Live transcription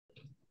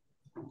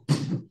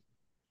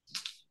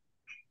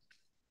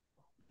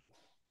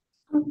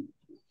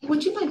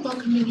Would you mind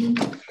welcoming in?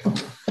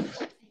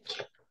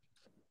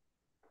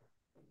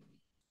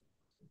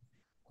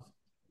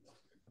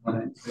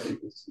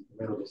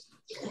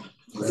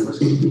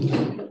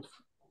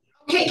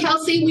 Okay,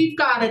 Kelsey, we've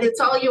got it. It's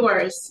all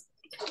yours.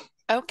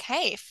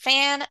 Okay,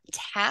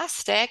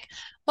 fantastic.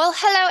 Well,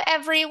 hello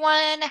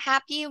everyone.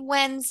 Happy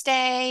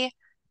Wednesday.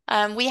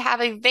 We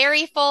have a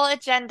very full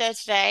agenda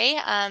today.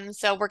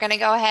 So we're going to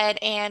go ahead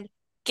and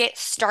get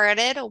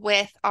started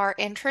with our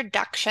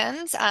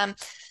introductions.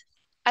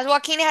 As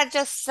Joaquin had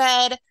just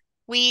said,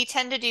 we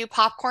tend to do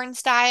popcorn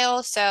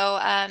style. So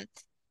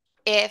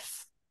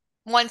if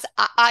once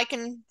I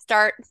can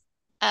start,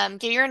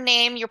 give your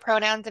name, your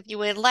pronouns if you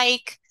would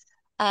like.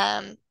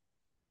 Um,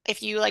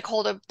 if you like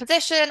hold a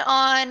position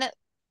on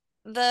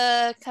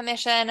the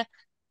commission,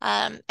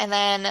 and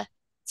then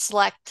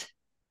select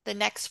the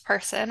next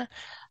person.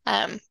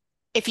 Um,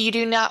 if you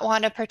do not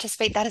want to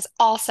participate, that is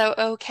also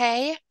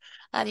okay.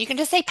 You can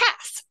just say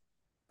pass.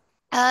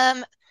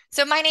 Um,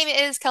 so my name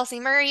is Kelsey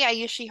Murray. I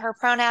use she, her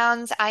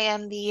pronouns. I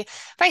am the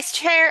vice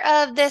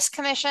chair of this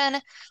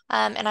commission,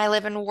 and I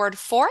live in Ward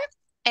 4,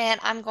 and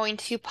I'm going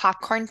to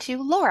popcorn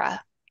to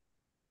Laura.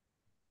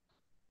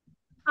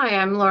 Hi,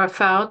 I'm Laura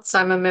Fouts.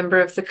 I'm a member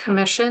of the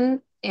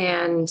commission,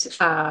 and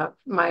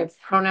my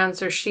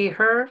pronouns are she,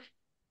 her,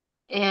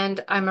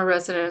 and I'm a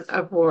resident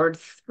of Ward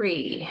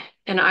 3.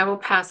 And I will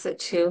pass it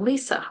to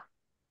Lisa.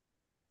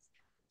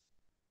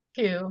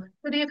 Thank you.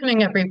 Good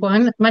evening,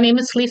 everyone. My name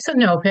is Lisa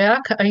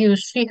Novak. I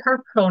use she,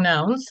 her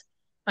pronouns.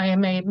 I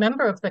am a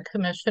member of the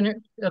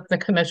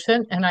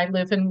commission, and I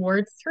live in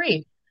Ward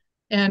 3.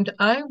 And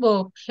I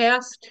will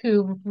pass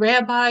to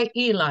Rabbi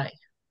Eli.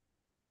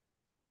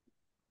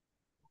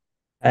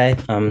 Hi,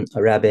 I'm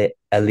Rabbit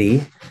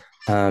Ali,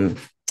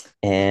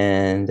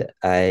 and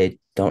I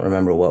don't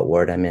remember what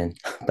ward I'm in,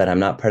 but I'm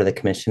not part of the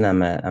commission.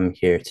 I'm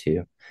here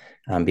to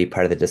be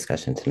part of the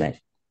discussion tonight,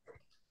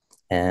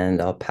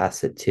 and I'll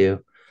pass it to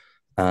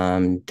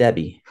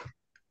Debbie.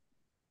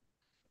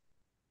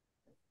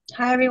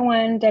 Hi,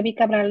 everyone. Debbie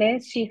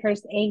Cabrales, she,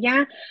 hers,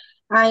 ella.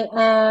 I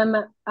am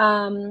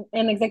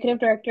an executive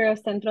director of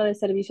Centro de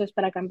Servicios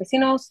para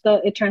Campesinos. So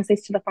it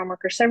translates to the Farm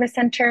Worker Service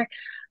Center.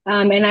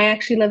 And I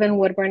actually live in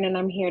Woodburn, and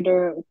I'm here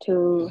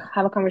to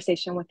have a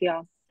conversation with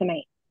y'all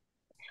tonight.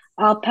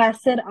 I'll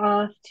pass it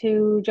off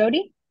to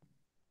Jody.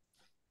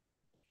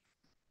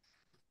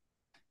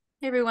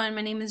 Hey everyone,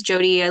 my name is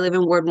Jody. I live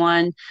in Ward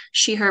 1,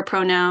 she, her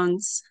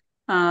pronouns,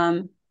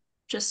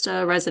 just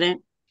a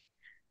resident.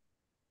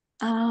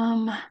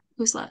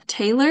 Who's left?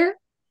 Taylor?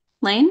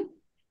 Lane?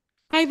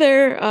 Hi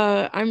there,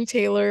 I'm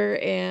Taylor,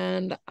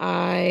 and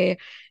I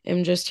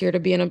am just here to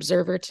be an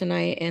observer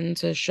tonight and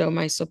to show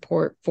my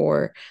support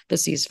for the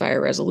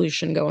ceasefire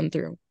resolution going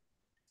through.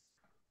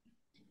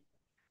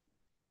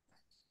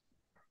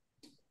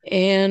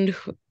 And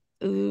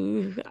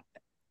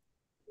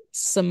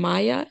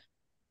Samaya,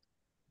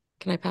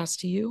 can I pass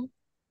to you?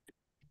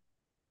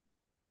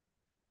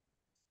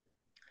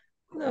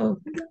 Hello,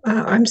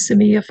 I'm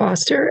Samia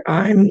Foster.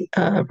 I'm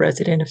a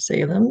resident of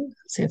Salem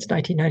since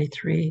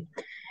 1993.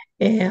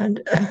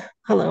 And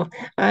hello,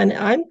 and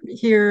I'm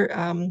here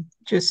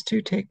just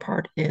to take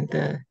part in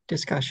the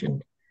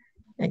discussion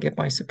and give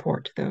my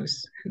support to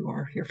those who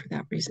are here for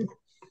that reason.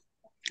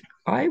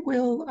 I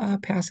will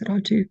pass it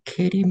on to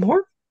Katie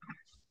Moore.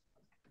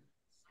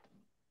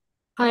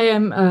 Hi,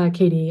 I'm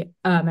Katie.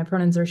 My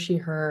pronouns are she,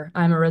 her.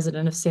 I'm a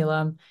resident of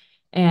Salem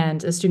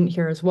and a student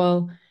here as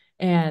well.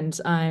 And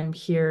I'm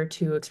here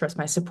to express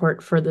my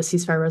support for the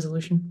ceasefire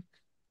resolution.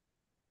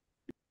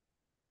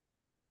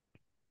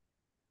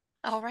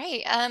 All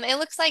right. It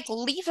looks like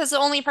Leaf is the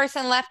only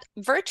person left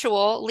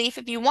virtual. Leaf,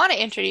 if you want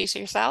to introduce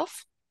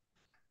yourself.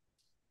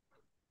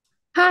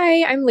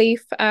 Hi, I'm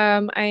Leaf.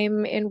 I'm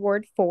in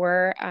Ward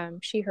 4,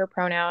 she, her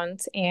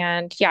pronouns.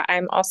 And yeah,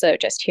 I'm also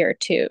just here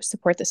to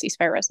support the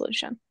ceasefire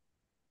resolution.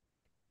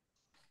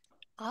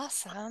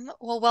 Awesome.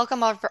 Well,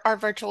 welcome our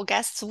virtual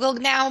guests. We'll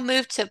now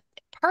move to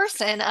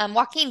person.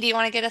 Joaquin, do you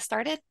want to get us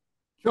started?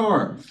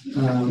 Sure.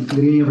 Good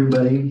evening,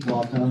 everybody.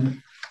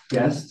 Welcome,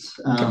 guests.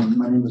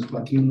 My name is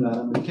Joaquin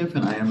McKiff,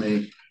 and I am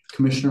a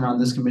commissioner on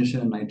this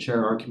commission, and I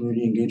chair our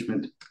community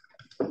engagement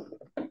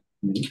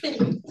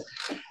committee.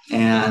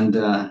 And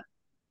I'm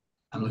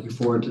looking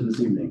forward to this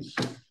evening.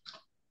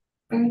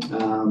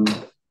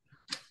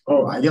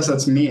 Oh, I guess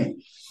that's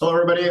me. Hello,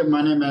 everybody.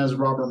 My name is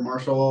Robert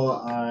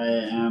Marshall. I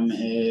am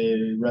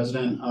a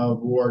resident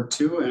of Ward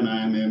 2, and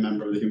I am a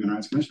member of the Human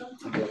Rights Commission.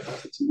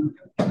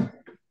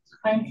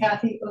 I'm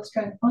Kathy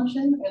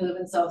Ostrand-Function. I live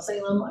in South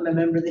Salem. I'm a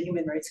member of the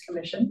Human Rights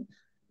Commission.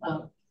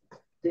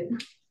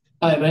 David?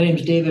 Hi, my name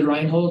is David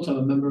Reinholdt. I'm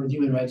a member of the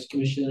Human Rights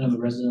Commission. I'm a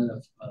resident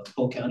of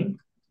Polk County.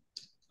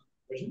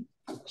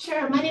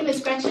 Sure. My name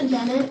is Gretchen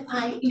Bennett.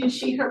 I use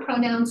she, her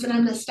pronouns, and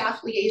I'm the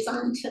staff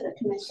liaison to the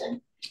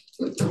commission.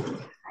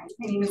 Hi,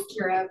 my name is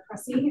Kira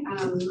Pressey.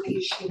 I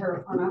use she,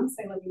 her pronouns.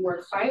 I live in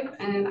Ward 5,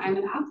 and I'm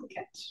an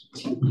applicant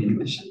to the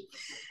commission.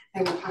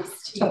 I will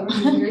pass to you.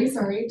 I'm very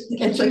sorry.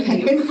 It's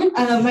okay.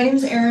 My name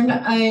is Erin.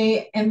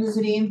 I am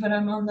visiting, but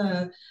I'm on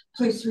the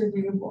Police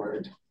Review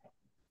Board.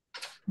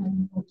 Yeah,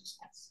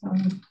 sure.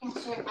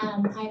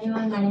 Hi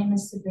everyone, my name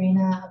is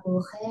Sabrina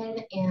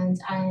Abulkhed, and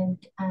I'm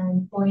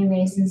born and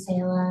raised in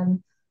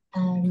Salem,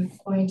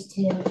 born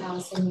to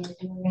Palestinian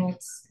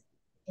immigrants,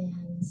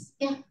 and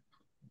yeah.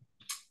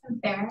 I'm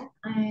Farah.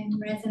 I'm a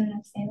resident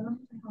of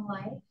Salem my whole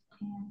life,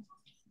 and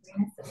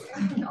Sabrina's sister,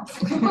 and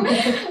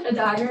also a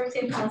daughter of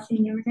two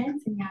Palestinian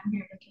immigrants, and yeah, I'm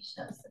here to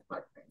show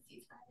support for the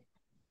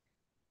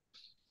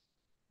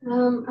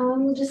ceasefire.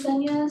 I'm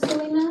Jasenia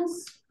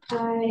Salinas. I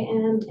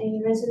am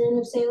a resident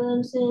of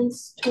Salem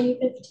since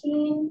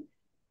 2015.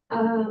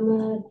 I'm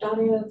a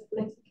daughter of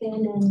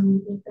Mexican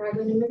and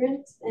Nicaraguan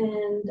immigrants,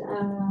 and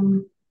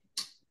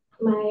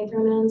my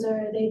pronouns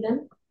are they,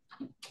 them.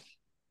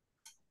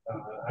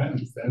 I am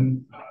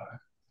Finn,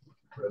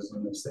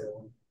 resident of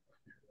Salem.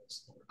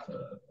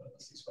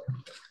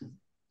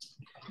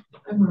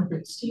 I'm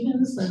Margaret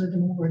Stevens. I live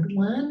in Ward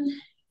 1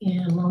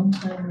 and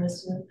longtime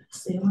resident of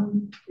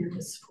Salem, here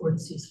to support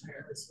the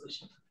ceasefire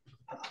resolution.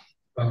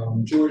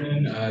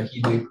 Jordan,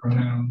 he, they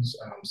pronouns,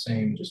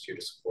 same, just here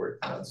to support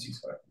the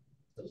ceasefire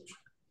resolution.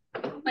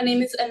 My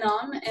name is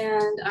Anam,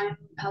 and I'm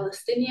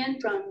Palestinian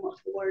from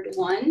Ward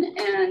 1,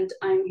 and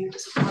I'm here to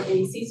support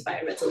a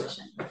ceasefire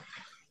resolution.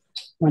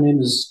 My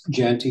name is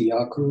Janti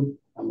Yaqub.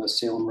 I'm a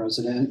Salem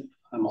resident.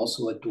 I'm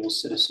also a dual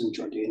citizen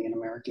Jordanian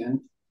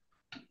American,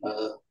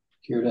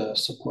 here to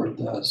support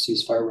the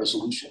ceasefire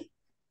resolution.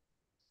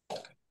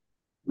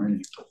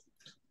 Right.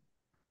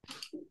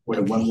 We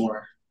have one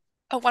more.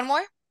 Oh, one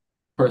more?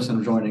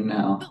 Person joining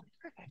now. Oh,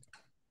 perfect.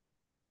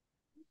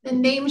 The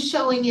name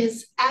showing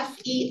is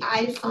FE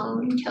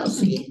iPhone,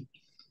 Kelsey.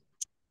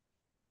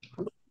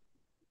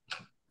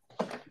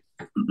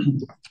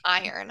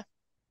 Iron.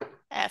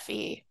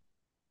 FE.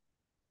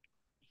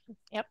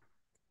 Yep.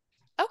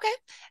 Okay.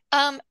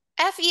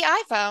 FE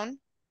iPhone.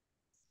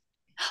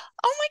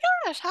 Oh my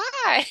gosh,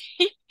 hi.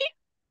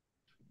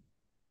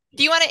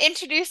 Do you want to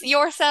introduce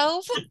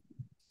yourself?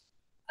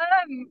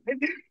 I'm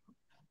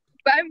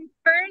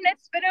Fern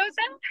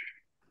Espinosa.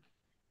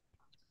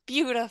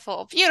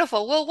 Beautiful,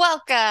 beautiful. Well,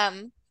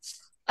 welcome.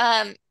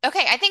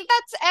 Okay, I think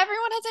that's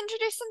everyone has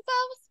introduced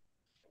themselves.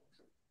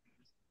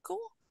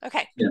 Cool.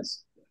 Okay.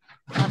 Yes.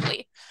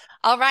 Lovely.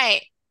 All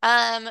right.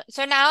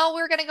 So now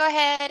we're going to go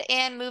ahead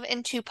and move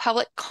into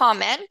public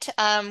comment.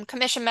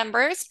 Commission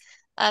members,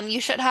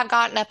 you should have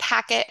gotten a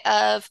packet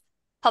of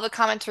public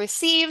comments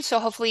received. So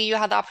hopefully you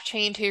had the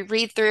opportunity to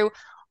read through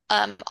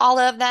all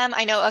of them.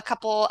 I know a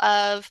couple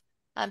of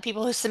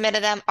people who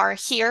submitted them are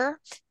here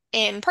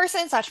in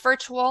person /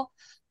 virtual.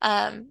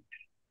 So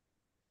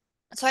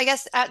I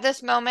guess at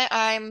this moment,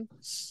 I'm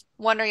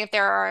wondering if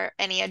there are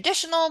any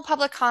additional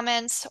public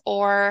comments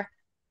or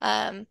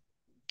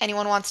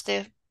anyone wants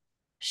to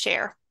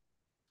share.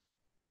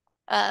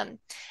 And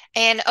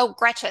oh,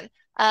 Gretchen,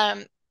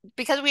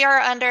 because we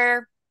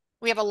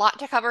have a lot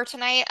to cover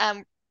tonight.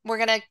 We're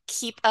gonna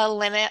keep a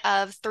limit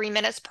of 3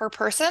 minutes per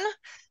person,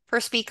 per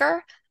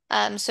speaker.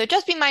 So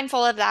just be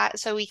mindful of that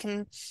so we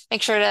can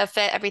make sure to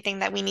fit everything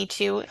that we need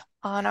to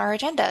on our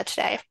agenda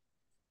today.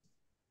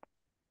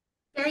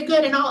 Very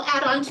good, and I'll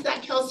add on to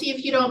that, Kelsey,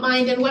 if you don't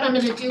mind. And what I'm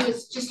going to do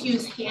is just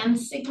use hand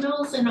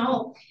signals, and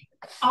I'll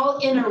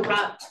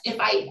interrupt if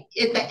I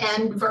at the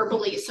end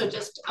verbally. So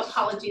just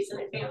apologies in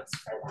advance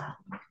for that.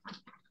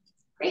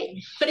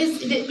 Great, but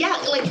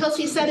yeah, like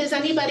Kelsey said, is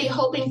anybody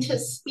hoping to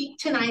speak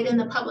tonight in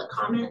the public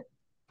comment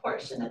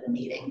portion of the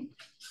meeting?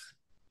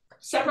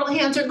 Several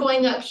hands are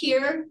going up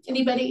here.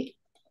 Anybody?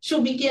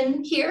 She'll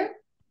begin here.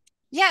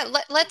 Yeah,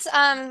 let's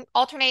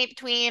alternate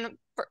between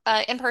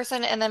in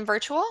person and then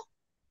virtual.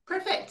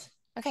 Perfect.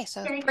 Okay,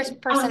 so Very person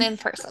good. in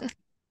person.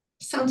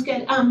 Sounds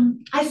good.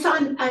 I saw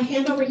a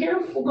hand over here.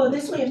 We'll go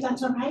this way if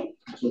that's all right.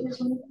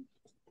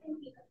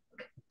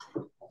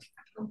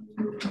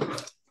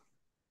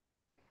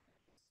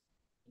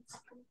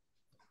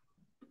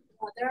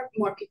 There are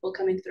more people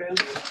coming through.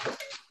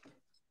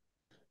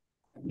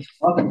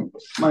 Welcome.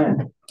 Come on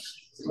in.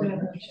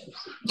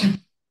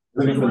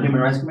 Looking for the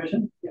Human Rights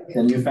Commission?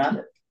 Then you found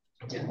it.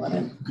 Come on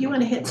in. You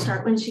want to hit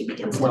start when she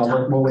begins to Well,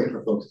 talk. we'll wait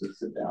for folks to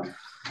sit down.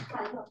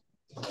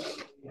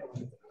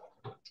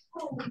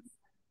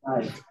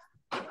 Hi.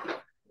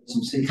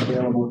 Some seats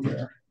available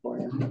here for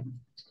you.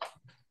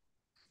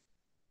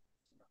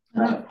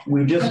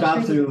 We just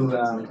got through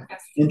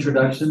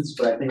introductions,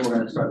 but I think we're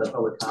going to start the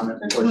public comment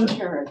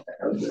portion.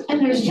 And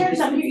there's chairs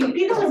up here. You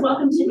people are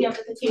welcome to be up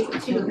at the table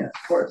too. Yeah,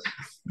 of course.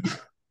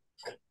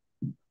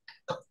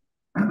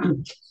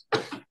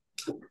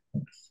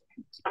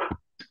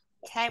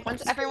 Okay,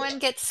 once everyone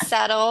gets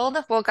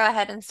settled, we'll go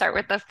ahead and start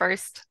with the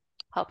first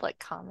public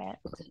comment.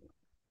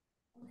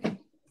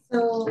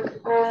 So,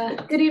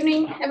 good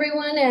evening,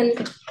 everyone,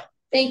 and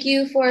thank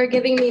you for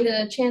giving me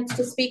the chance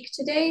to speak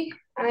today.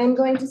 I'm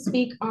going to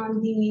speak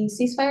on the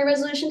ceasefire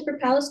resolution for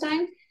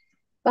Palestine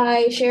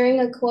by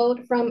sharing a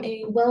quote from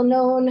a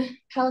well-known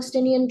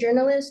Palestinian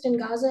journalist in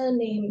Gaza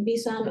named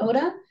Bisan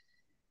Oda.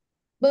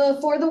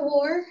 Before the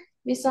war,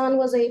 Visan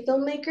was a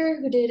filmmaker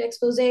who did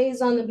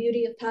exposés on the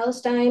beauty of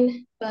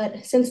Palestine,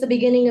 but since the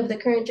beginning of the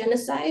current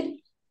genocide,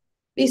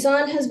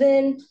 Visan has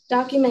been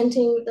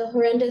documenting the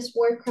horrendous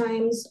war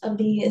crimes of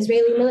the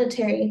Israeli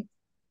military.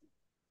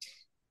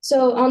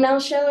 So I'll now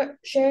share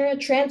a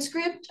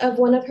transcript of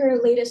one of her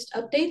latest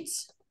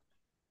updates.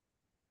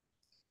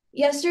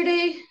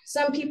 Yesterday,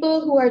 some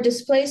people who are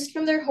displaced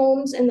from their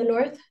homes in the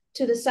north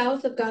to the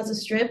south of Gaza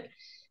Strip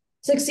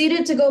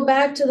succeeded to go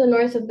back to the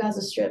north of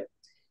Gaza Strip.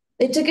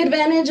 They took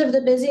advantage of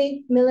the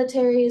busy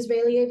military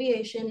Israeli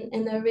aviation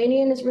and the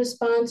Iranian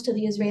response to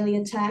the Israeli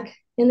attack,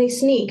 and they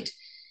sneaked.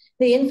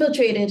 They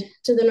infiltrated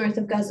to the north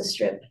of Gaza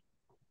Strip.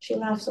 She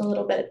laughs a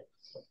little bit.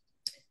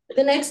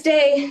 The next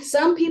day,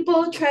 some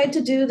people tried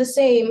to do the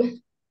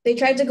same. They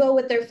tried to go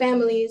with their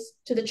families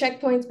to the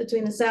checkpoints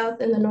between the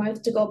south and the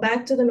north to go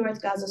back to the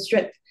North Gaza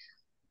Strip.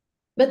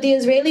 But the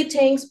Israeli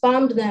tanks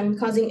bombed them,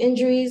 causing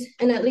injuries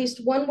and at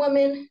least one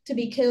woman to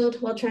be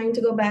killed while trying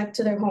to go back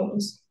to their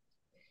homes.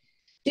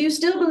 Do you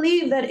still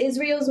believe that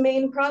Israel's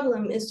main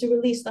problem is to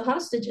release the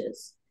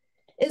hostages?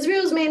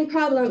 Israel's main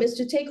problem is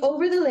to take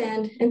over the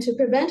land and to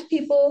prevent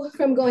people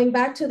from going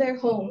back to their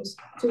homes,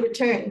 to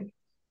return.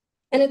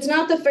 And it's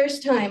not the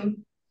first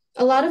time.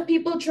 A lot of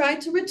people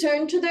tried to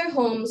return to their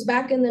homes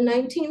back in the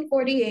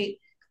 1948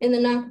 in the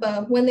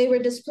Nakba when they were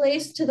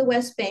displaced to the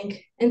West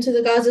Bank and to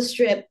the Gaza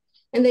Strip,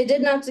 and they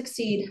did not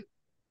succeed.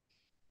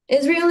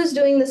 Israel is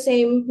doing the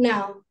same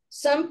now.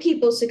 Some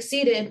people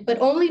succeeded, but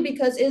only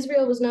because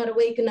Israel was not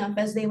awake enough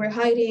as they were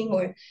hiding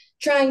or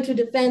trying to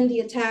defend the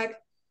attack.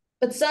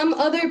 But some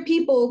other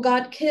people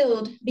got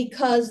killed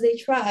because they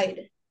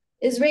tried.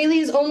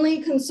 Israelis'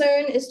 only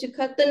concern is to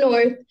cut the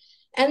north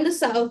and the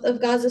south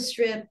of Gaza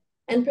Strip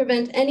and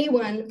prevent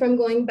anyone from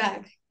going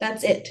back.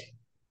 That's it.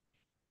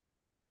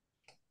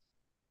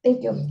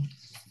 Thank you.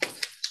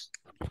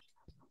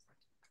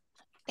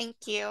 Thank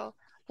you.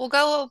 We'll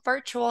go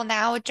virtual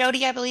now.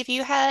 Jody, I believe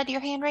you had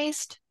your hand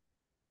raised.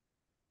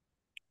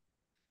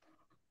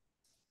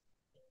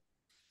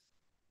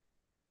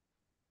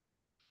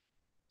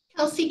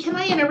 Kelsey, can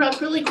I interrupt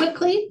really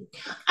quickly?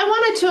 I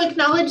wanted to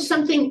acknowledge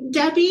something.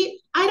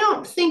 Debbie, I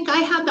don't think I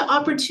had the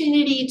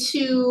opportunity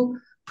to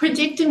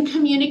predict and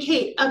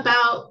communicate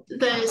about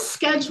the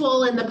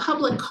schedule and the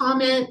public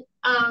comment.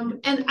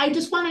 And I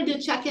just wanted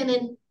to check in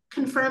and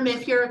confirm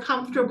if you're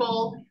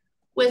comfortable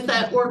with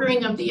the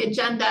ordering of the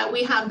agenda.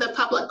 We have the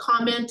public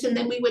comment, and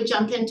then we would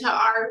jump into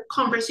our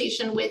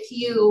conversation with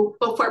you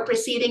before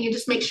proceeding, and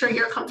just make sure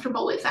you're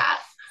comfortable with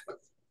that.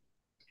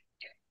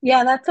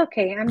 Yeah, that's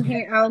okay. I'm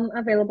here. I'm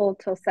available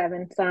till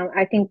 7, so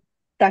I think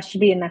that should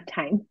be enough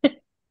time.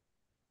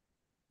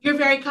 You're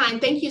very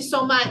kind. Thank you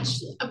so much.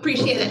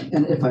 Appreciate it.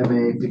 And if I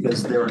may,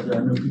 because there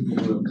are new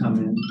people who have come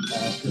in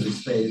to the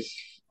space,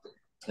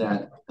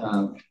 that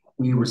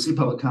we receive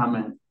public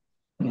comment,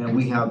 and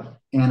we have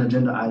an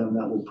agenda item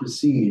that will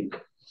precede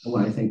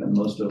what I think that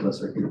most of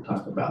us are here to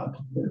talk about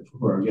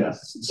for our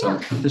guests. And so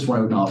just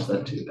want to acknowledge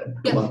that too,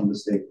 that welcome to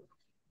stay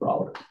for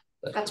all of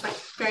it. That's right.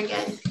 Very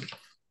good.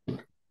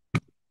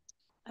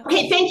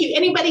 Okay, thank you.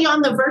 Anybody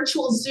on the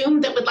virtual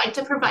Zoom that would like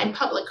to provide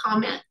public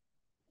comment?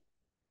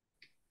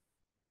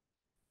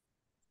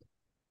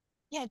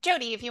 Yeah,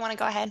 Jody, if you want to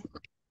go ahead.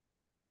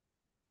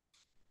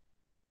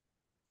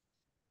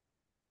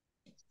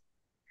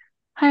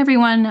 Hi,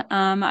 everyone.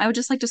 I would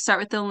just like to start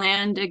with the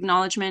land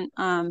acknowledgement.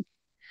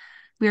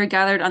 We are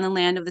gathered on the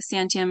land of the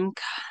Santiam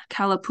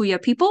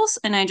Kalapuya peoples,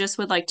 and I just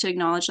would like to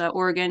acknowledge that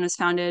Oregon was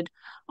founded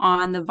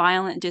on the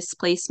violent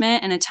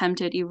displacement and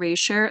attempted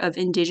erasure of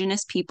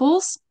Indigenous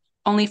peoples.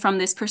 Only from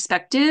this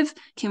perspective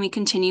can we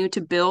continue to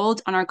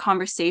build on our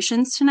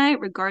conversations tonight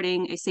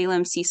regarding a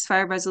Salem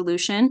ceasefire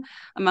resolution,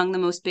 among the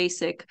most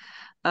basic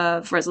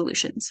of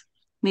resolutions.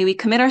 May we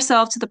commit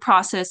ourselves to the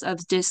process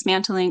of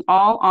dismantling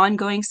all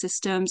ongoing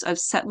systems of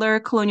settler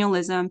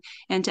colonialism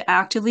and to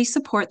actively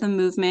support the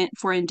movement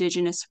for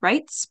Indigenous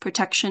rights,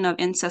 protection of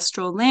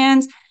ancestral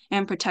lands,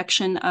 and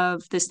protection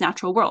of this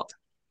natural world.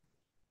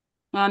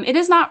 It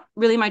is not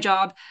really my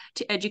job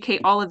to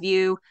educate all of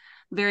you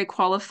very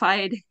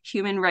qualified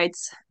human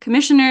rights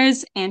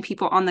commissioners and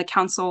people on the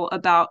council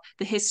about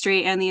the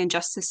history and the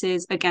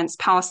injustices against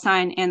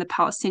Palestine and the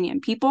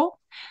Palestinian people.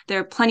 There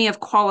are plenty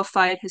of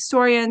qualified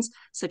historians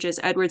such as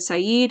Edward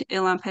Said,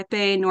 Ilan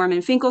Pepe,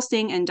 Norman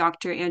Finkelstein, and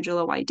Dr.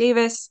 Angela Y.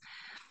 Davis.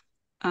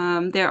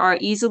 There are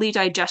easily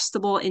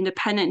digestible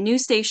independent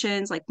news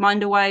stations like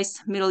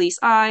Mondoweiss, Middle East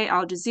Eye,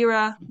 Al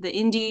Jazeera, The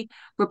Indie,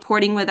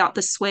 reporting without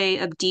the sway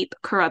of deep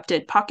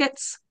corrupted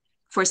pockets.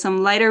 For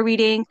some lighter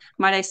reading,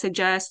 might I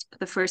suggest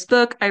the first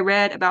book I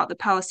read about the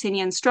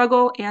Palestinian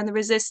struggle and the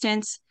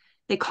resistance,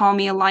 They Call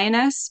Me a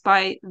Lioness,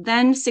 by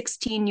then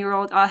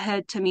 16-year-old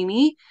Ahed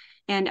Tamimi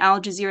and Al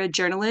Jazeera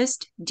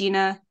journalist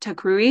Dina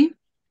Takruri.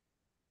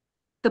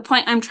 The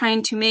point I'm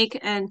trying to make,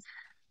 and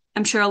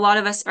I'm sure a lot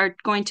of us are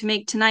going to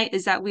make tonight,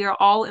 is that we are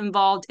all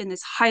involved in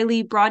this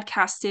highly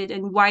broadcasted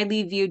and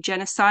widely viewed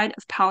genocide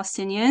of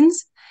Palestinians.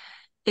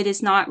 It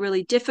is not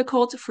really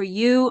difficult for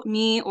you,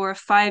 me, or a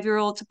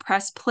 5-year-old to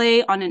press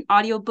play on an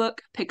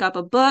audiobook, pick up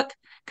a book,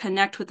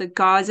 connect with a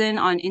Gazan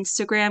on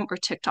Instagram or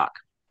TikTok.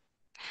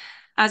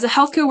 As a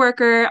healthcare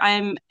worker,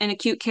 I'm an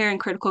acute care and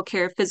critical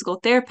care physical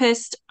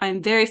therapist.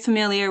 I'm very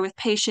familiar with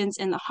patients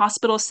in the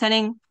hospital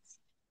setting.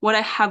 What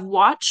I have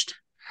watched,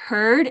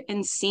 heard,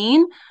 and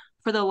seen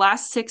for the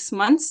last 6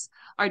 months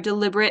are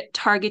deliberate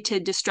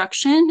targeted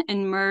destruction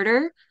and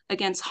murder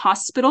against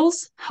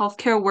hospitals,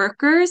 healthcare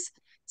workers,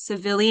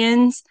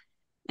 civilians,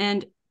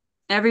 and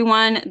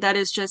everyone that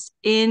is just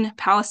in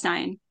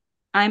Palestine.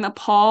 I'm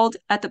appalled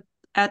at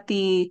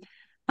the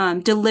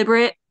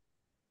deliberate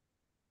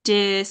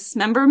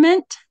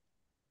disablement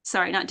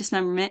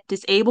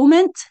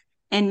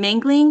and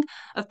mangling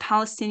of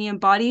Palestinian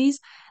bodies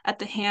at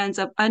the hands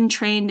of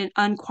untrained and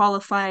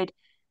unqualified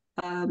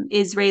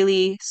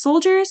Israeli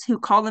soldiers who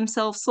call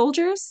themselves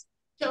soldiers.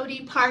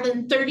 Jody,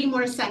 pardon, 30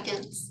 more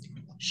seconds.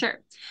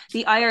 Sure.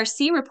 The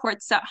IRC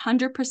reports that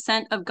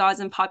 100% of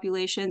Gazan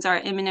populations are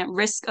at imminent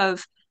risk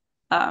of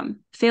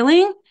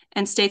failing,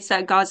 and states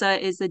that Gaza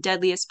is the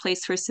deadliest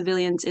place for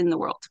civilians in the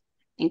world.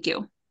 Thank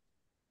you.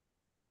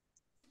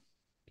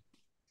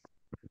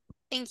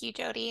 Thank you,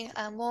 Jody.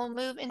 We'll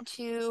move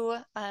into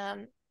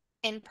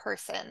in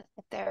person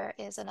if there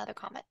is another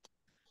comment.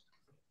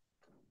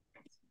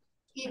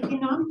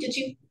 Inam, did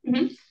you?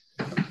 Mm-hmm.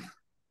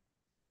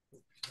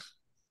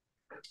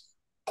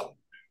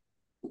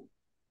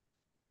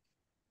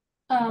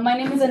 My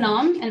name is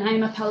Inam, and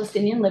I'm a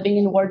Palestinian living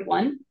in Ward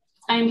 1.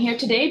 I am here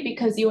today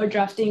because you are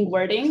drafting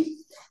wording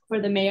for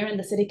the mayor and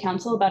the city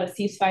council about a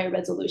ceasefire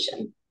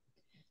resolution.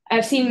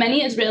 I've seen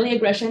many Israeli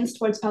aggressions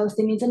towards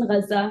Palestinians in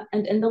Gaza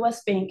and in the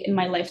West Bank in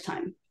my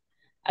lifetime.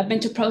 I've been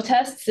to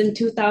protests in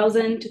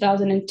 2000,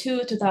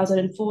 2002,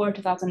 2004,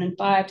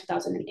 2005,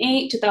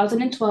 2008,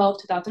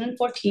 2012,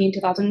 2014,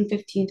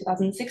 2015,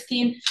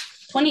 2016,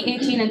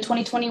 2018, and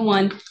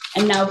 2021.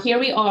 And now here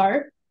we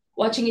are,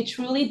 watching a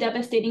truly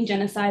devastating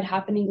genocide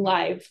happening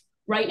live,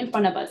 right in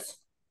front of us.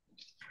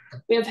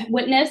 We have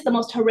witnessed the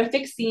most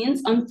horrific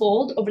scenes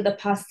unfold over the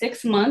past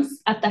 6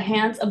 months at the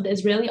hands of the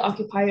Israeli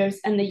occupiers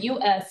and the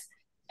US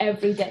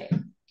every day.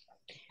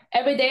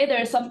 Every day,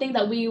 there is something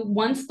that we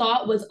once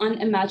thought was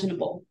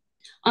unimaginable.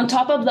 On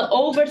top of the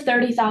over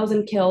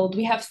 30,000 killed,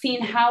 we have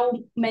seen how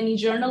many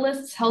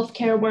journalists,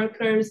 healthcare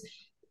workers,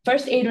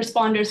 first aid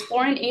responders,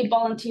 foreign aid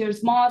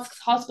volunteers, mosques,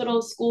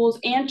 hospitals, schools,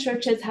 and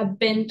churches have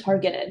been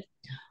targeted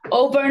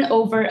over and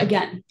over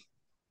again.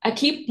 I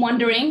keep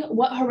wondering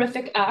what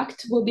horrific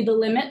act will be the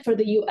limit for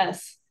the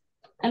US,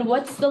 and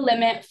what's the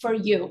limit for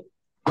you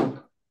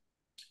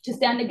to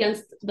stand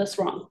against this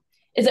wrong?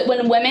 Is it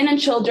when women and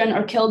children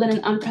are killed in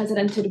an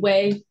unprecedented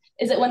way?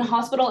 Is it when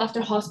hospital after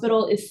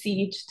hospital is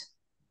sieged?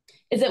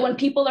 Is it when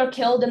people are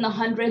killed in the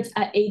hundreds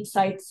at aid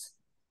sites?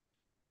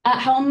 At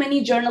how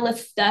many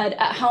journalists dead?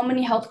 At how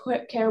many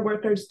healthcare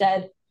workers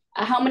dead?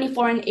 At how many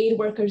foreign aid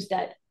workers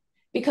dead?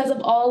 Because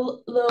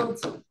all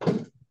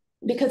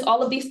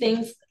of these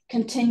things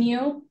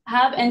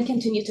have and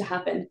continue to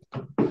happen.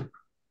 And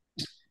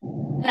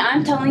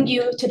I'm telling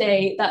you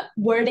today that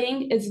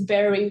wording is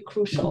very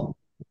crucial.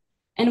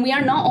 And we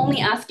are not only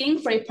asking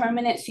for a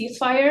permanent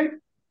ceasefire,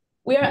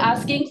 we are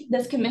asking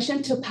this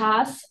commission to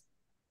pass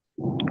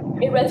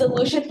a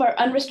resolution for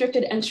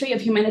unrestricted entry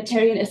of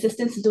humanitarian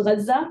assistance to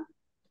Gaza,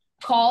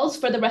 calls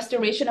for the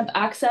restoration of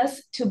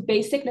access to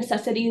basic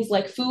necessities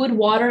like food,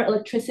 water,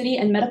 electricity,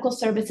 and medical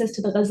services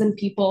to the Gazan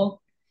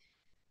people,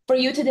 for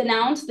you to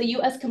denounce the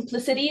US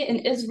complicity in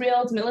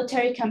Israel's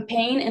military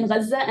campaign in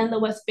Gaza and the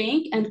West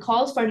Bank, and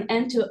calls for an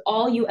end to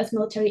all US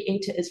military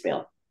aid to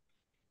Israel.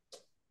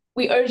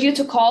 We urge you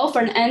to call for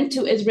an end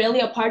to Israeli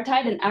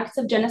apartheid and acts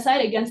of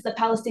genocide against the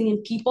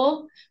Palestinian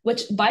people,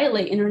 which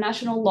violate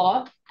international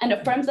law and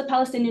affirms the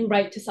Palestinian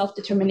right to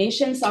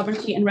self-determination,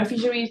 sovereignty, and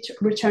refugee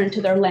return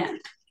to their land.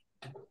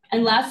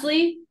 And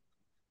lastly,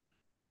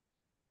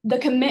 the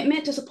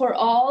commitment to support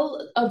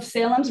all of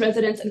Salem's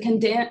residents and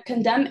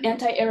condemn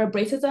anti-Arab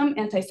racism,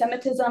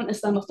 anti-Semitism,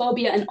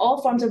 Islamophobia, and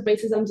all forms of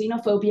racism,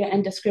 xenophobia,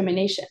 and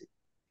discrimination.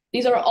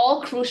 These are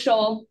all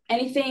crucial.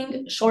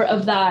 Anything short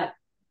of that,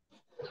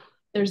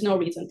 there's no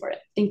reason for it.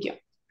 Thank you.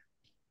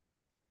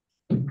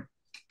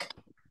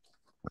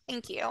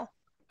 Thank you.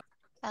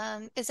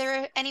 Is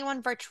there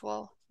anyone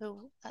virtual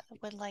who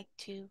would like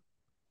to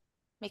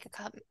make a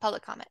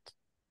public comment?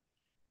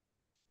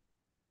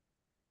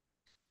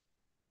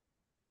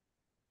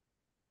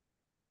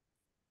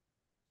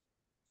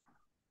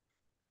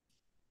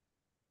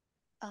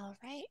 All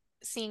right,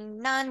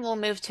 seeing none, we'll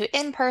move to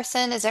in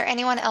person. Is there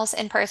anyone else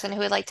in person who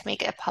would like to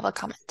make a public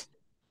comment?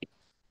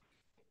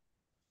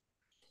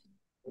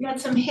 We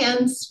got some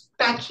hands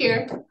back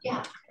here.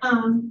 Yeah.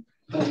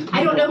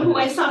 I don't know who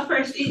I saw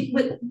first.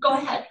 Go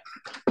ahead.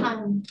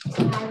 Hi,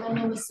 my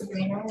name is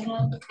Sabrina, and I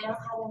don't have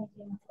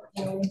anything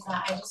prepared, but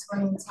I just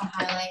wanted to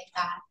highlight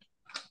that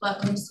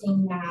what we're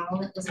seeing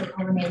now is a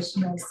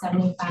culmination of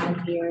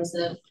 75 years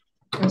of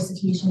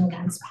persecution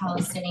against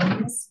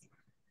Palestinians.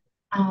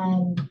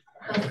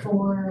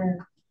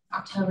 Before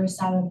October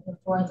 7th,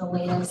 before the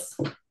latest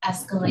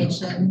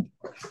escalation,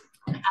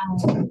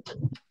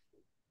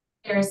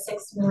 there are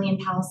 6 million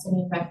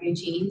Palestinian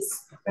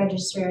refugees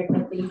registered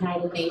with the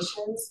United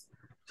Nations.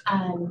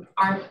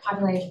 our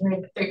population,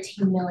 we're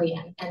 13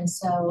 million. And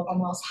so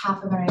almost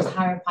half of our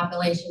entire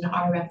population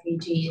are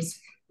refugees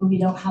who we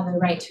don't have the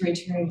right to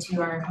return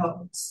to our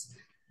homes.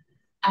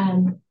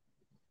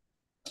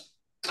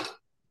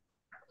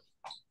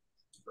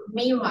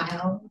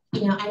 Meanwhile,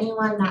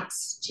 anyone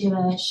that's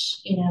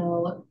Jewish,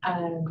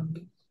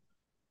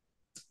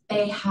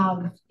 they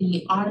have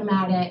the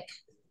automatic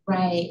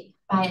right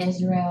by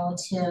Israel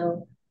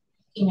to,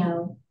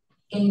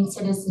 gain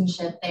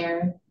citizenship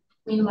there.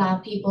 Meanwhile,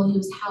 people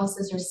whose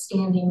houses are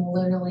standing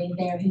literally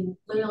there, who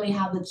literally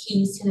have the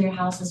keys to their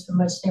houses from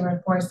which they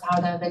were forced out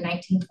of in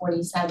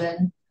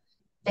 1947,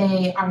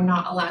 they are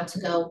not allowed to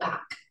go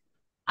back.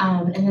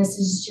 And this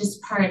is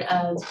just part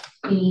of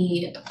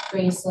the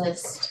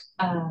racist,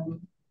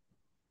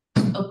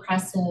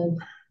 oppressive,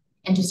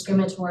 and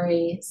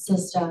discriminatory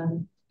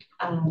system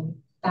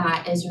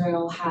that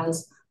Israel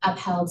has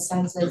upheld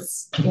since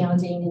its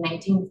founding in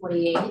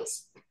 1948.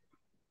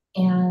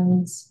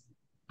 And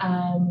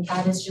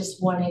that is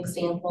just one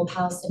example.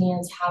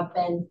 Palestinians have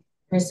been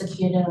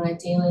persecuted on a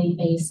daily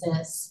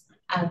basis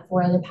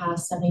for the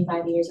past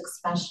 75 years,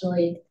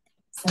 especially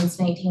since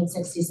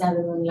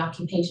 1967 when the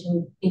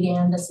occupation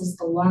began. This is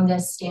the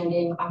longest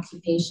standing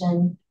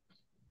occupation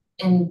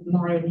in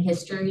modern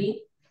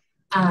history.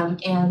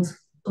 And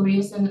the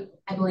reason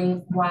I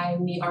believe why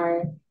we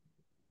are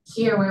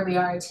here where we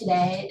are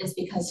today is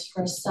because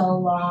for so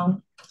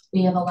long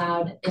we have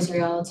allowed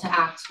Israel to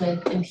act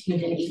with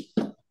impunity.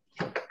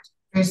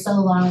 For so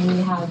long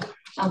we have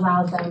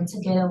allowed them to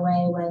get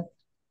away with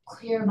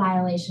clear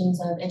violations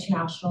of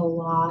international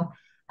law,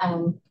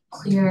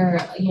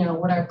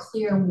 what are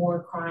clear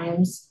war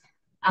crimes.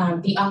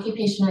 The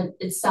occupation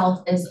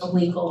itself is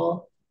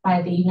illegal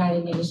by the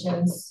United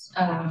Nations.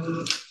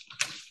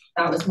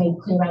 That was made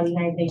clear by the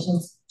United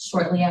Nations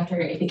shortly after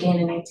it began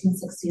in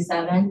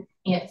 1967.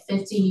 Yet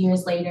 50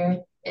 years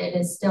later, it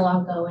is still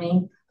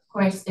ongoing. Of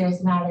course,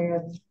 there's a matter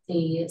of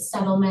the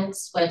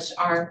settlements, which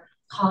are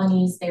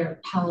colonies. They're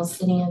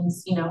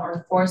Palestinians,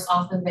 are forced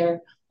off of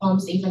their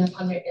homes, even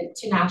upon their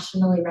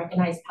internationally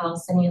recognized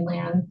Palestinian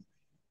land.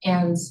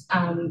 And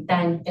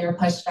then they're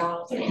pushed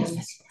out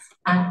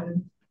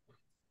and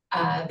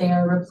they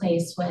are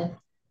replaced with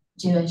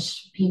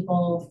Jewish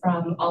people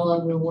from all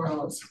over the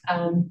world.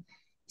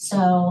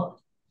 So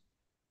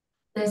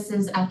this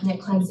is ethnic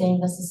cleansing,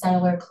 this is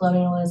settler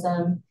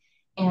colonialism,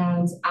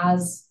 and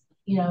as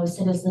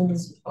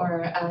citizens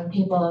or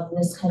people of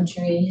this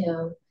country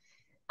who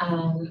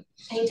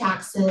pay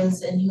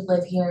taxes and who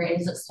live here, it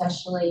is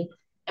especially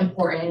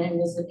important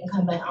and is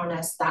incumbent on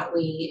us that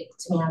we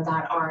demand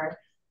that our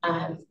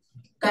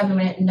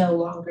government no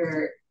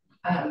longer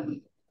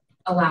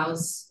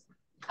allows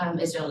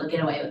Israel to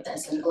get away with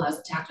this and allows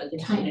it to act with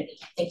impunity.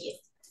 Thank you.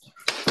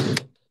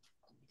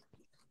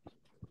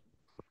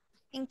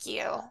 Thank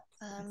you.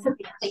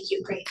 Thank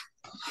you. Great.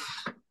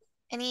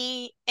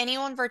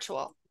 Anyone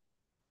virtual?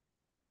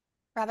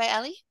 Rabbi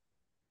Eli?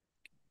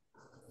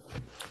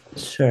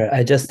 Sure.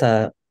 I just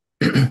I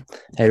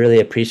really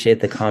appreciate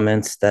the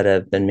comments that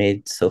have been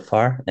made so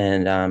far,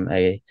 and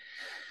I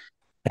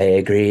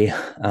agree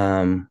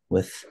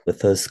with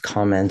those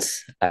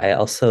comments. I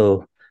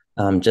also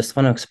just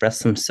want to express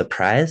some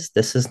surprise.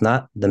 This is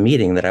not the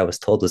meeting that I was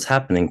told was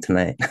happening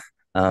tonight.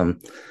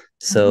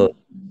 So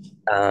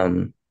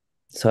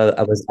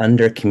I was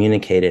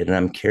under-communicated, and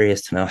I'm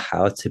curious to know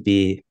how to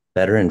be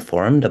better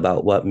informed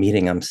about what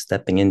meeting I'm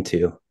stepping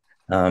into.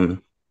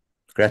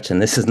 Gretchen,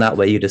 this is not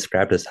what you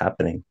described as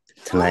happening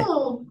tonight.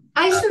 Oh,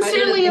 I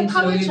sincerely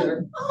apologize.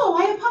 So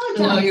I apologize.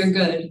 No, you're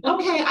good.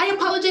 Okay, I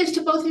apologize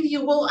to both of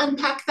you. We'll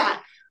unpack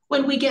that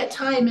when we get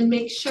time and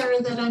make sure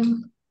that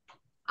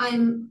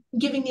I'm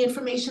giving the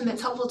information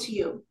that's helpful to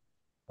you.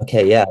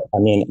 Okay, yeah. I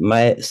mean,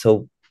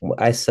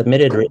 I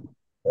submitted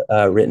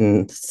a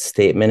written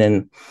statement,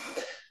 and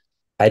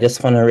I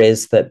just want to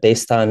raise that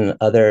based on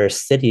other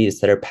cities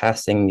that are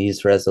passing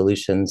these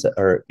resolutions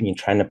or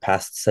trying to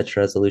pass such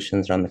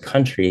resolutions around the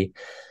country,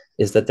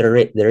 is that there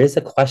is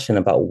a question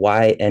about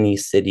why any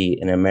city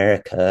in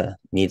America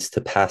needs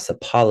to pass a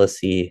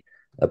policy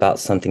about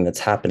something that's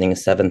happening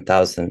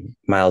 7,000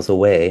 miles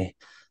away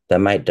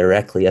that might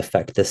directly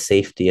affect the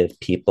safety of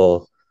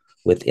people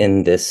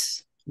within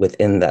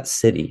that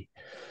city.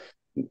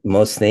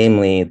 Most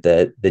namely,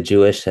 the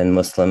Jewish and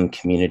Muslim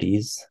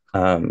communities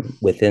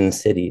within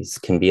cities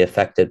can be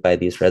affected by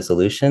these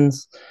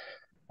resolutions.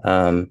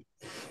 And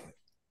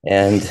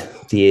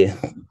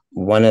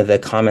one of the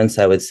comments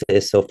I would say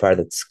so far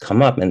that's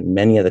come up, and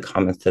many of the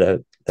comments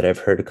that I've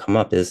heard come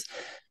up, is,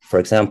 for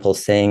example,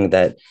 saying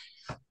that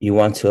you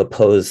want to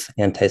oppose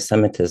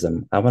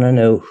anti-Semitism. I want to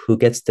know who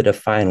gets to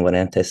define what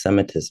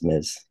anti-Semitism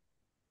is.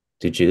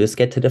 Do Jews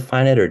get to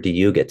define it, or do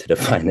you get to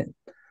define it?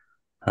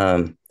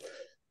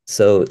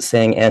 So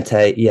saying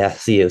anti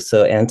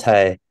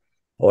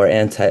or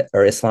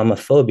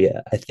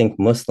Islamophobia, I think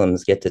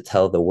Muslims get to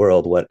tell the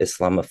world what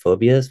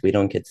Islamophobia is. We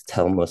don't get to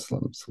tell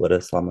Muslims what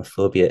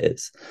Islamophobia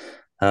is.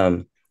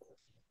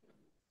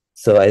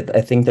 So I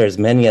think there's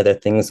many other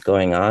things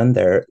going on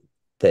there.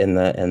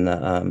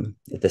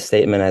 the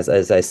statement,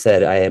 as I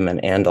said, I am an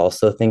and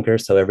also thinker.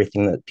 So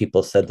everything that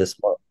people said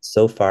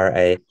so far,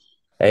 I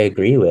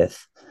agree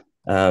with.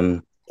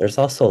 There's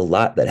also a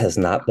lot that has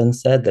not been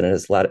said, that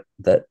is a lot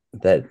that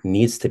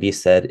needs to be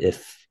said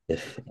if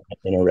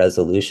in a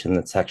resolution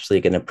that's actually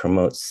going to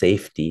promote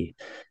safety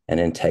and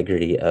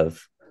integrity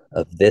of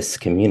this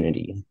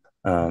community,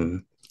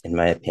 in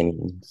my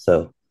opinion.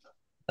 So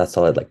that's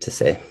all I'd like to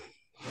say.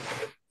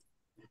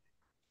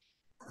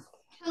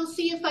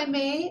 Kelsey, if I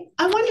may,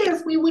 I wonder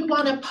if we would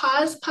want to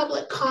pause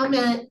public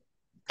comment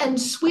and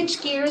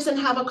switch gears and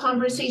have a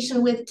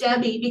conversation with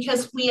Debbie,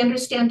 because we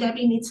understand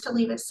Debbie needs to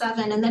leave at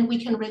 7, and then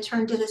we can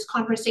return to this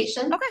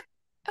conversation. Okay.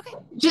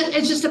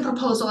 It's just a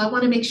proposal. I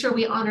want to make sure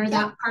we honor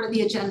that part of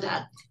the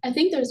agenda. I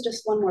think there's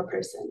just one more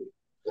person.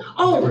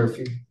 Oh,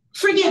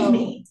 forgive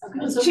me.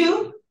 Okay.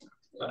 2?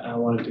 I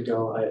wanted to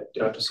go. I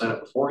do I have to sign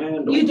up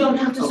beforehand? Or? You don't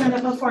have to sign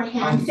up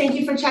beforehand. Thank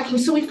you for checking.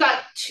 So we've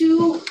got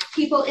 2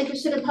 people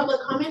interested in public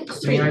comment.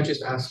 May I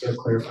just ask a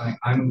clarifying?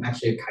 I'm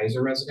actually a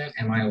Kaiser resident.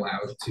 Am I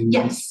allowed to?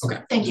 Yes. Okay.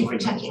 Thank you for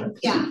checking.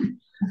 Yeah.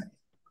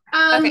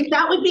 Okay.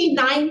 That would be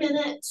 9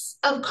 minutes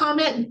of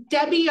comment.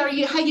 Debbie, how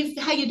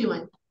you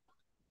doing?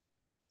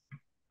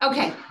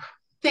 Okay.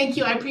 Thank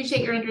you. I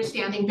appreciate your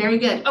understanding. Very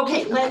good.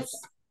 Okay, let's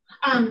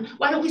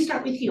why don't we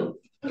start with you?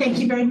 Thank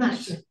you very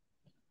much.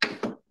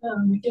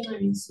 Again, my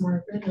name is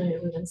Margaret. I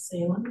live in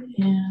Salem,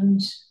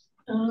 and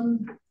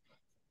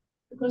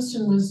the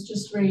question was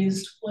just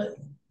raised: what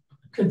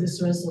could this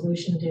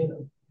resolution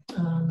do?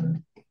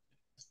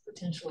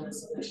 Potential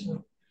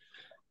resolution.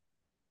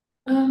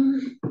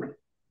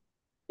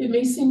 It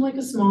may seem like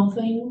a small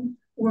thing.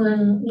 We're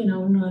in,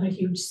 not a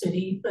huge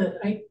city, but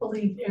I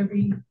believe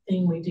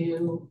everything we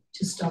do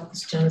to stop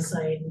this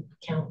genocide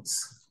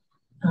counts.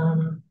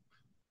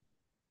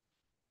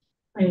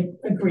 I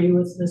agree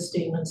with the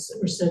statements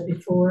that were said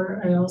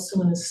before. I also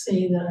want to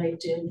say that I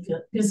did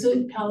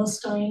visit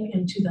Palestine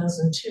in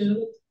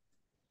 2002,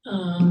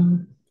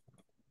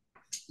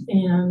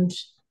 and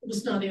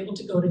was not able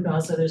to go to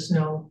Gaza.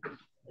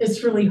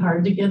 It's really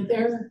hard to get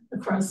there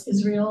across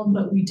Israel,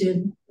 but we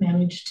did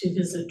manage to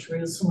visit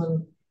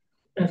Jerusalem,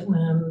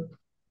 Bethlehem,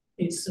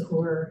 Beit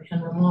Sahur,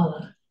 and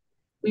Ramallah.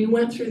 We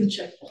went through the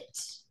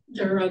checkpoints.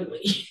 They're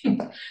ugly.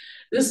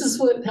 This is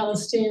what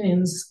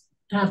Palestinians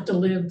have to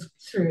live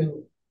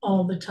through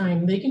all the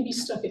time. They can be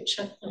stuck at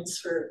checkpoints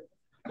for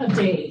a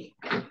day.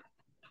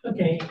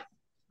 Okay,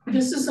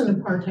 this is an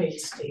apartheid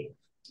state.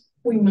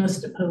 We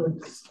must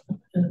oppose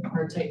an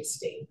apartheid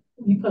state.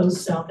 We opposed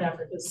South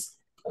Africa's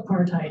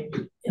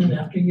apartheid, and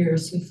after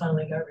years, we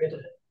finally got rid of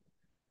it.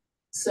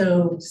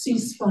 So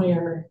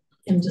ceasefire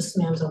and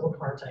dismantle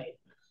apartheid.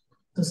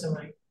 Those are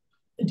my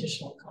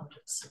additional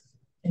comments.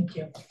 Thank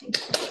you.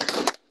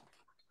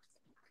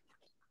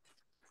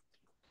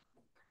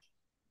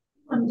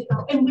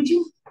 And would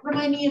you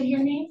remind me of your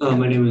name?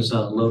 My name is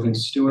Logan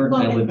Stewart.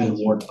 I live in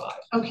Ward 5.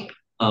 Okay.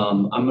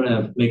 I'm going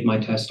to make my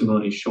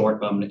testimony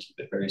short, but I'm going to keep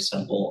it very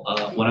simple.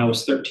 When I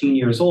was 13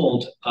 years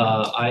old,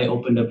 I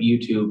opened up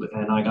YouTube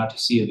and I got to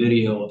see a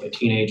video of a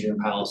teenager in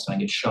Palestine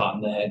get shot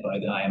in the head by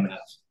the IMF.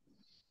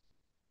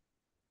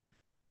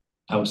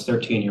 I was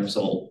 13 years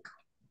old.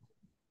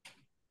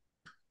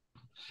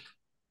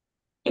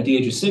 At the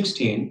age of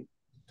 16,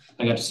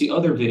 I got to see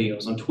other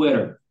videos on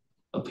Twitter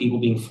of people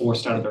being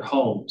forced out of their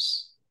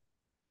homes,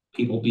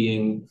 people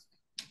being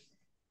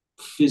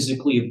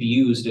physically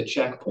abused at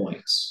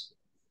checkpoints.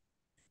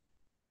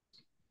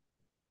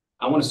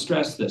 I want to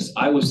stress this.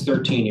 I was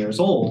 13 years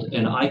old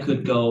and I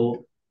could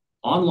go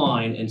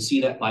online and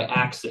see that by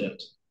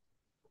accident.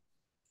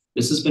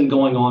 This has been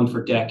going on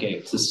for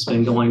decades. This has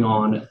been going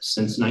on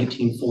since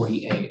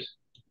 1948.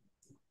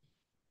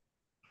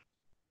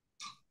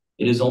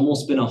 It has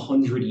almost been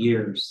 100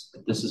 years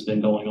that this has been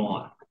going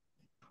on.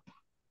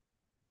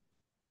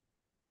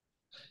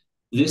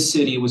 This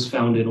city was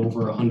founded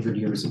over 100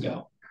 years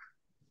ago.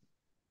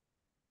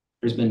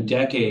 There's been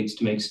decades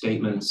to make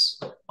statements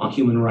on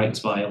human rights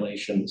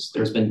violations.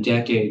 There's been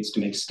decades to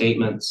make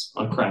statements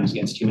on crimes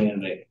against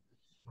humanity.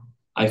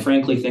 I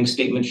frankly think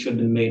statements should have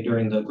been made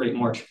during the Great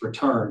March of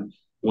Return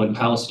when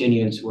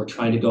Palestinians who were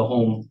trying to go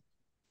home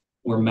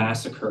were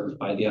massacred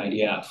by the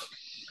IDF.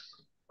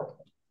 A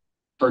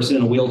person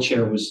in a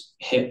wheelchair was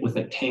hit with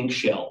a tank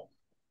shell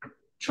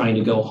trying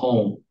to go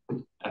home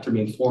after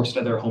being forced out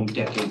of their home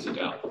decades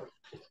ago.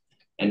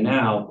 And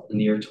now, in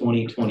the year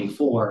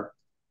 2024,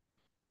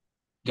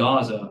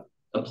 Gaza,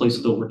 a place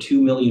with over 2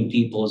 million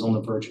people, is on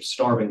the verge of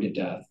starving to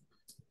death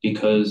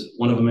because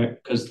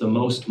the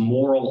most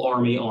moral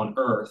army on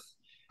earth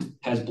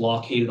has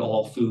blockaded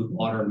all food,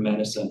 water, and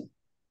medicine.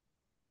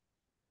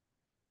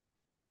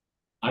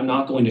 I'm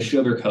not going to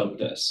sugarcoat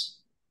this.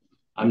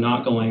 I'm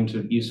not going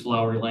to use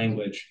flowery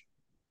language.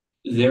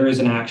 There is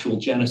an actual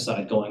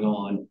genocide going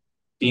on,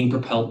 being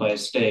propelled by a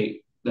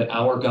state that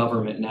our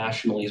government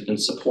nationally has been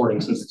supporting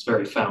since its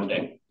very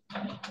founding.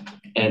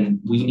 And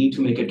we need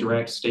to make a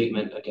direct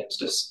statement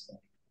against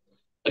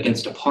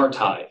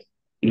apartheid.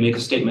 We need to make a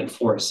statement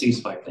for a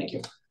ceasefire, thank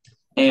you.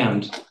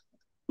 And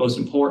most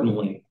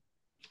importantly,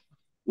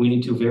 We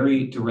need to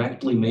very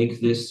directly make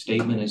this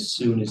statement as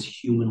soon as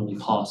humanly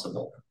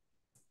possible.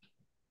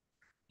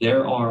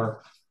 There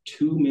are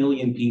 2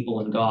 million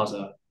people in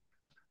Gaza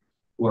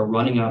who are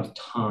running out of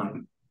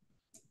time.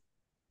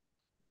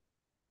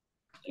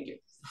 Thank you.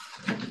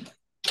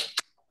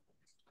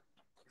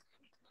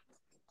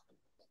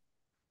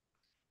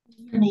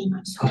 Your name,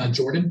 I'm sorry.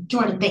 Jordan.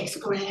 Jordan, thanks.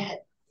 Go ahead.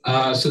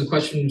 So the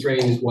question is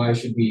raised, why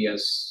should we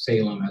as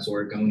Salem, as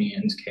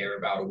Oregonians, care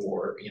about a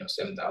war,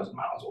 7,000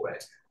 miles away?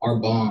 Our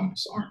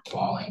bombs aren't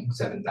falling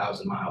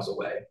 7,000 miles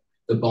away.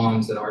 The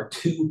bombs that are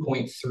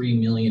 $2.3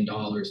 million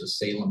of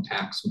Salem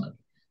tax money,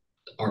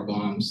 our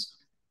bombs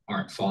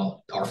are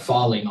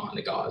falling on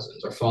the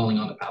Gazans, are falling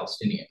on the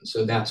Palestinians.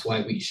 So that's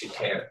why we should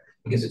care,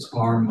 because it's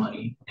our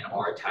money and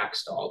our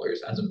tax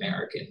dollars as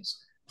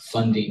Americans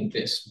funding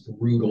this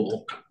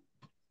brutal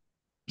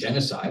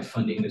genocide,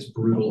 funding this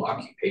brutal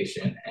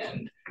occupation.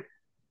 And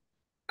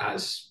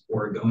as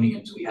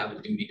Oregonians, we have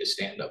a duty to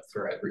stand up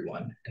for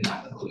everyone, and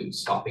that includes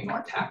stopping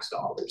our tax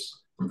dollars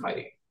from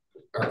fighting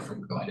or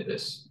from going to the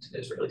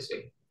Israeli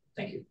state.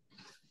 Thank you.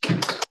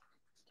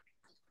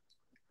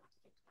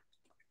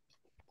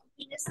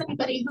 Is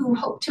anybody who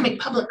hoped to make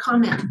public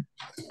comment?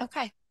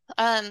 Okay.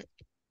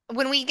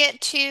 When we get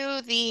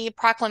to the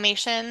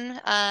proclamation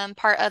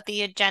part of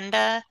the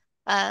agenda,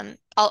 I'll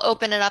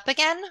open it up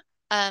again.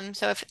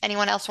 So if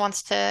anyone else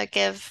wants to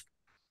give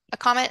a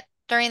comment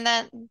during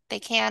that, they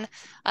can.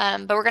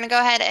 But we're going to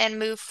go ahead and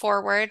move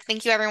forward.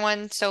 Thank you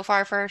everyone so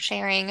far for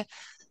sharing.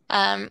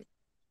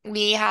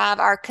 We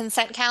have our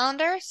consent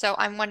calendar. So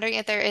I'm wondering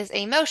if there is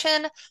a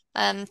motion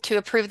to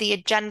approve the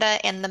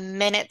agenda and the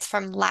minutes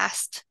from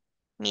last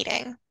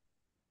meeting.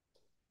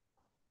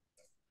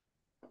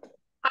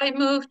 I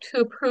move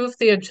to approve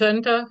the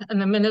agenda and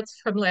the minutes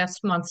from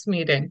last month's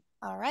meeting.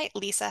 All right,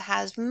 Lisa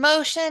has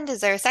motioned.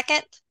 Is there a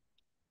second?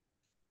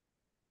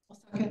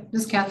 Okay,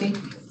 this is Kathy.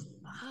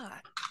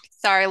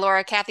 Sorry,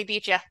 Laura, Kathy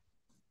beat you.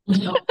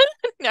 No.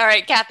 All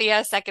right, Kathy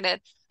has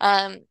seconded.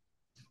 All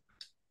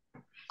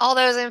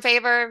those in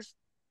favor,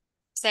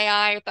 say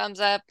aye or thumbs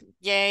up.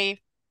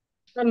 Yay.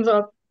 Thumbs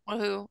up.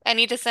 Woohoo.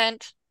 Any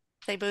dissent?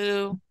 Say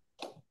boo.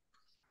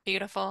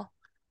 Beautiful.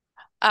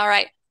 All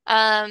right.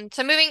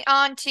 So moving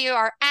on to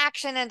our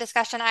action and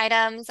discussion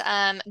items.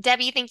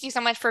 Debbie, thank you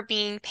so much for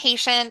being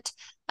patient.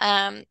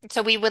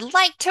 So we would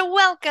like to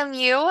welcome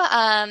you.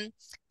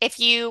 If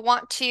you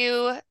want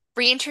to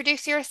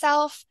reintroduce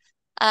yourself,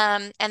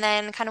 and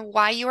then kind of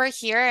why you are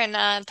here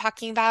and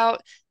talking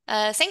about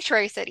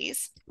sanctuary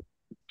cities.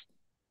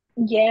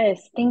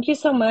 Yes, thank you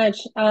so much.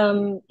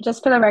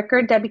 Just for the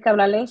record, Debbie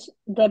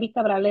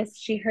Cabrales,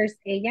 she, hers,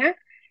 ella,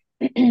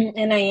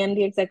 and I am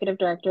the Executive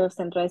Director of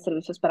Centro de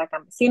Servicios para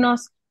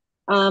Campesinos.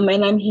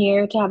 And I'm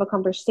here to have a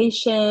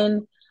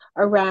conversation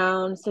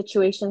around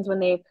situations when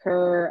they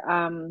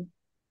occur,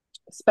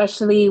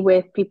 especially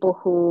with people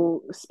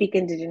who speak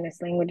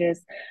Indigenous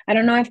languages. I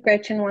don't know if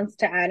Gretchen wants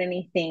to add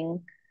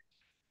anything.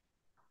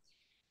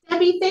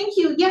 Debbie, thank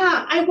you.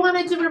 Yeah, I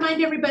wanted to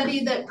remind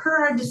everybody that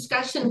per our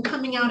discussion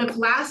coming out of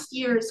last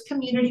year's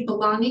Community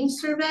Belonging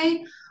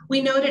Survey,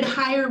 we noted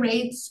higher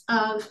rates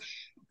of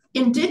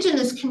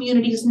Indigenous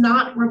communities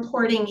not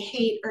reporting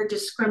hate or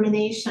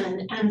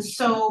discrimination. And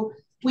so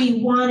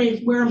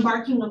we're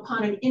embarking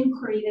upon an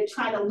inquiry to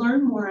try to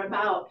learn more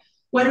about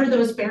what are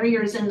those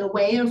barriers in the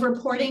way of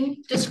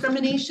reporting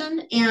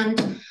discrimination.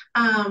 And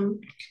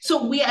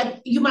so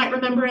you might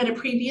remember at a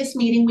previous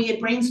meeting, we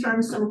had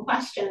brainstormed some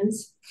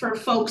questions for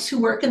folks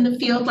who work in the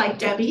field like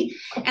Debbie.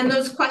 And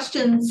those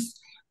questions,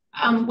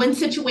 when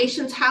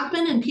situations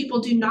happen and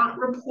people do not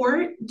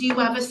report, do you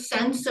have a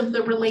sense of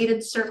the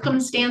related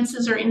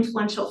circumstances or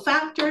influential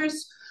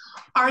factors?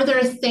 Are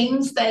there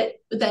things that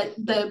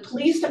the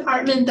police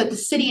department, that the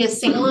city of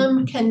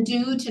Salem can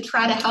do to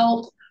try to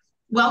help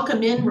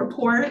welcome in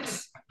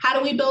reports? How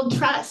do we build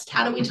trust?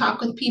 How do we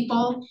talk with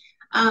people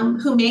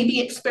who may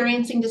be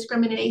experiencing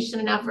discrimination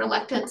and have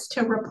reluctance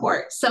to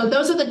report? So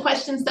those are the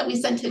questions that we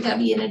sent to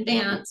Debbie in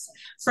advance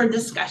for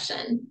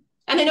discussion.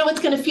 And I know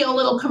it's going to feel a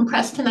little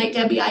compressed tonight,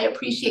 Debbie. I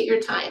appreciate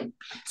your time.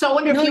 So I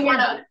wonder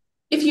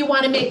if you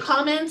want to make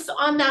comments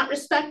on that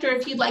respect, or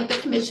if you'd like the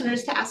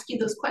commissioners to ask you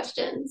those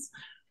questions.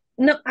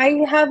 No, I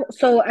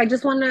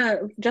just want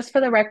to, just for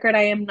the record,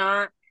 I am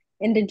not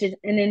an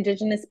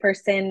Indigenous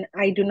person.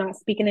 I do not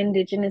speak an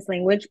Indigenous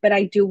language, but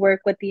I do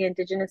work with the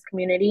Indigenous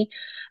community.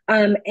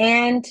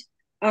 And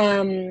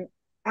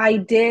I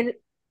did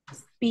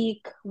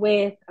speak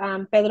with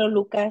Pedro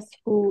Lucas,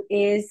 who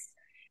is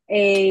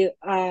he's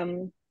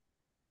from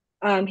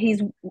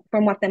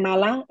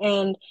Guatemala,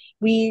 and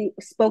we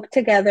spoke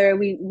together.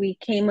 We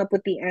came up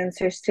with the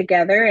answers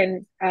together,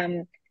 and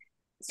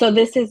so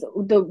this is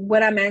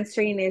what I'm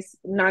answering is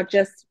not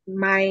just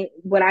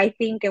what I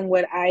think and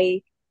what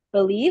I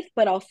believe,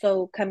 but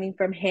also coming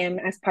from him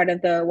as part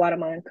of the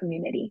Guatemalan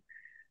community.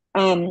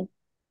 And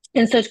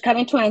so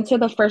coming to answer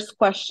the first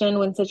question,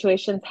 when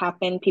situations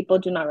happen, people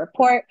do not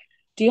report.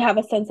 Do you have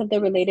a sense of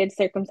the related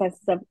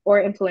circumstances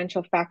or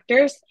influential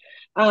factors?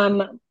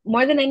 More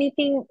than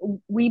anything,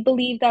 we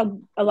believe that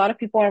a lot of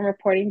people aren't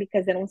reporting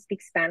because they don't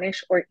speak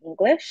Spanish or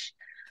English.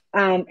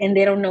 and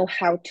they don't know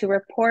how to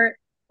report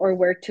or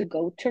where to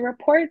go to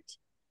report.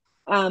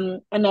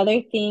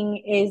 Another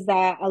thing is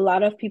that a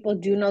lot of people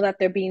do know that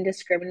they're being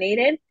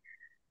discriminated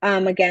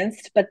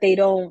against, but they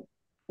don't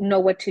know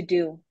what to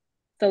do.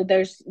 So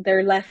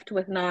they're left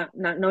with not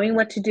knowing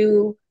what to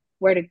do,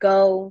 where to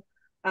go,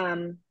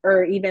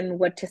 or even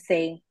what to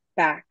say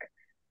back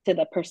to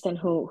the person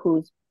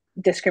who's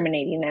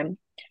discriminating them.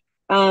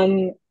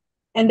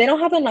 And they don't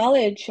have the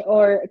knowledge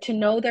or to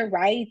know their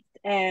rights.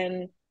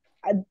 And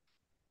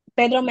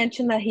Pedro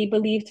mentioned that he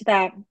believed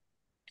that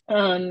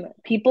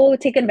people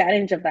would take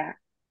advantage of that,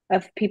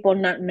 of people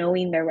not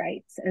knowing their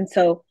rights. And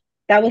so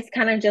that was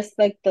kind of just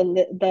like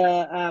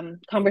the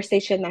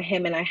conversation that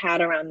him and I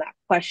had around that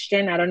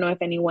question. I don't know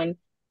if anyone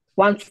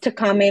wants to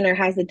comment or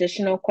has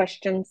additional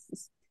questions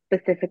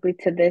specifically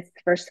to this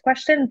first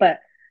question, but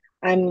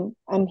I'm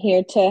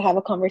here to have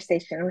a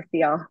conversation with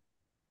y'all.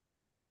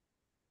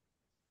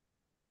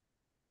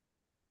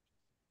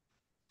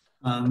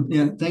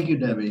 Yeah, thank you,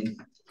 Debbie.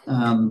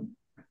 And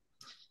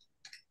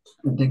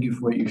thank you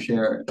for what you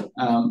shared.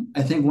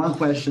 I think one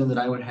question that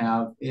I would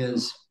have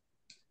is,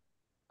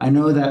 I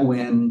know that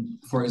when,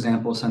 for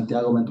example,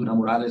 Santiago Ventura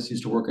Morales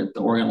used to work at the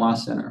Oregon Law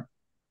Center,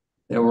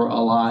 there were a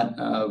lot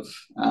of,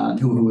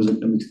 who was a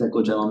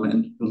Mixteco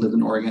gentleman who lived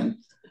in Oregon.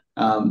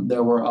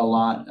 There were a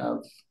lot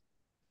of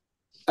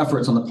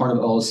efforts on the part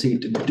of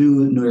OLC to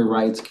do Know Your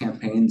Rights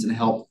campaigns and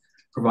help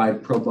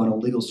provide pro bono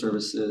legal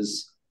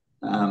services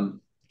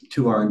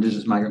to our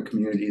Indigenous migrant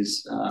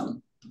communities.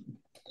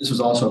 This was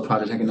also a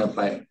project taken up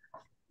by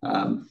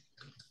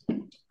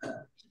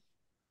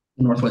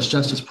Northwest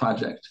Justice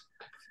Project.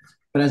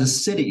 But as a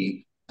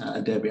city,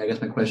 Debbie, I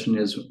guess my question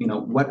is,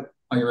 what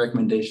are your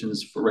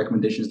recommendations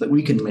that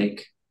we can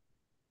make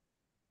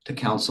to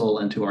council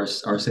and to our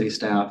city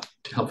staff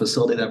to help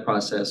facilitate that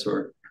process,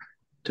 or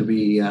to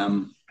be,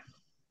 well,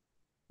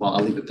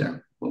 I'll leave it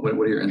there. What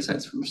are your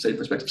insights from a city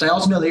perspective? So I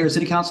also know that you're a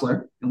city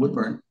councilor in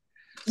Woodburn.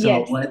 So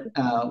yes.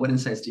 What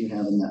insights do you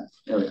have in that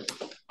area?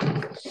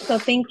 So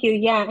thank you.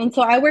 Yeah. And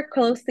so I work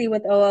closely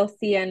with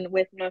OLC and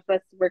with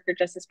Northwest Worker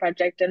Justice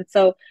Project. And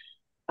so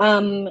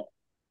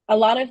a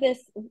lot of this,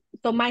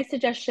 so my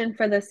suggestion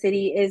for the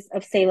city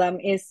of Salem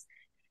is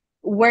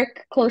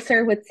work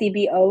closer with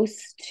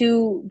CBOs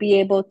to be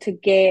able to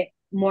get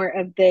more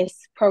of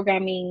this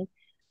programming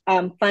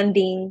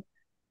funding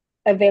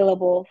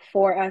available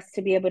for us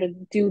to be able to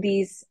do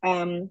these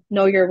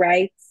Know Your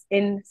Rights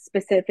in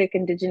specific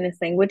Indigenous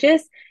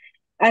languages.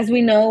 As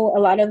we know, a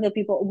lot of the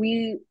people,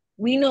 we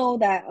know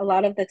that a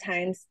lot of the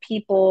times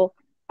people,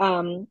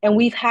 and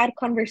we've had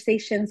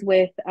conversations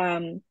with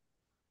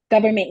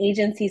government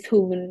agencies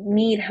who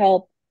need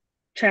help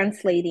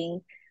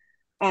translating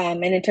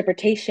and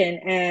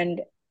interpretation.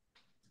 And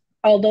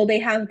although they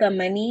have the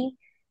money,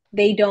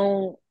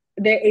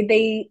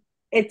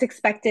 it's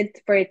expected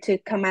for it to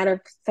come out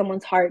of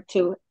someone's heart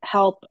to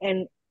help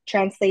and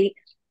translate,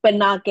 but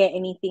not get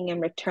anything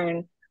in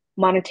return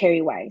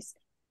monetary wise.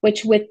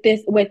 Which with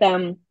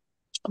the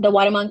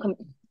Guatemalan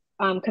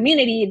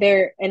community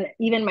there, and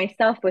even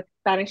myself with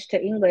Spanish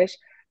to English,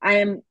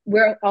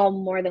 we're all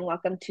more than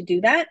welcome to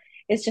do that.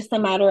 It's just a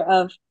matter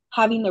of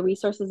having the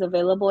resources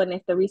available, and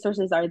if the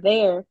resources are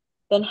there,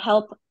 then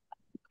help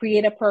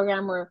create a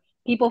program where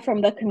people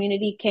from the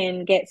community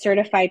can get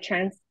certified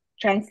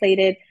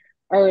translated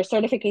or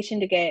certification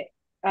to get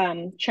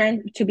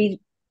to be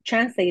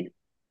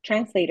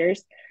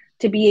translators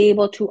to be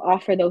able to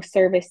offer those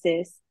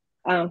services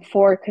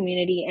for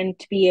community and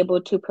to be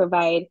able to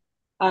provide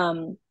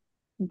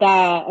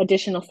that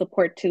additional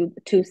support to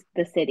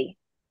the city.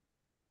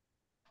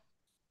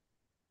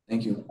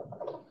 Thank you.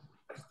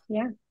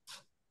 Yeah.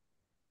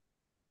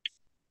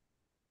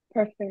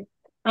 Perfect.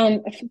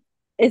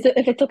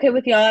 If it's okay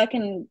with y'all, I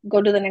can go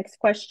to the next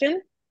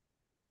question.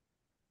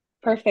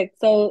 Perfect.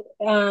 So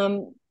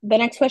the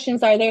next question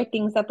is, are there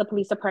things that the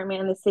police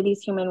department and the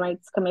city's Human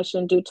Rights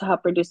Commission do to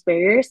help reduce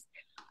barriers?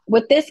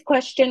 With this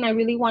question, I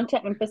really want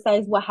to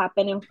emphasize what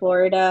happened in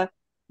Florida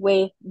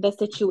with the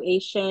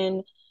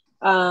situation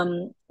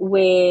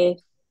with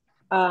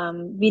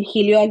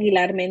Virgilio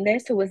Aguilar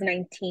Mendez, who was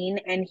 19,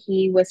 and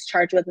he was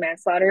charged with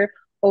manslaughter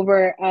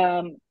over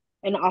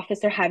an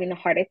officer having a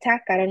heart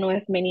attack. I don't know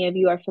if many of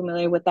you are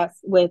familiar with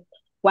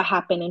what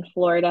happened in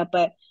Florida,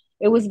 but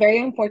it was very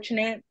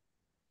unfortunate.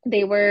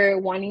 They were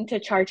wanting to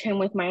charge him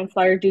with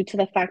manslaughter due to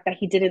the fact that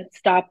he didn't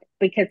stop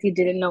because he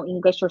didn't know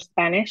English or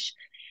Spanish.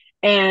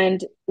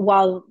 And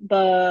while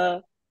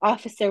the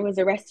officer was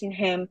arresting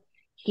him,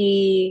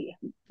 he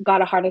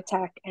got a heart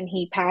attack and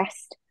he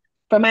passed.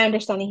 From my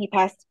understanding, he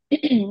passed.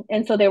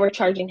 And so they were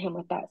charging him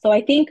with that. So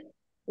I think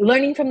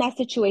learning from that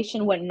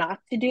situation what not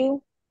to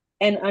do,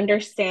 and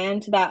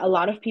understand that a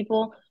lot of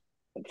people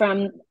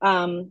from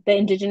the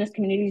Indigenous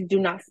communities do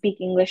not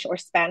speak English or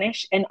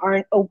Spanish and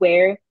aren't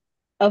aware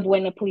of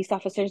when a police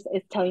officer is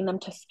telling them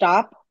to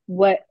stop.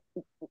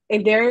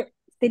 If they're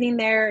sitting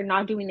there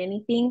not doing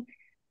anything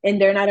and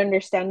they're not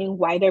understanding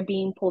why they're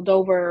being pulled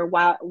over, or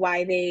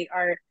why they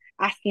are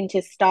asking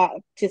to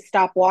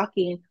stop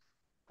walking,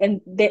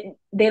 and they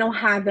don't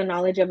have the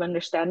knowledge of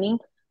understanding,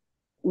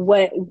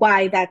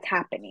 why that's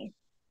happening.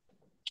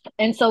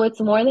 And so it's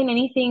more than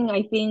anything,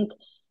 I think,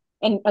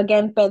 and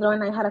again, Pedro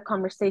and I had a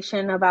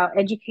conversation about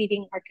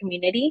educating our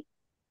community.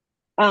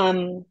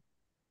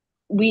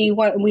 We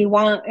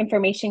want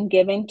information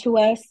given to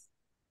us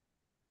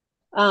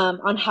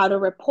on how to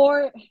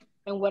report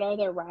and what are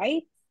their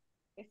rights,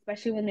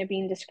 especially when they're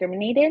being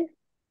discriminated.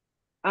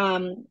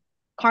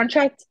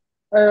 Contract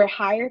or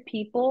hire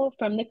people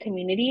from the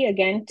community,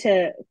 again,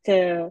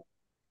 to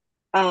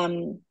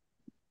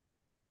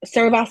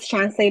serve as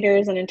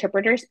translators and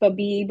interpreters, but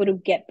be able to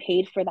get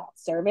paid for that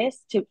service,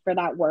 for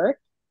that work.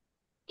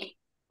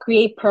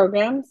 Create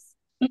programs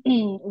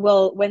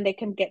when they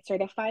can get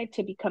certified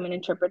to become an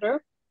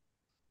interpreter.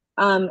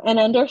 And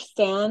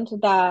understand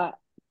that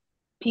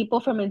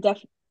people from and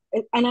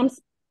I'm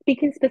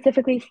speaking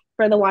specifically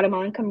for the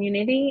Guatemalan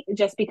community,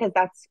 just because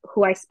that's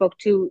who I spoke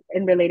to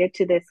and related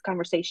to this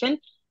conversation,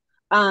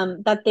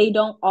 that they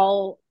don't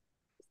all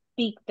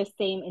speak the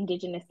same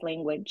indigenous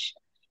language.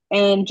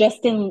 And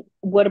just in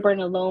Woodburn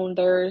alone,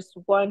 there's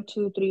 5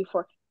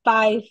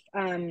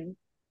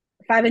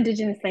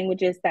 indigenous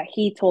languages that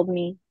he told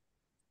me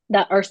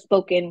that are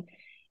spoken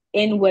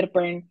in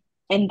Woodburn,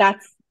 and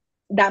that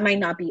might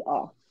not be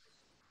all.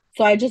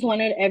 So I just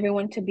wanted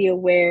everyone to be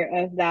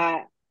aware of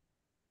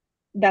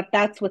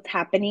that's what's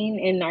happening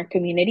in our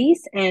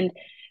communities. And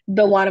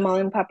the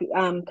Guatemalan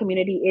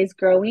community is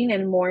growing,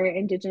 and more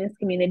indigenous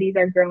communities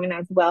are growing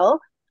as well.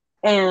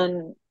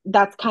 And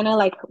that's kind of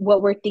like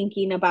what we're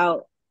thinking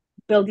about,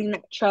 building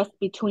that trust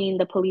between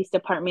the police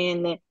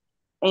department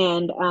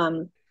and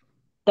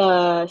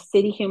the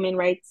City Human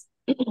Rights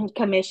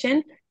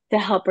Commission to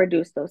help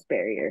reduce those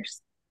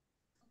barriers.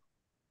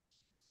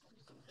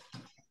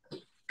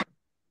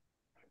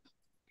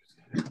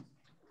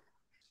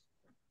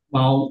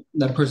 While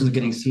that person's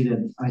getting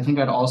seated, I think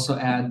I'd also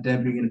add,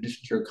 Debbie, in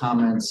addition to your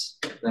comments,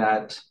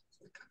 that,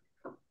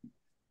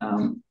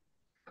 and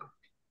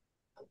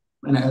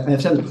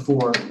I've said it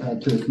before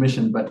to the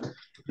commission, but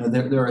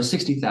there are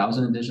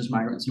 60,000 indigenous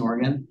migrants in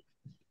Oregon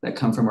that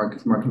come from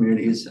our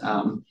communities.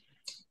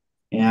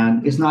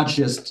 And it's not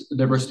just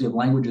diversity of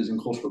languages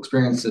and cultural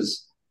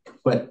experiences,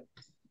 but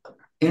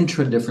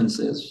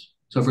intra-differences.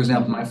 So for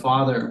example, my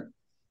father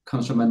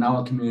comes from a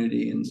Nahua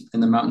community in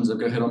the mountains of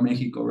Guerrero,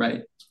 Mexico,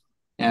 right?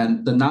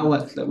 And the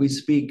Nahuatl that we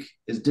speak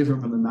is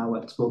different from the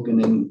Nahuatl spoken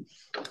in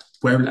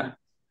Puebla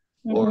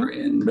or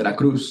in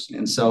Veracruz.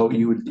 And so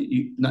you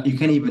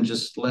can't even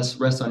just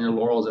rest on your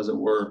laurels, as it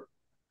were,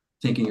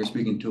 thinking you're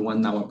speaking to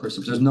one Nahuatl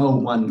person. There's no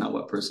one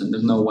Nahuatl person.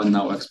 There's no one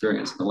Nahuatl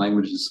experience. The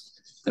languages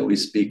that we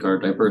speak are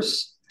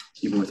diverse,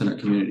 even within our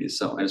communities.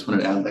 So I just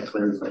wanted to add that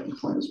clarifying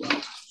point as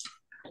well.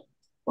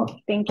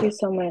 Thank you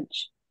so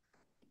much.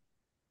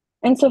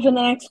 And so for the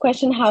next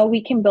question, how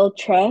we can build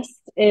trust,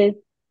 is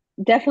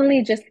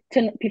definitely just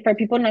for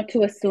people not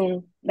to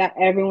assume that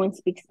everyone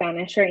speaks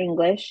Spanish or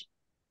English.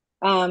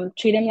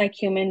 Treat them like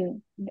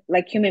human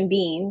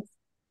beings,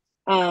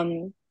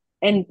 and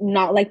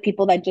not like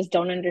people that just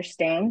don't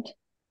understand.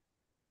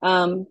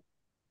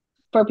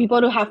 For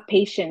people to have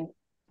patience,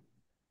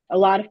 a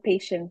lot of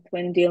patience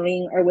when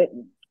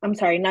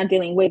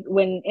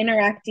when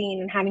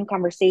interacting and having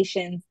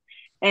conversations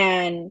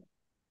and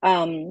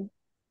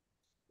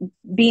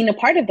being a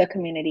part of the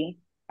community,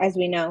 as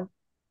we know.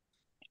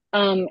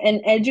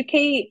 And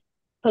educate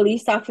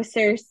police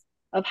officers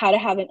of how to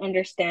have an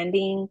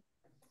understanding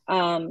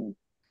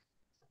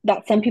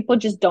that some people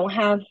just don't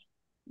have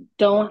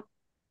the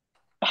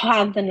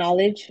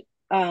knowledge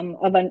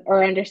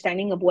or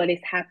understanding of what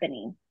is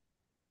happening.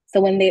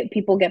 So when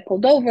people get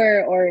pulled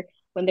over, or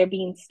when they're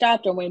being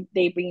stopped, or when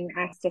they're being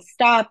asked to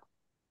stop,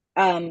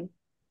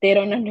 they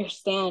don't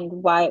understand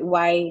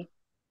why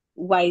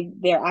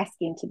they're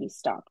asking to be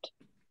stopped.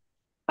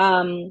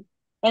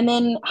 And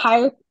then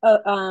hire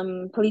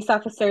police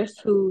officers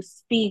who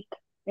speak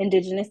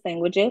indigenous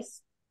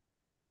languages,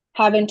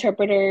 have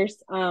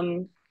interpreters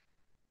on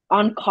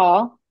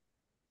call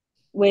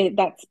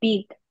that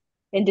speak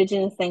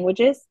indigenous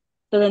languages,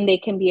 so then they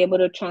can be able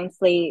to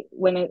translate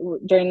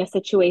during a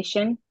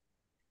situation.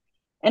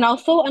 And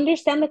also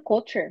understand the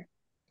culture.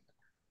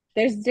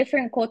 There's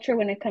different culture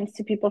when it comes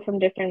to people from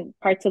different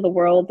parts of the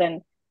world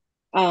and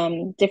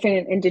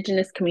different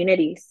indigenous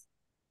communities.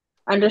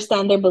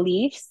 Understand their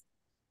beliefs.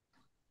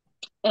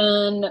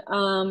 And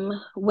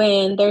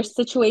when there's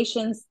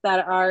situations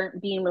that are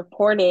being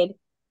reported,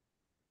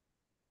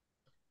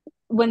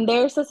 when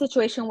there's a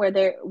situation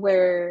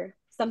where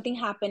something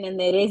happened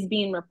and it is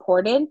being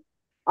reported,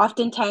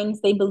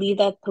 oftentimes they believe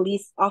that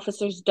police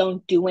officers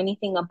don't do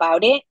anything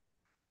about it.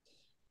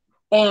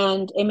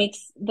 And it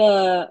makes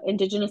the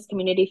indigenous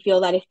community feel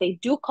that if they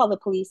do call the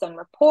police and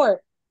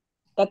report,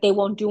 that they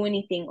won't do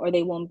anything, or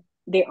they don't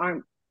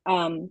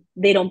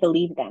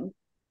believe them.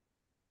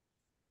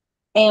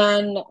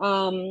 And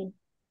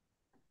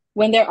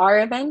when there are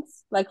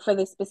events, like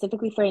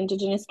specifically for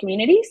indigenous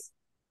communities,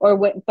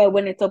 but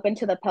when it's open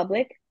to the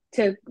public,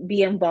 to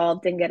be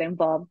involved and get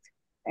involved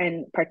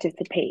and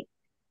participate.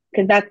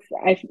 Because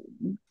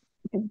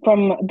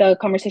from the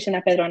conversation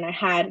that Pedro and I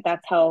had,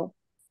 that's how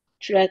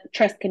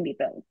trust can be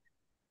built.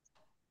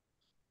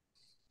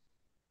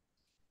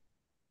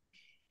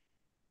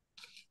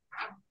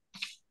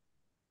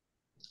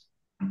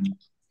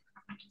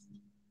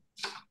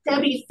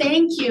 Debbie,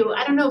 thank you.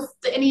 I don't know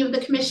if any of the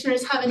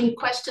commissioners have any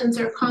questions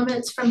or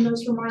comments from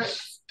those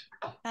remarks.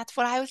 That's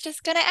what I was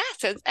just going to ask.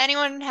 Does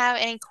anyone have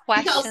any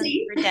questions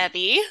for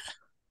Debbie?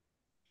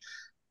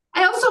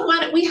 I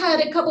also we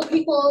had a couple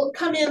people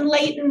come in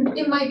late, and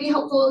it might be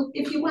helpful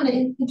if you want to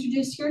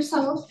introduce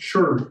yourself.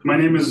 Sure. My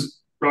name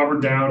is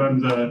Robert Dowd. I'm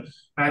the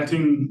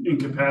acting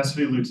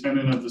incapacity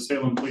lieutenant of the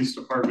Salem Police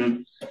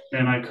Department,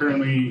 and I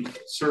currently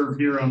serve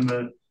here on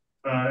the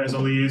as a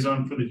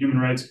liaison for the Human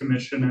Rights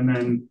Commission, and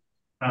then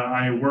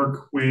I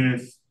work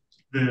with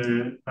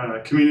the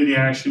Community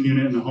Action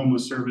Unit and the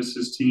Homeless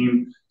Services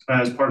team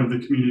as part of the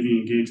community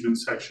engagement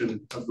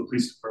section of the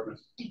police department.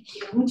 Thank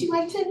you. Would you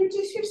like to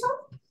introduce yourself?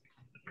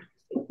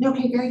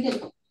 Okay, very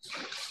good.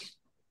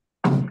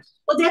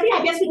 Well, Debbie,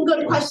 I guess we can go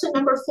to question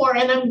number 4,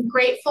 and I'm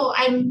grateful.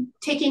 I'm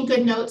taking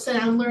good notes and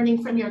I'm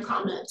learning from your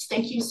comments.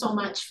 Thank you so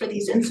much for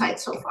these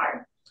insights so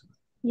far.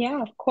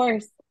 Yeah, of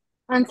course.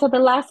 And so the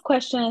last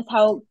question is,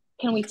 how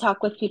can we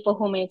talk with people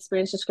who may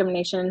experience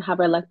discrimination and have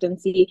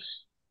reluctancy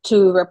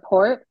to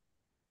report?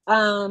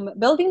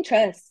 Building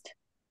trust,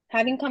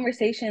 having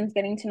conversations,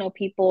 getting to know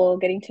people,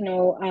 getting to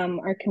know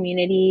our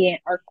community,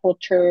 our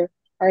culture,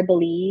 our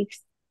beliefs,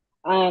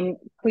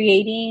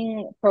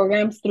 creating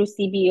programs through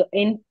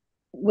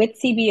with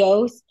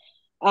CBOs,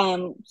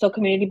 so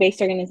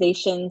community-based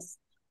organizations,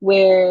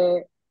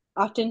 where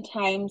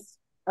oftentimes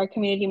our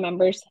community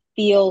members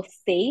feel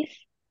safe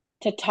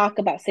to talk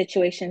about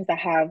situations that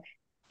have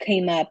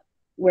came up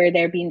where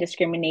they're being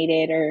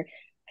discriminated or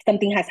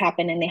something has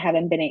happened and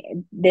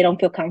they don't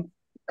feel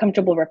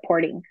comfortable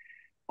reporting.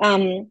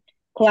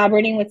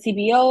 Collaborating with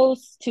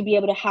CBOs to be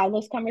able to have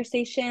those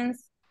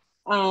conversations,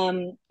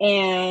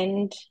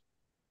 and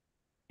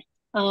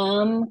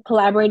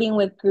collaborating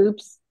with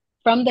groups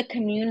from the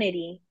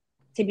community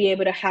to be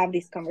able to have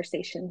these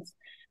conversations.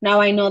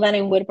 Now, I know that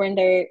in Woodburn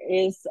there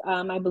is,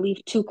 I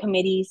believe, 2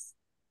 committees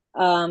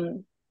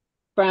from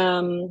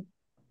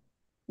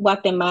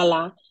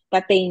Guatemala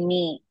that they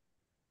meet.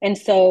 And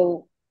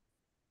so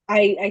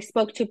I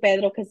spoke to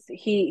Pedro because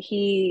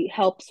he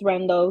helps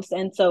run those.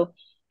 And so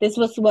this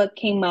was what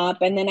came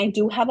up. And then I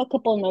do have a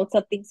couple notes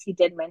of things he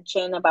did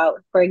mention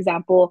about, for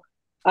example,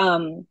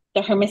 the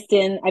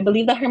Hermiston, I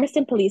believe the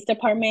Hermiston Police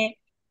Department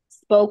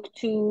spoke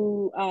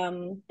to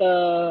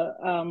the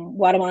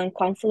Guatemalan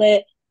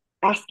consulate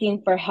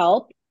asking for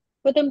help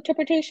with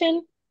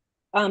interpretation,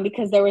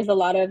 because there was a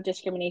lot of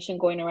discrimination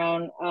going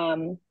around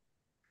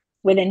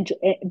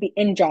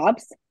in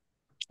jobs.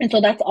 And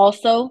so that's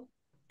also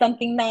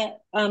something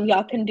that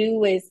y'all can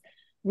do, is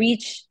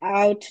reach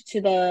out to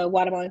the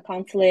Guatemalan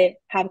consulate,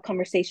 have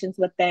conversations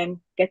with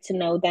them, get to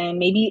know them,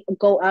 maybe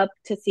go up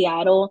to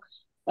Seattle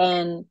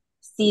and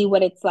see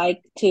what it's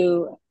like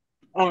to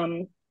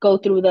go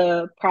through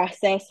the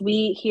process.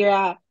 We here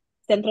at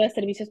Centro de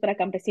Servicios para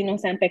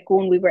Campesinos and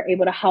PECUN, we were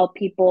able to help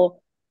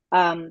people,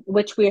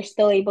 which we are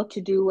still able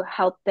to do,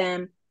 help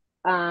them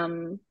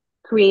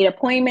create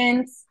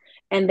appointments.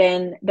 And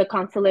then the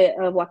consulate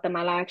of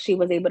Guatemala actually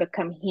was able to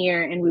come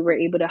here, and we were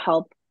able to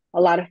help a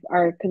lot of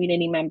our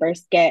community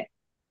members get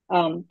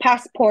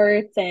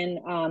passports and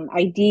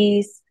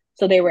IDs.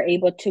 So they were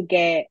able to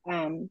get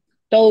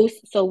those.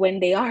 So when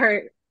they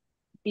are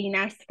being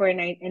asked for an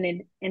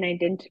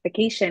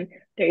identification,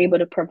 they're able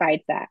to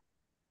provide that.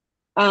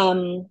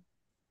 And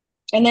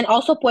then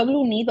also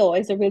Pueblo Unido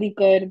is a really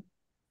good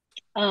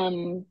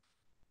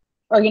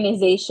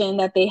organization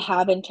that they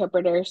have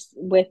interpreters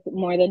with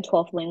more than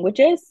 12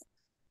 languages.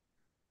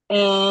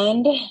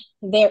 And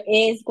there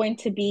is going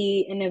to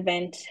be an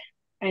event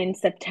in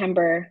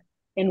September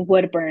in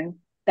Woodburn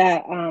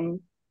that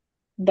one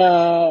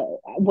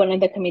of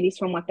the committees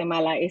from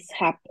Guatemala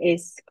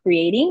is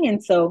creating.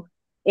 And so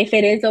if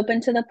it is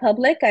open to the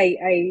public,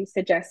 I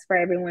suggest for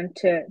everyone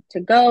to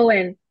go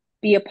and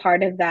be a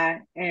part of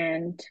that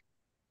and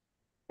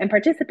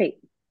participate.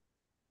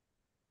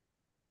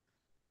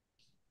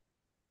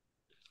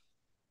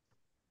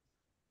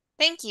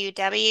 Thank you,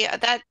 Debbie.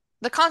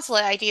 The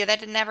consulate idea,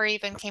 that never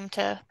even came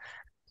to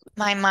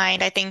my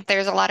mind. I think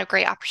there's a lot of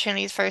great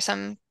opportunities for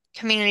some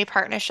community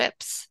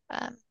partnerships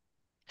to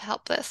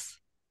help this.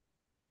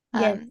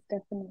 Yes,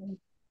 definitely.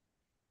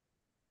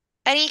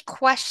 Any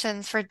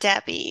questions for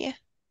Debbie?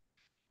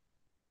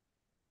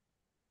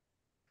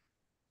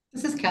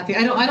 This is Kathy.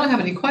 I don't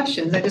have any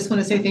questions. I just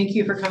want to say thank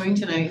you for coming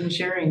tonight and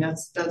sharing.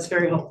 That's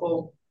very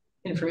helpful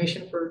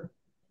information for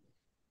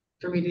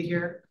me to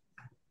hear.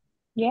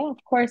 Yeah,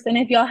 of course. And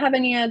if y'all have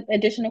any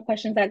additional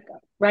questions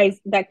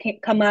that can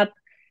come up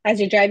as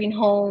you're driving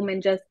home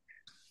and just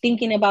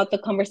thinking about the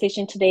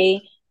conversation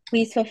today,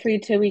 please feel free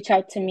to reach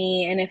out to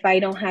me. And if I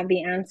don't have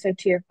the answer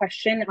to your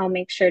question, I'll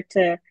make sure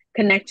to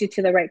connect you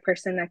to the right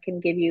person that can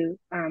give you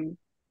an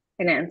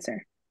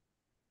answer.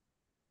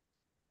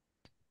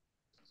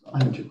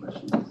 I have 2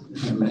 questions,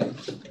 if I may.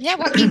 Yeah.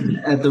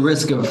 At the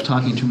risk of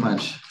talking too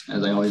much,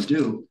 as I always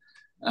do,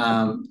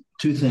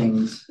 2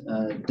 things,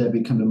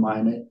 Debbie, come to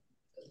mind.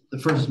 The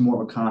first is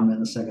more of a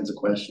comment, the second is a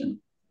question.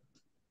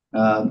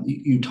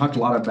 You talked a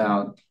lot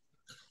about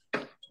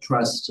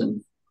trust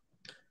and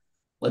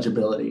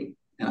legibility.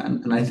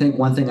 And I think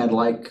one thing I'd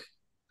like,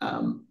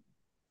 as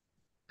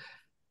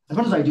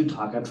much as I do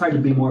talk, I've tried to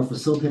be more a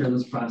facilitator in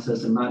this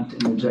process and not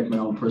interject my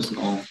own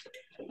personal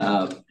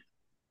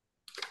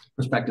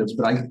perspectives.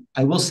 But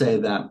I will say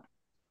that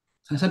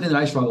something that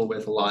I struggle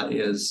with a lot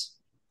is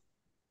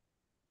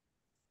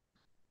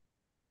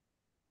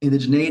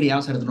indigeneity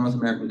outside of the North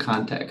American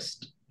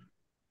context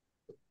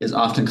is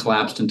often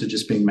collapsed into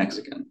just being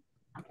Mexican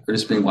or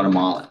just being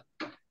Guatemalan.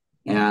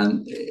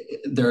 And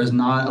there is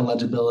not a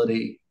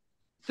legibility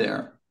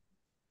there.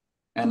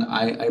 And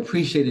I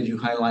appreciated you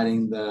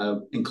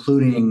highlighting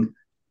including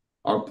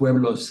our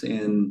pueblos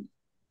in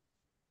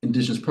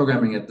indigenous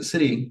programming at the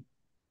city,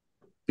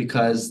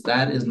 because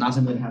that is not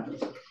something that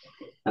happens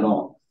at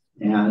all.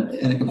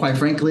 And quite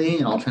frankly,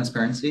 in all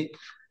transparency,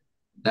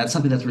 that's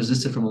something that's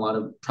resisted from a lot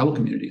of tribal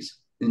communities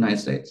in the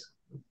United States.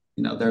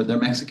 You know, they're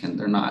Mexican,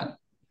 they're not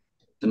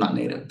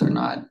native, they're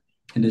not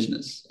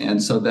indigenous.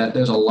 And so that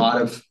there's a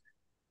lot of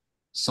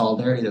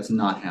solidarity that's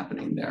not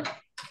happening there.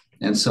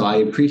 And so I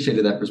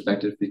appreciated that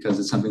perspective because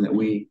it's something that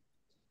we,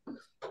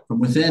 from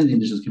within the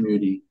indigenous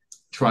community,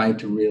 try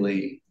to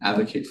really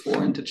advocate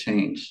for and to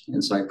change.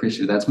 And so I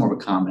appreciate that's more of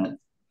a comment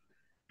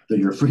that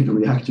you're free to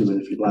react to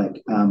it if you'd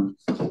like.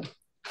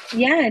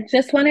 Yeah,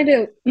 just wanted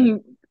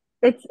to,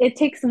 it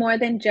takes more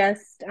than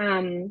just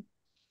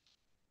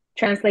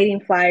translating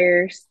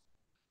flyers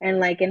and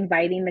like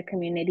inviting the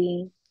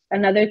community.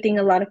 Another thing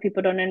a lot of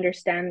people don't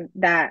understand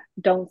that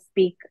don't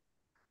speak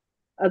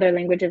other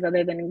languages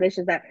other than English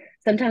is that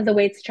sometimes the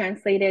way it's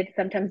translated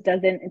sometimes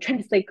doesn't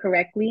translate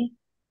correctly,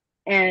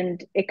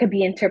 and it could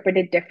be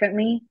interpreted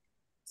differently.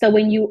 So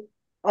when you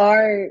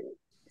are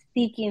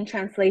seeking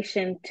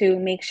translation, to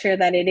make sure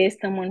that it is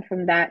someone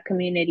from that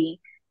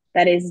community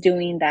that is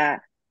doing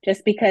that,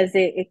 just because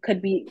it could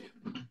be,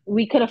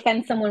 we could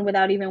offend someone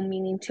without even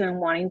meaning to and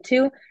wanting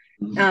to,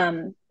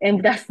 and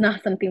that's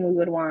not something we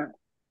would want.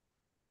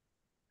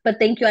 But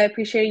thank you, I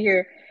appreciate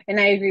and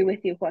I agree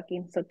with you,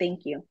 Joaquin, so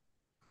thank you.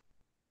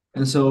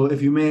 And so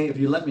if you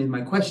let me,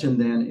 my question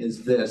then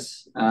is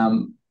this.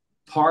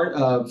 Part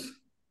of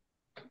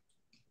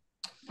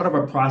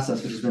our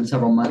process, which has been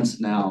several months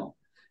now,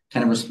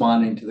 kind of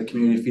responding to the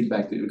community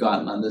feedback that we've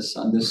gotten on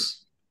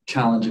this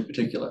challenge in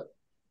particular,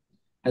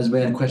 has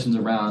been questions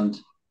around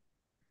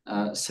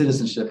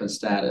citizenship and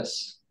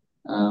status.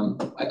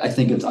 I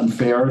think it's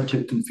unfair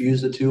to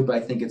confuse the two, but I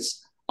think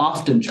it's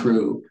often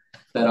true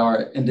that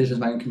our indigenous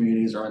migrant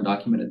communities are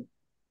undocumented.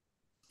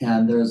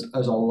 And there's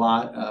a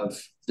lot of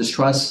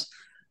distrust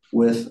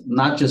with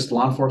not just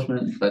law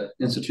enforcement, but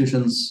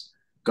institutions,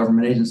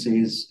 government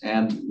agencies,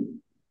 and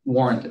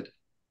warranted.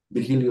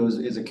 Virgilio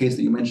is a case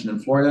that you mentioned in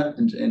Florida,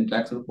 in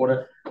Jacksonville,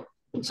 Florida.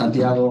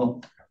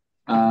 Santiago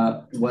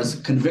was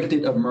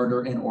convicted of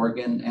murder in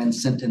Oregon and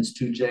sentenced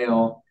to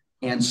jail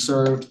and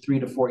served 3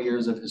 to 4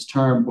 years of his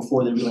term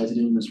before they realized he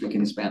didn't even speak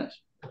any Spanish.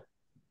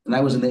 And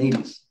that was in the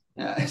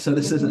 80s. So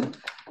this isn't,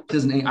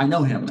 I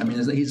know him. I mean,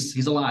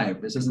 he's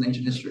alive. This isn't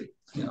ancient history.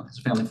 You know, he's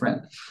a family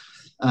friend.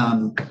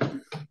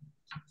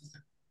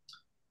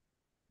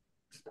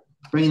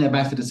 Bringing that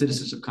back to the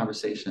citizenship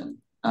conversation,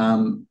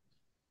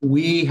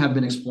 we have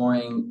been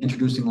exploring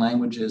introducing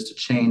languages to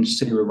change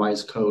city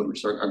revised code,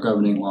 which are our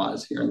governing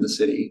laws here in the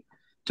city,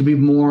 to be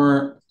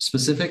more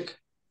specific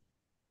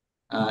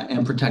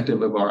and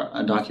protective of our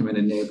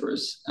undocumented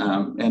neighbors.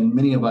 And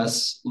many of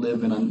us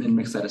live in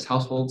mixed status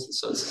households,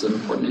 so this is an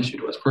important issue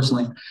to us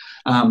personally.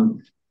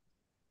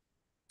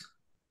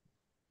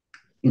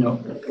 You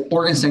know,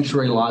 Oregon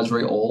sanctuary law is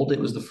very old. It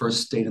was the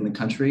first state in the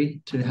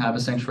country to have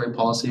a sanctuary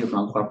policy of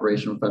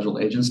non-cooperation with federal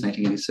agents,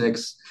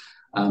 1986.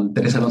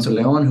 Teresa Alonso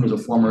Leon, who was a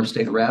former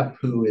state rep,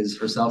 who is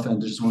herself an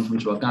indigenous woman from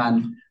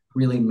Michoacan,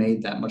 really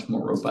made that much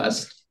more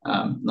robust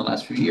in the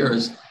last few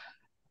years.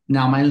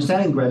 Now, my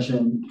understanding,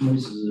 Gretchen,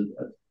 this is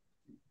a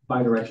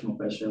bi-directional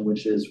question,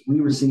 which is we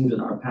received in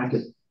our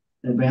packet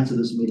in advance of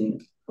this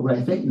meeting what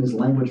I think is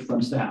language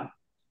from staff.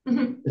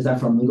 Mm-hmm. Is that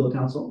from legal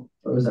counsel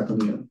or is that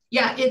from you?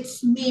 Yeah,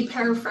 it's me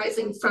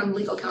paraphrasing from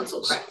legal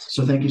counsel, correct.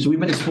 So thank you. So we've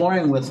been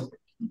exploring with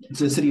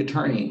the city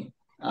attorney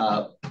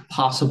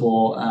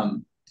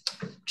possible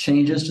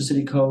changes to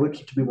city code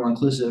to be more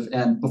inclusive.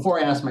 And before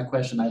I ask my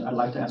question, I'd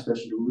like to ask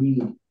Gretchen to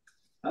read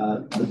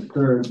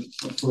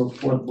the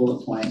fourth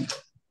bullet point.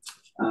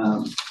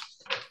 Or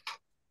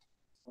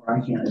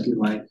I can't, if you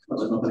like.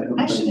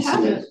 I should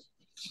have it.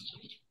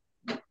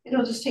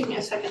 It'll just take me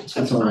a second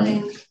to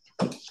find. Right.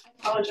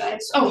 I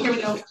apologize. Oh, here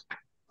we go.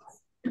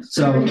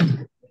 So,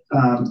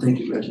 thank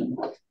you, Gretchen.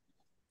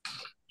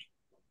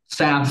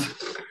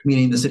 Staff,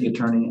 meaning the city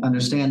attorney,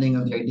 understanding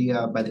of the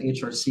idea by the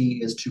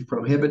HRC is to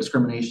prohibit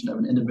discrimination of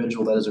an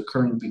individual that is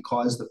occurring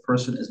because the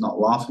person is not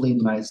lawfully in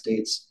the United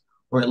States,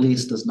 or at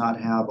least does not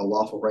have a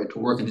lawful right to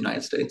work in the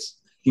United States.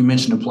 You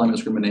mentioned employment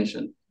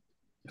discrimination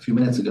a few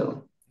minutes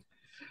ago.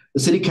 The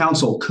city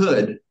council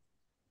could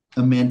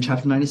amend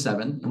Chapter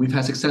 97. We've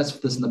had success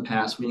with this in the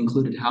past. We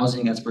included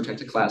housing as a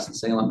protected class in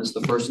Salem. It's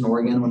the first in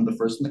Oregon, one of the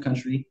first in the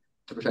country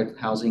to protect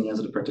housing as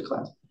a protected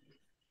class,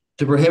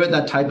 to prohibit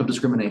that type of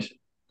discrimination.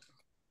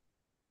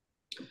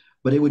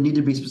 But it would need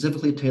to be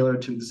specifically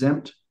tailored to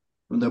exempt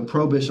from the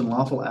prohibition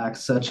lawful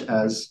acts such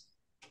as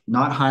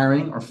not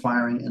hiring or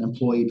firing an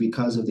employee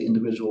because the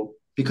individual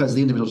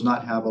does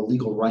not have a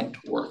legal right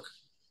to work.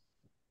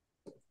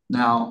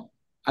 Now,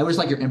 I would just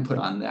like your input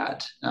on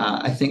that.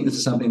 I think this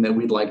is something that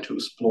we'd like to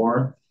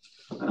explore,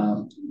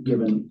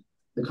 given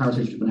the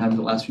conversation we've been having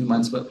the last few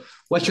months. But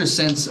what's your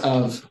sense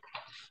of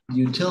the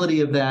utility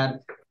of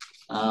that,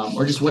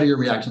 or just what are your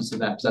reactions to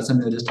that? Because that's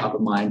something that is top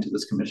of mind to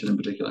this commission in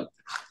particular.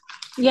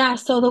 Yeah,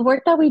 so the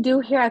work that we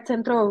do here at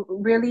Centro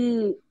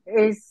really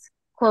is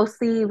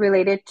closely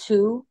related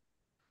to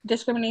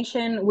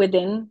discrimination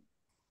within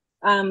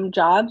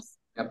jobs,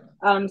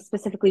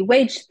 specifically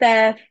wage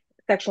theft,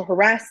 sexual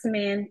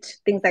harassment,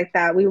 things like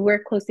that. We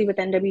work closely with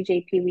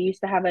NWJP. We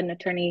used to have an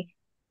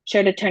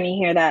shared attorney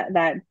here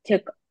that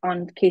took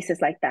on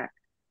cases like that.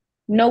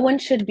 No one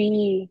should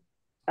be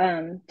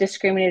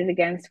discriminated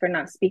against for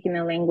not speaking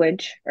the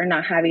language or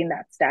not having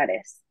that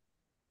status.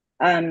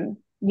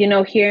 You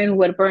know, here in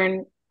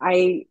Woodburn,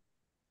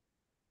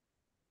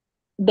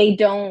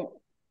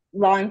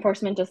 law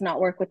enforcement does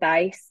not work with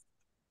ICE.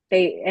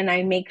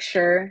 I make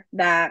sure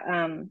that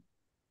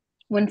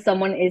when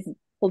someone is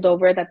pulled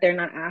over, that they're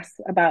not asked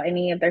about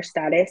any of their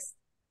status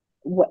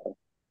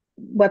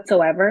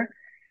whatsoever.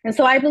 And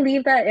so I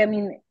believe that, I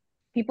mean,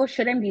 people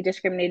shouldn't be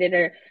discriminated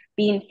or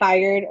being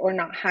fired or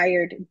not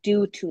hired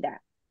due to that.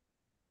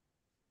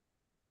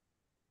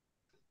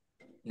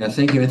 Yeah,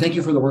 thank you. And thank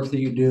you for the work that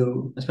you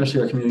do,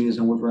 especially our communities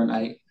in Woodburn.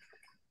 I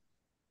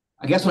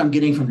guess what I'm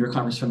getting from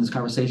this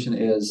conversation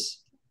is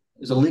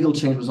a legal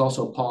change was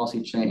also a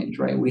policy change,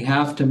 right? We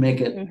have to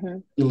make it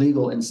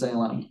illegal in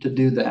Salem to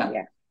do that.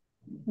 Yeah.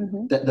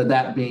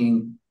 That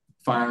being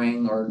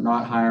firing or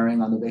not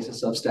hiring on the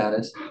basis of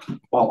status,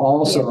 while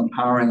also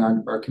empowering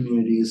our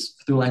communities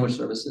through language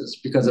services.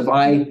 Because if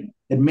I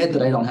admit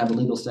that I don't have a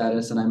legal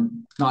status and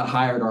I'm not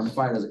hired or I'm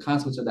fired as a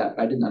consequence of that,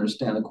 I didn't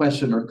understand the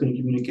question or couldn't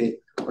communicate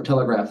or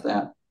telegraph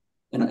that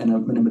in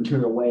a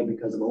material way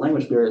because of a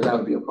language barrier, that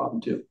would be a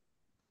problem too.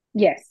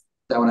 Yes. Is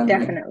that what I'm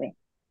definitely.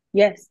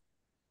 Hearing? Yes.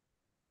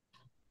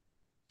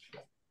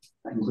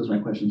 That concludes my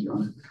questions, Your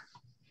Honor.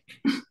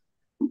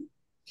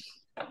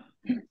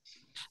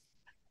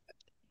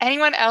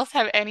 Anyone else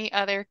have any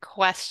other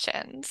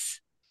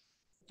questions?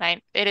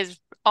 It is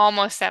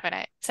almost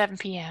 7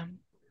 p.m.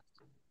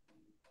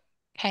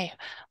 Okay.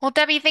 Well,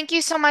 Debbie, thank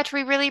you so much.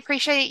 We really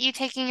appreciate you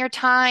taking your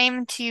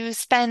time to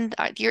spend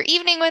your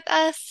evening with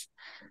us.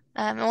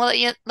 And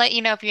we'll let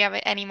you know if you have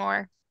any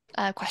more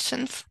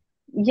questions.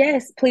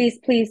 Yes, please.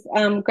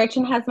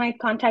 Gretchen has my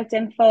contact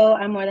info.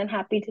 I'm more than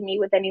happy to meet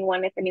with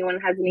anyone if anyone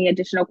has any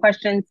additional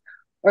questions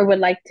or would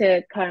like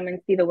to come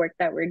and see the work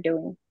that we're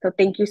doing. So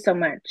thank you so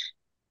much.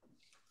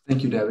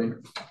 Thank you, Debbie.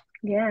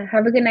 Yeah.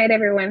 Have a good night,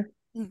 everyone.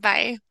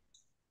 Bye.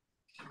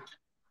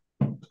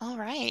 All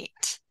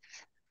right.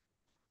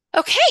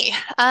 Okay.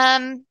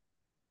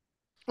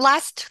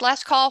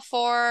 Last call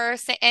for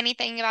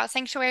anything about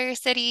Sanctuary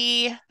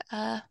City,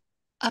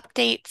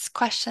 updates,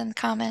 questions,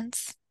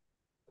 comments.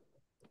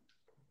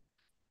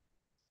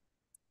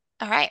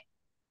 All right.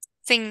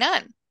 Seeing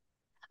none.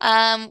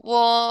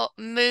 We'll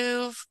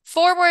move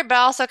forward, but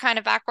also kind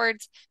of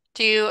backwards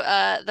to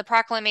the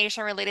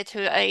proclamation related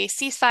to a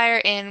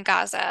ceasefire in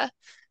Gaza.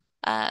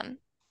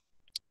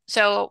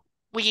 So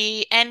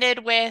we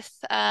ended with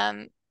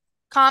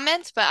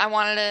comments, but I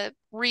wanted to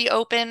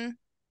reopen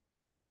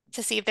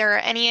to see if there are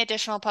any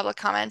additional public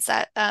comments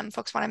that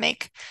folks want to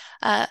make.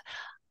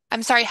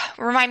 I'm sorry,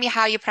 remind me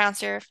how you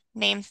pronounce your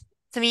name.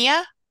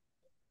 Samia?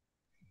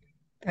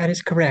 That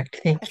is correct.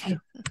 Thank you.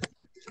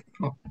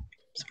 Oh,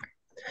 sorry.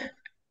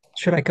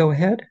 Should I go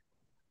ahead?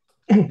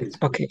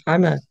 Okay,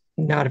 I'm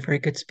not a very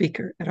good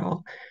speaker at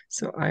all,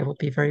 so I will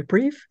be very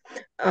brief.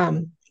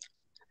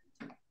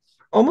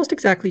 Almost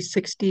exactly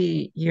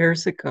 60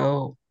 years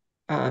ago,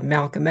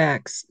 Malcolm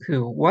X,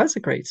 who was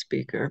a great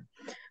speaker,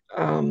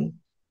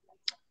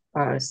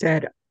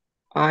 said,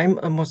 "I'm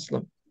a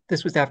Muslim."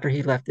 This was after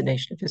he left the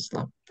Nation of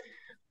Islam.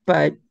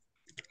 But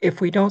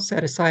if we don't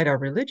set aside our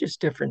religious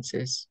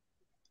differences,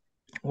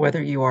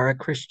 whether you are a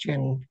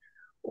Christian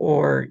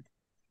or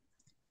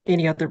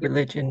any other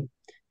religion,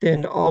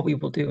 then all we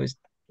will do is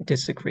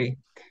disagree.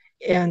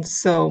 And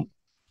so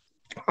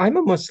I'm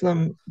a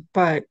Muslim,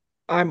 but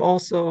I'm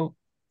also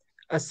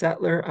a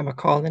settler, I'm a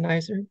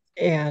colonizer,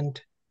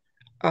 and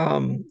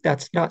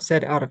that's not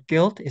said out of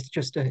guilt, it's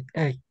just a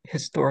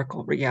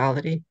historical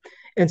reality.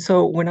 And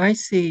so when I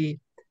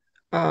see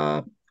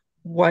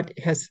what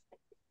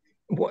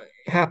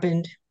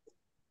happened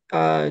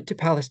to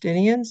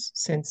Palestinians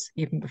since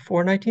even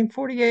before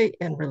 1948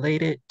 and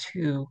relate it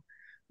to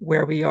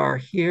where we are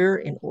here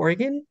in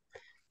Oregon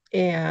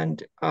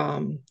and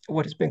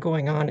what has been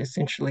going on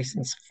essentially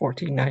since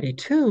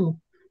 1492,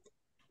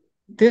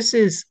 this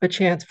is a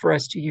chance for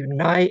us to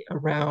unite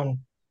around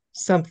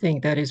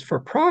something that is for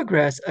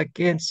progress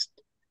against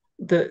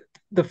the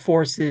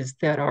forces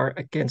that are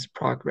against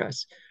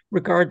progress,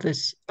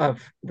 regardless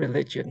of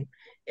religion.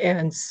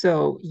 And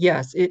so,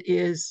 yes, it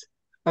is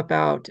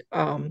about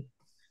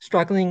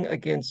struggling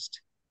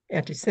against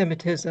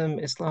anti-Semitism,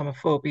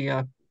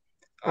 Islamophobia,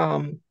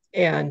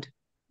 and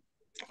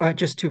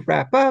just to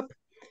wrap up,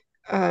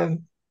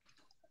 on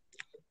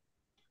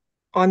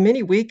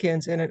many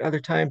weekends and at other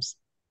times,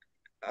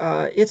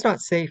 it's not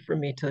safe for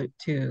me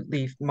to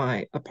leave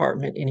my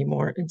apartment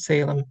anymore in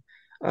Salem.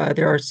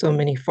 There are so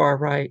many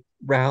far-right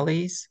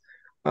rallies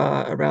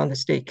around the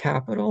state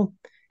capitol,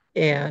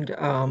 and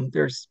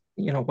there's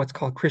what's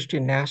called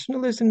Christian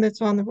nationalism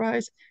that's on the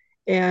rise,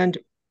 and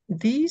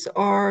these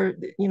are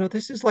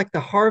this is like the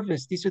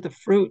harvest. These are the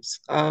fruits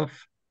of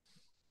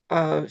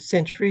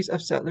centuries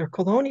of settler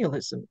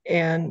colonialism,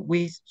 and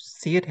we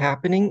see it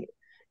happening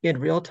in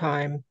real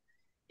time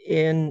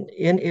in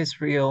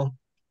Israel.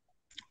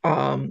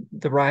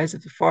 The rise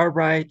of the far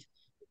right,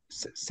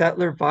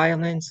 settler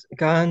violence,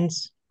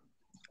 guns,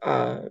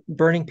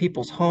 burning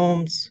people's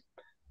homes,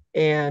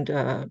 and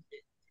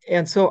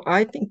so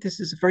I think this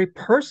is a very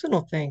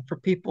personal thing for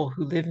people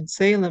who live in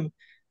Salem,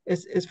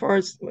 as far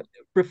as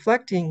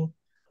reflecting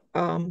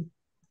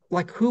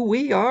like who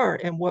we are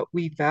and what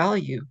we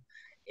value,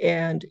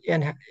 and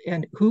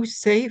who's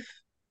safe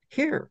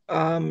here,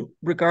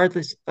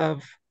 regardless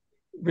of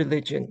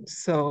religion.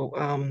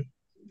 So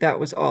that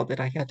was all that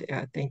I had to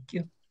add. Thank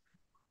you.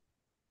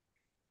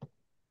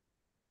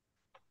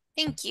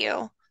 Thank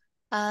you.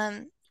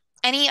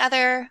 Any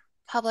other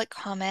public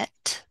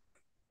comment?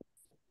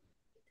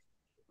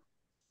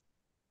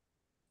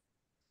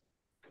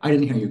 I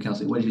didn't hear you,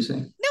 Kelsey. What did you say?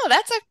 No,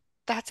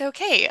 that's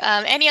okay.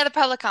 Any other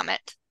public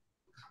comment?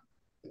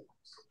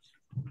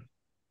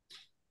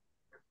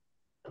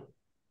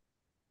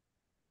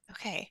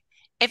 Okay.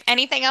 If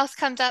anything else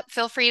comes up,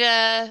 feel free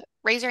to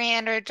raise your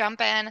hand or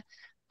jump in.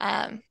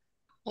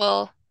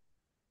 We'll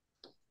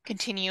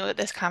continue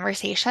this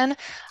conversation.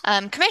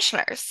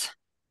 Commissioners,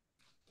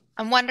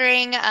 I'm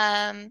wondering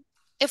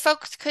if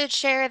folks could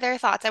share their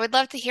thoughts. I would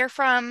love to hear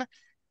from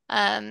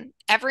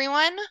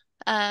everyone,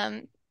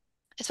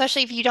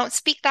 especially if you don't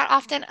speak that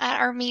often at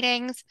our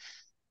meetings,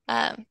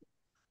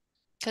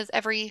 because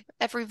every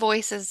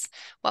voice is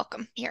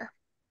welcome here.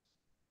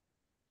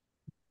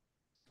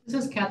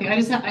 This is Kathy.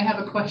 I have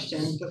a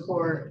question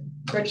before.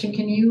 Gretchen,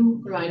 can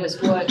you remind us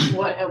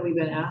what have we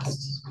been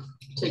asked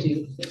to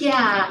do?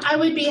 Yeah, I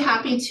would be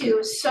happy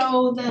to.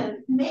 So the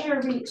mayor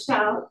reached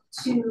out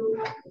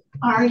to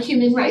our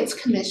Human Rights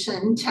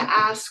Commission to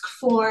ask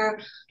for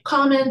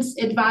comments,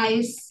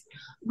 advice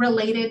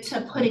related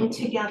to putting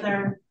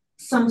together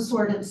some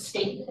sort of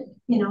statement.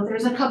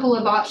 There's a couple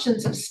of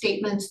options of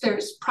statements.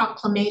 There's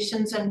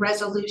proclamations and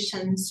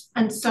resolutions.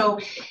 And so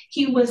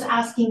he was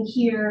asking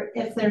here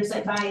if there's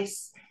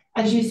advice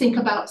as you think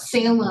about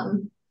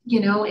Salem,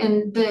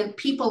 and the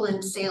people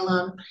in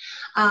Salem.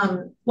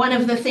 One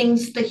of the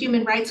things the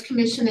Human Rights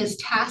Commission is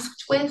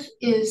tasked with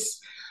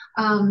is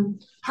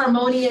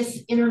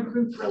harmonious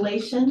intergroup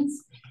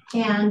relations,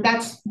 and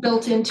that's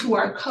built into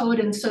our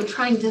code. And so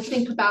trying to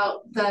think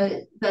about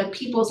the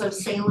peoples of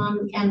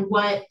Salem and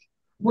what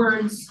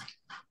words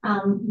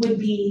would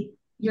be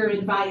your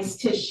advice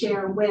to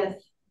share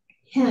with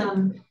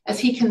him as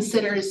he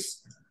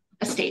considers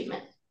a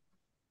statement.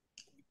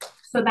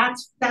 So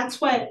that's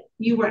what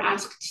you were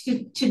asked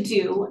to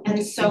do.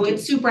 And so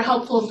it's super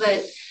helpful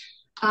that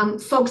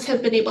folks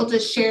have been able to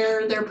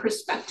share their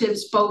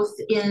perspectives both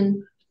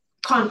in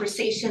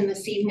conversation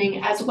this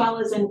evening as well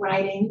as in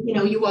writing.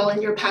 You all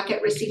in your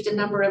packet received a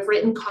number of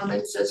written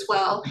comments as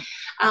well.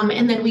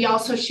 And then we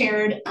also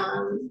shared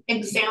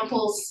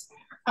examples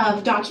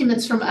of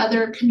documents from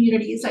other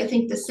communities. I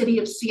think the city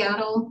of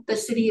Seattle, the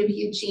city of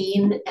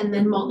Eugene, and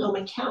then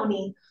Multnomah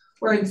County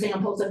were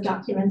examples of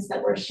documents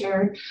that were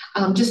shared,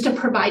 just to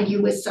provide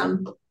you with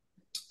some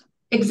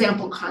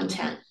example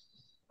content.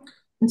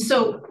 And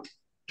so,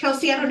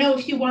 Kelsey, I don't know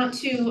if you want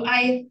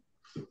to,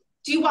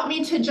 do you want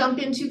me to jump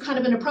into kind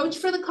of an approach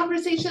for the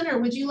conversation, or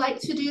would you like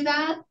to do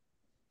that?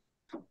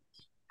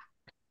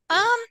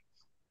 I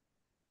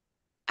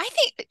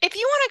think if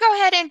you want to go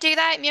ahead and do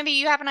that, maybe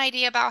you have an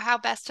idea about how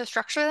best to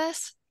structure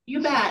this. You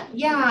bet.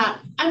 Yeah,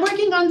 I'm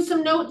working on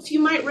some notes. You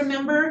might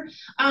remember,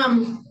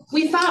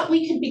 we thought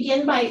we could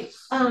begin by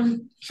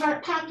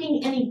chart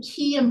packing any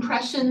key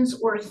impressions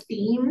or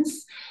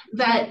themes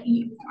that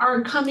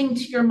are coming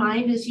to your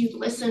mind as you've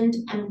listened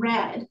and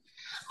read.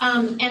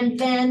 And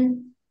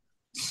then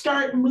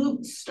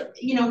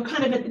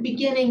kind of at the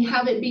beginning,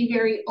 have it be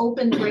very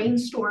open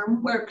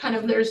brainstorm where kind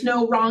of there's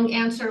no wrong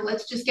answer.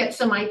 Let's just get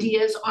some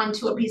ideas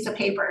onto a piece of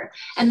paper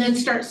and then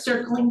start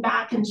circling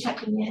back and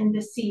checking in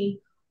to see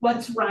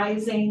what's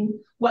rising,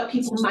 what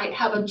people might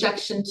have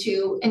objection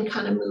to, and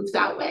kind of move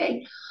that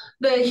way.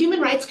 The Human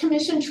Rights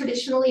Commission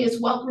traditionally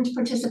has welcomed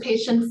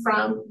participation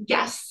from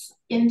guests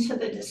into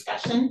the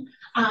discussion.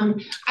 I'm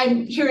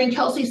hearing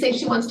Kelsey say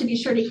she wants to be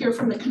sure to hear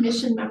from the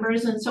commission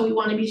members, and so we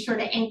want to be sure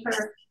to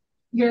anchor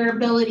your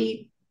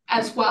ability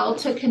as well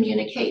to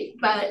communicate.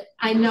 But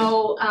I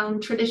know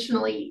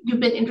traditionally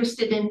you've been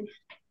interested in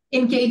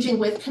engaging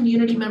with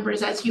community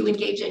members as you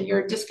engage in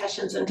your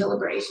discussions and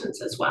deliberations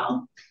as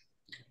well.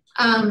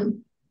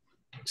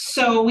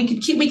 So we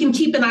can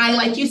keep an eye,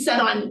 like you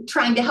said, on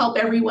trying to help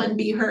everyone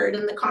be heard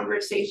in the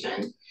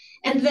conversation.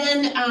 And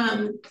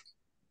then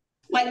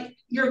like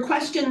your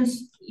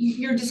questions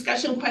your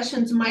discussion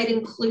questions might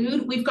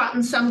include, we've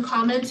gotten some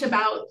comments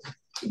about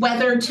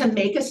whether to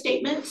make a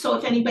statement. So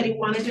if anybody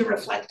wanted to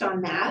reflect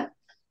on that,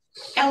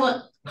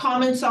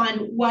 comments on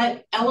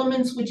what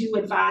elements would you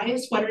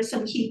advise? What are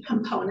some key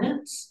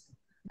components?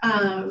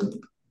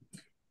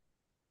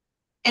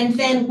 And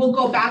then we'll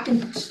go back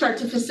and start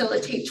to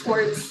facilitate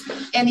towards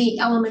any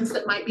elements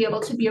that might be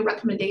able to be a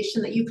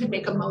recommendation that you could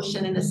make a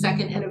motion in a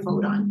second and a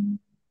vote on.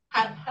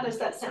 How does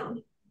that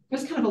sound?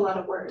 There's kind of a lot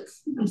of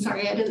words. I'm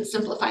sorry, I didn't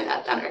simplify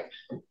that better.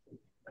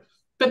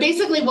 But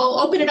basically, we'll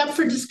open it up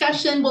for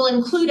discussion. We'll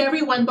include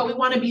everyone, but we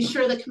want to be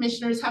sure the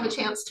commissioners have a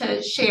chance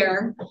to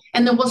share.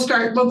 And then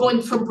we're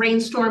going from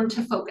brainstorm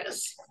to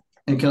focus.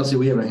 And Kelsey,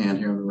 we have a hand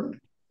here in the room.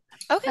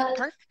 Okay,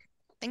 perfect.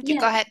 Thank you.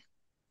 Go ahead.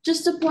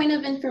 Just a point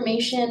of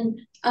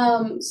information.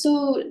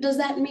 So does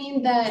that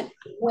mean that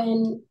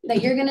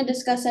you're going to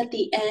discuss at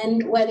the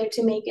end whether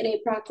to make it a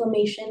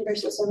proclamation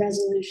versus a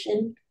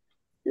resolution?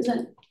 Is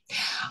that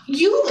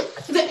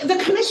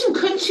the commission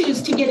could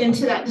choose to get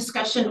into that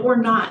discussion or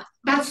not?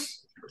 That's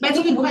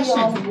a good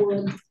question.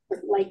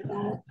 Would like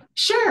that.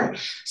 Sure.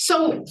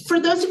 So for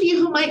those of you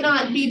who might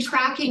not be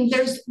tracking,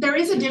 there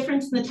is a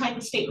difference in the type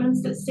of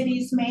statements that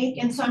cities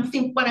make, and so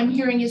what I'm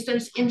hearing is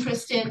there's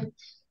interest in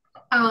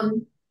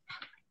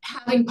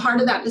having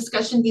part of that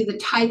discussion be the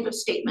type of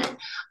statement.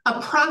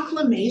 A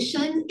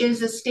proclamation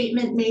is a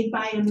statement made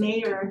by a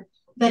mayor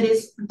that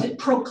is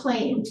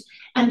proclaimed.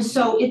 And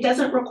so it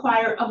doesn't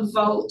require a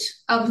vote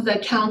of the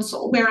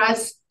council,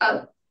 whereas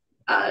a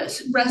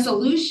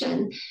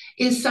resolution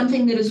is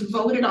something that is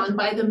voted on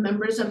by the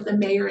members of the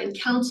mayor and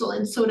council.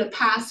 And so to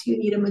pass, you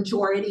need a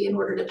majority in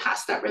order to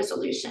pass that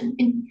resolution.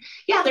 And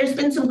yeah, there's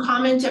been some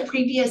comment at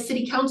previous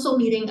city council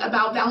meeting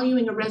about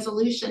valuing a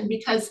resolution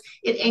because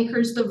it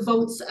anchors the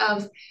votes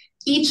of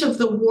each of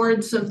the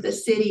wards of the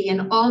city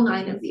and all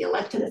 9 of the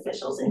elected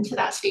officials into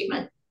that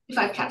statement, if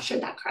I've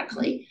captured that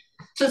correctly.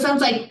 So it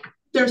sounds like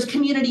there's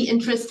community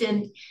interest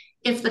in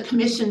if the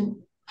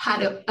commission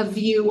had a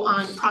view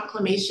on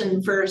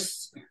proclamation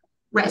versus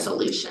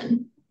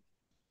resolution.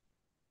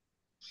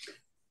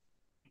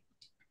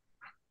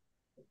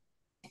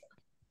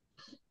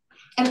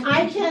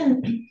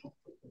 And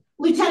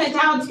Lieutenant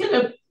Dowd's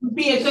gonna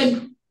be a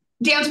good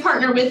dance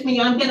partner with me.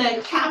 I'm gonna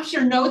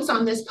capture notes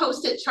on this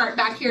Post-it chart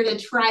back here to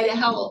try to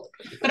help,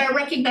 but I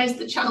recognize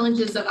the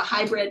challenges of a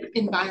hybrid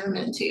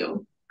environment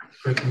too.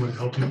 Would it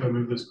help you if I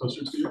move this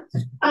closer to you?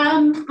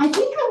 I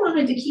think I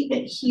wanted to keep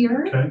it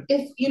here,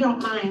 if you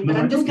don't mind, but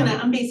I'm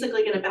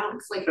basically gonna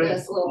bounce like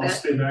this a little bit.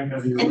 Stay back out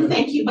of your And way.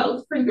 thank you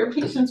both for your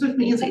patience with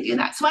me as I do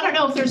that. So I don't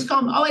know if there's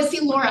comment. Oh, I see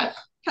Laura.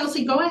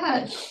 Kelsey, go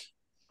ahead.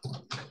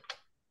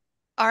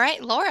 All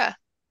right, Laura.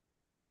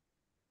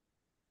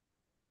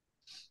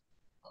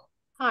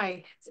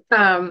 Hi.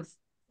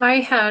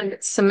 I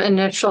had some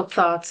initial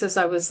thoughts as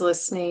I was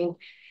listening.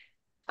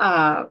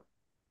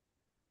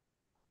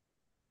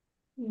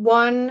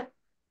 One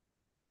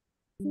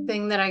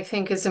thing that I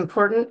think is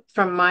important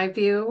from my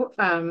view,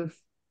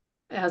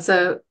 as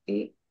a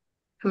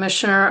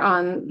commissioner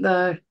on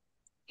the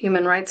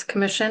Human Rights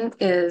Commission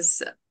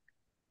is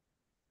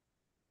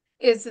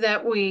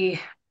that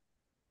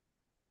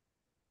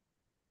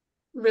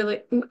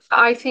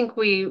I think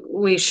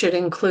we should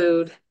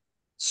include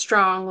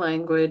strong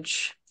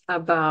language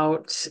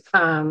about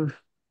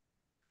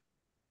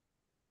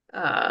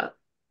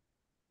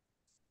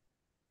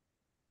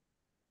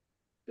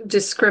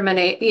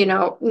discriminate,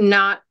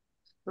 not,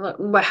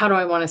 how do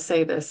I want to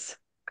say this?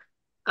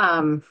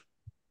 About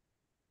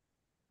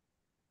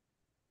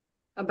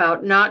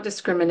not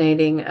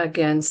discriminating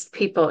against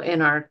people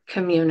in our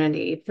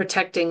community,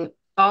 protecting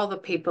all the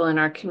people in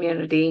our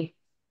community,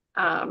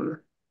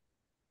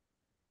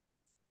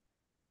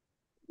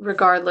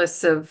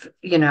 regardless of,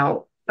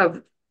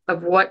 of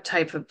what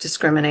type of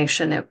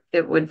discrimination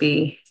it would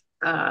be.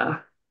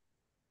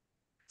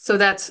 So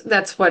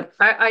that's what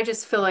I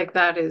just feel like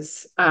that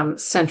is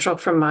central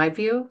from my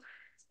view,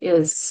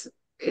 is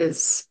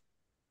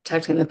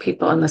protecting the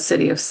people in the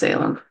city of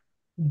Salem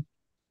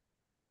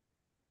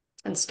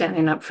and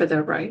standing up for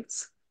their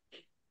rights.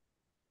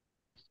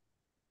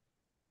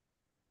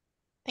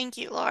 Thank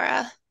you,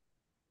 Laura.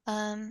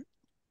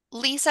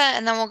 Lisa,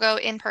 and then we'll go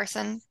in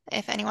person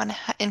if anyone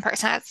in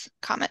person has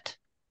comment.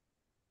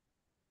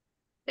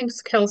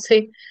 Thanks,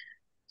 Kelsey.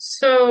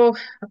 So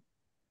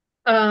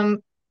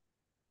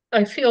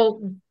I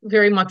feel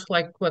very much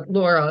like what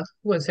Laura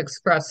was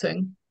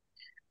expressing.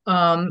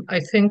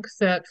 I think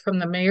that from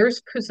the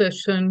mayor's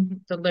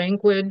position, the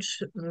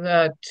language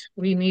that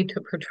we need to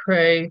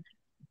portray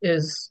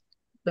is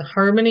the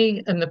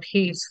harmony and the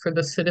peace for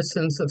the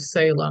citizens of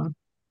Salem.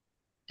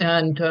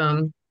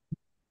 And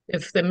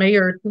if the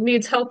mayor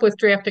needs help with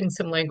drafting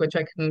some language,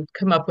 I can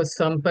come up with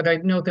some, but I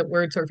know that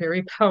words are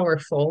very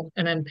powerful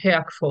and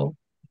impactful.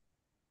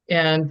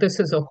 And this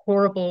is a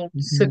horrible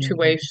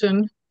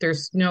situation.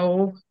 There's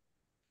no,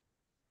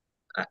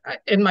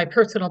 in my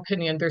personal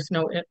opinion, there's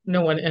no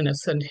one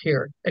innocent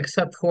here,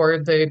 except for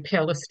the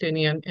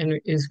Palestinian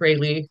and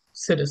Israeli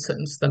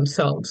citizens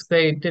themselves.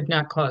 They did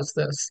not cause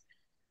this.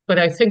 But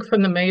I think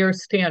from the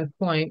mayor's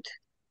standpoint,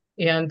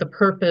 And the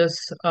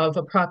purpose of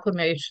a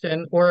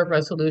proclamation or a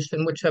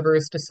resolution, whichever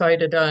is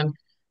decided on,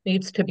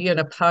 needs to be in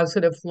a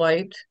positive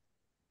light,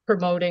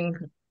 promoting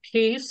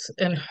peace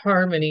and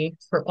harmony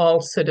for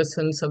all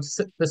citizens of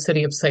the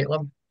city of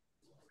Salem.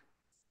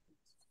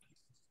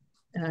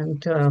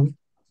 And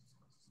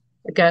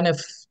again,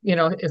 if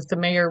the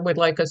mayor would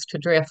like us to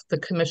draft, the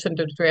commission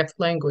to draft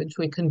language,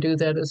 we can do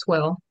that as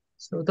well.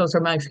 So those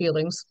are my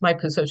feelings, my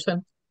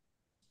position.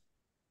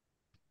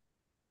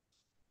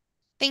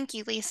 Thank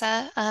you,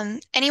 Lisa.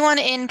 Anyone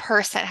in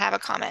person have a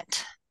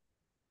comment?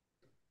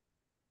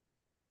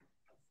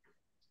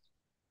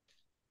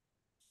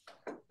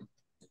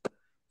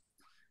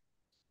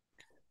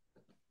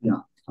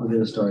 Yeah, I'll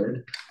get it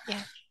started.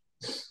 Yeah.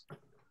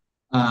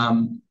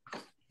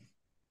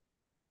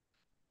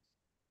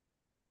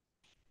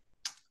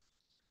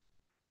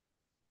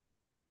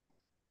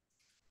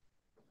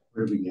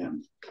 Where to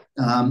begin?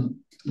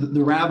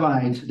 The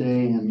rabbi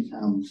today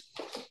and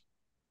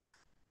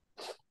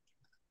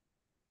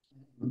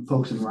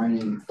folks in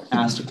writing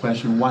asked a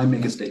question: why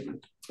make a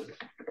statement?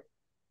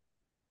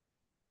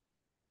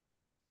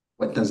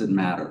 What does it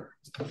matter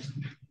if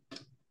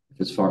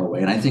it's far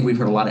away? And I think we've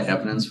heard a lot of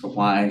evidence for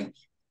why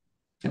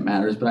it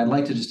matters, but I'd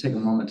like to just take a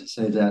moment to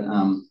say that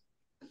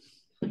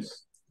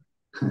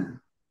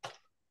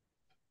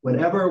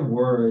whatever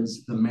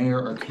words the mayor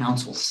or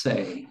council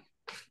say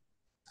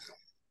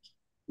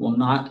will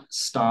not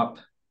stop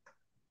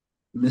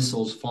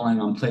missiles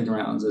falling on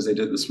playgrounds as they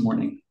did this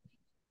morning,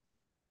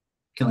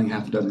 killing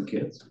half a dozen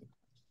kids.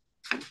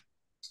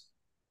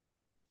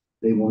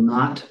 They will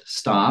not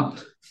stop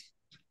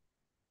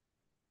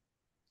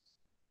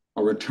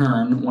or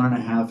return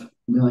 1.5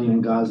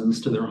 million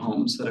Gazans to their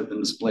homes that have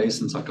been displaced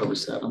since October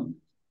 7th.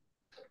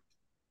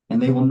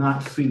 And they will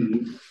not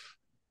feed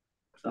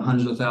the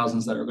hundreds of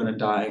thousands that are going to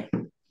die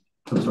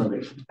from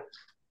starvation.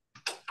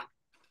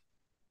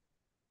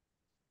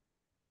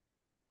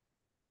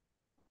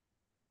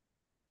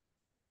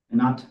 And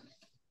not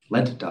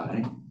let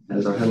die,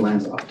 as our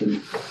headlines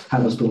often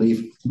have us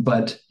believe,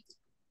 but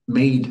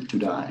made to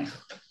die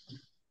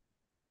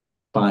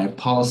by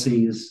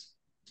policies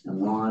and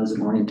laws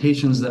and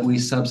orientations that we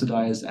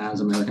subsidize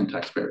as American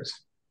taxpayers.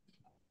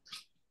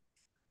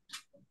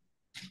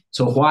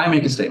 So why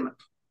make a statement?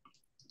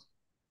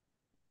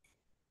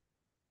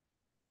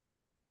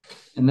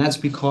 And that's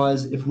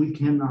because if we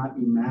cannot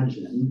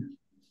imagine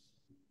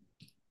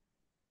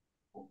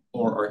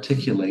or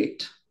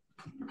articulate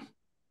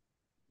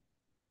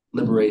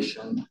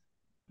liberation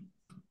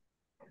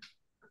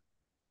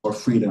or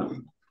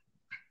freedom,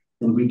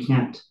 then we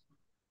can't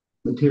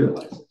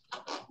materialize it.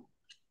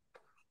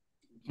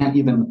 We can't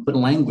even put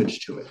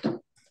language to it.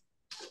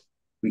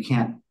 We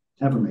can't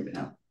ever make it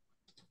happen.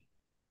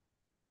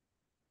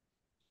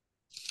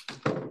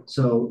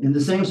 So in the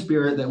same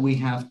spirit that we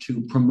have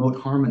to promote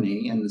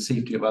harmony and the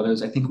safety of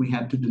others, I think we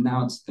have to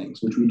denounce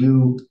things, which we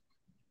do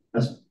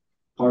as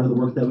part of the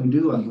work that we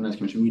do on the Human Rights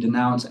Commission. We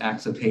denounce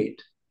acts of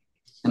hate.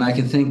 And I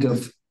can think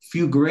of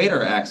few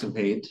greater acts of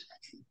hate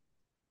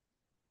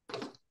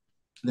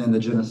than the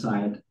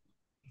genocide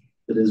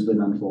that has been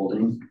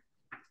unfolding.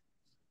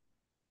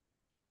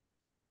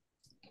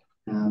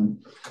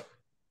 And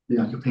the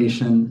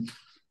occupation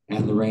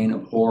and the reign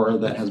of horror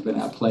that has been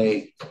at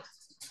play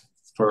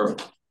for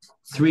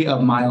 3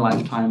 of my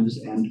lifetimes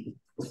and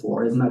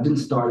before. And that didn't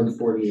start in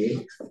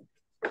 48.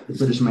 The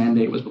British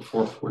Mandate was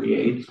before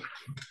 48.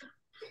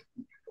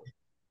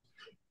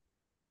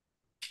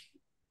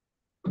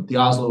 The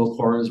Oslo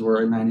Accords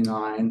were in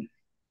 99,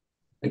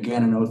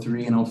 again in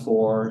 03 and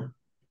 04.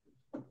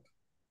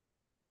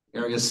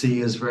 Area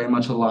C is very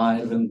much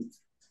alive in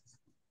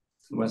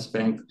the West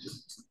Bank.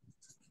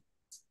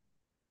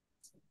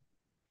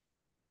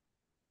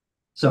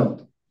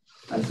 So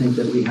I think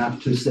that we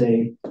have to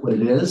say what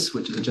it is,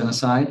 which is a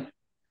genocide.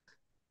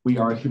 We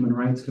are a Human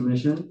Rights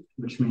Commission,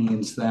 which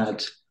means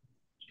that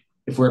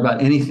if we're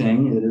about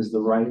anything, it is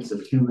the rights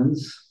of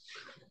humans.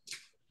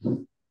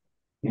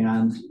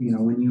 And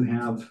when you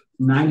have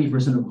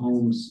 90% of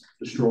homes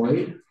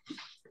destroyed,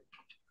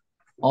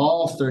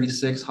 all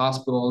 36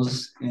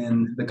 hospitals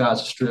in the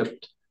Gaza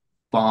Strip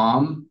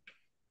bomb,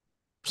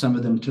 some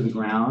of them to the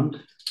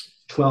ground,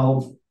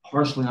 12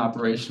 partially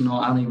operational.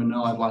 I don't even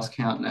know, I've lost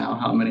count now,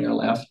 how many are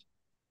left.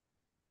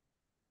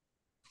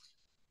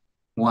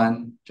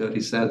 1,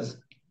 Jody says.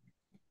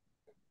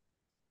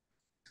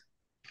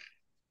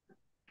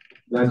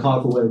 We gotta call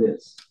it for what it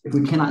is. If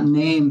we cannot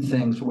name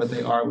things for what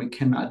they are, we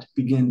cannot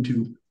begin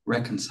to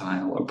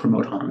reconcile or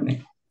promote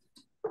harmony.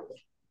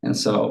 And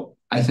so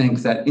I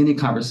think that any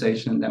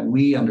conversation that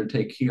we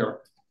undertake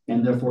here,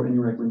 and therefore any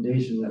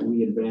recommendation that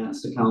we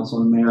advance to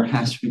council and mayor,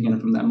 has to begin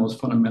from that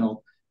most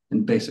fundamental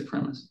and basic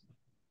premise.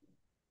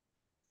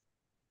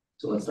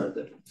 So let's start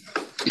there.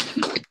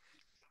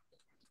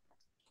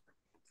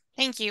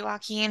 Thank you,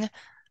 Joaquin.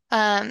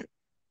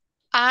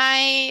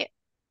 I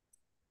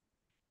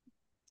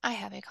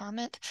have a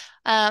comment.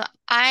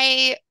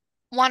 I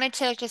wanted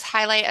to just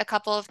highlight a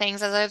couple of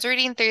things as I was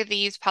reading through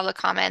these public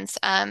comments.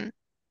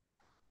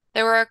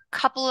 There were a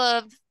couple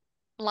of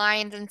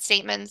lines and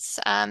statements,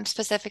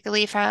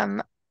 specifically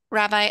from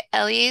Rabbi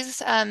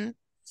Eli's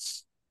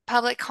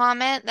public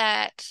comment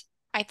that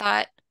I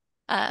thought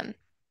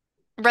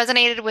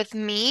resonated with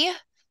me.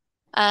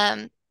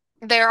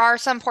 There are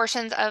some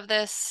portions of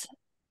this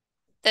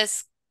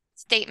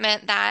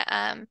statement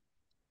that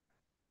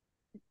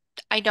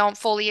I don't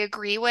fully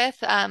agree with,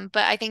 but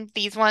I think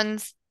these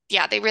ones,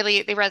 yeah, they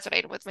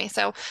resonated with me.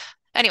 So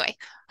anyway,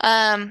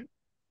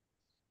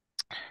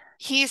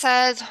 he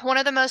says, one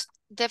of the most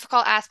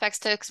difficult aspects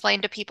to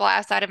explain to people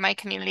outside of my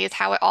community is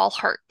how it all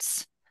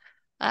hurts.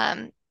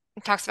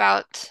 He talks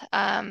about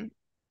on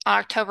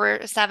October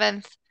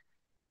 7th,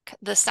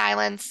 the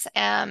silence,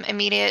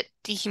 immediate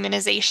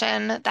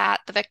dehumanization that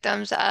the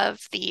victims of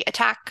the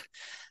attack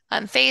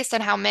faced,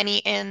 and how many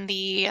in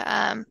the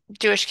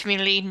Jewish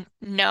community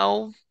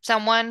know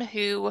someone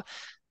who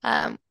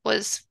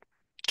was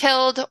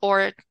killed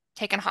or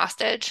taken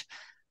hostage.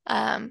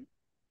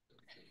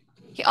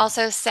 He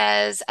also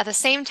says, at the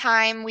same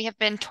time, we have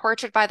been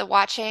tortured by the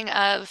watching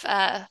of,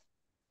 I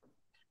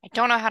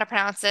don't know how to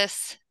pronounce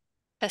this,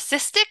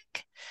 fascistic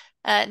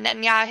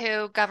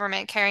Netanyahu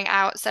government carrying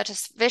out such a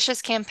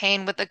vicious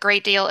campaign with a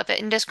great deal of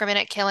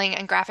indiscriminate killing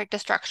and graphic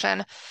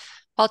destruction,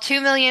 while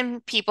 2 million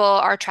people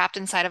are trapped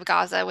inside of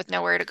Gaza with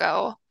nowhere to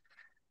go.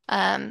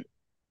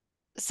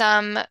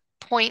 Some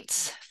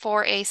points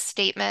for a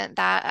statement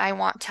that I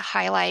want to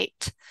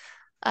highlight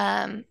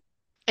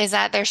is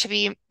that there should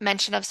be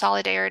mention of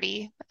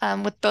solidarity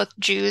with both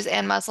Jews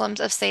and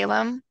Muslims of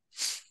Salem.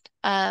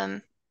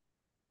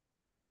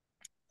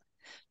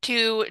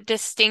 To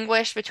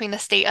distinguish between the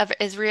state of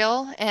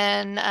Israel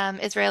and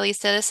Israeli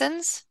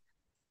citizens.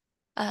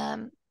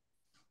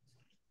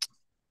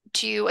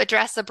 To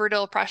address the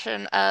brutal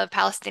oppression of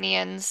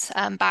Palestinians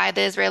by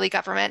the Israeli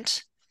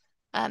government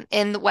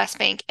in the West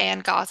Bank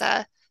and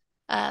Gaza,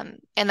 and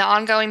the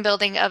ongoing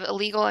building of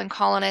illegal and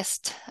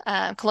colonialist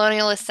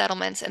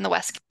settlements in the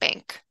West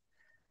Bank.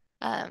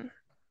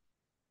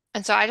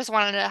 And so I just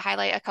wanted to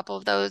highlight a couple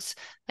of those,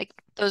 like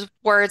those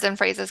words and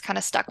phrases kind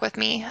of stuck with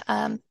me.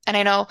 And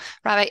I know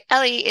Rabbi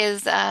Eli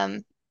is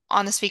on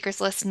the speakers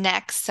list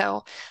next,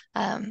 so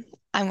I'm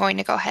going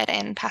to go ahead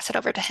and pass it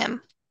over to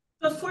him.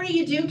 Before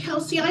you do,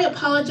 Kelsey, I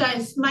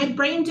apologize. My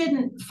brain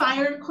didn't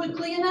fire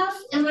quickly enough,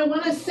 and I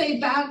want to say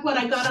back what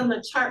I got on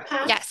the chart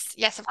pad.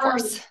 Yes, of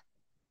course.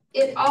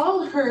 It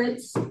all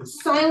hurts,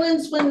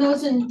 silence when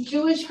those in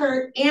Jewish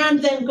hurt, and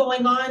then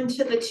going on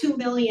to the 2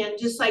 million,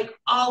 just like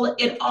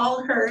it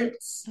all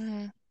hurts.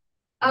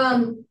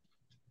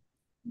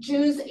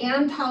 Jews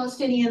and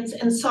Palestinians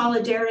in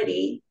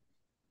solidarity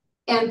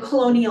and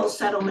colonial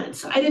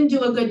settlements. I didn't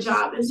do a good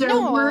job. Is there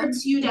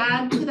words you'd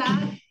add to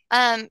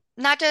that?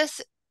 Not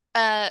just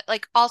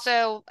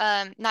also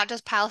not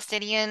just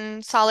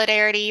Palestinian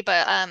solidarity,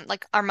 but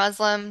like our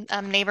Muslim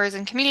neighbors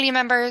and community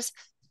members.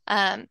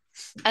 And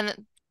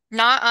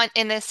not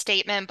in this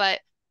statement, but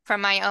from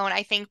my own,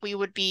 I think we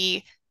would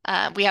be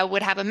we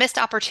would have a missed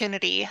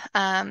opportunity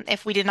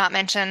if we did not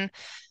mention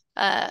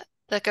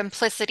the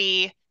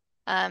complicity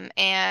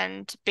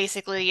and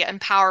basically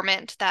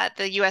empowerment that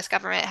the U.S.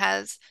 government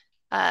has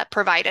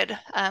provided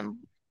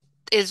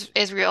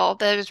Israel,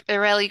 the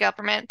Israeli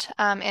government,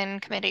 in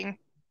committing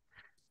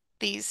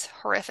these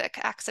horrific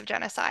acts of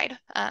genocide.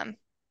 I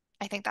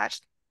think that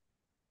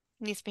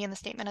needs to be in the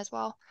statement as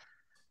well.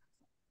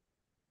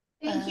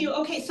 Thank you.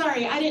 Okay,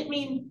 sorry, I didn't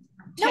mean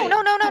to.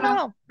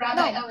 No.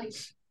 Rabbi Eli.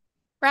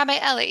 Rabbi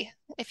Eli,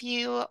 if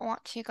you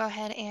want to go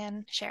ahead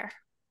and share.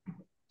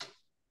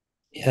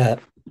 Yeah.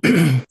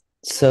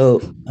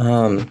 So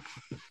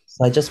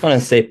I just want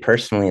to say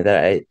personally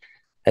that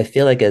I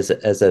feel like as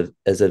a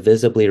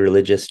visibly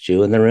religious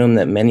Jew in the room,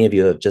 that many of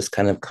you have just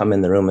kind of come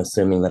in the room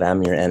assuming that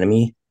I'm your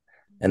enemy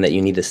and that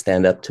you need to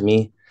stand up to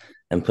me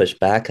and push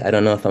back. I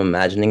don't know if I'm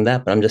imagining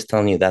that, but I'm just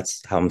telling you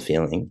that's how I'm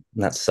feeling,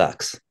 and that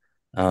sucks.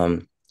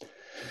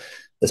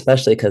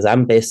 Especially because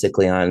I'm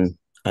basically on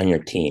your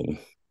team.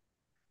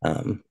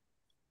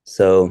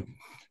 So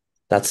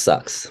that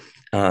sucks.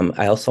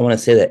 I also want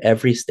to say that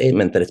every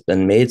statement that has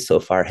been made so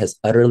far has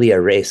utterly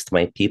erased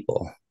my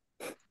people.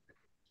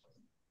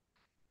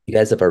 You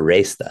guys have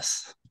erased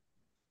us.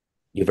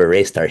 You've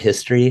erased our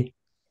history.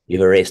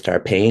 You've erased our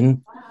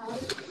pain,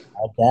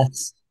 our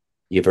deaths.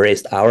 You've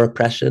erased our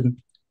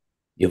oppression.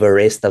 You've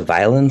erased the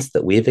violence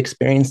that we've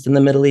experienced in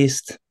the Middle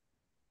East.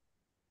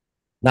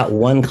 Not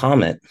one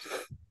comment.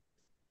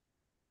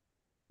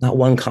 Not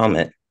one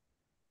comment.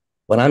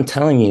 What I'm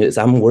telling you is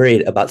I'm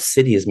worried about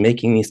cities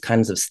making these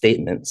kinds of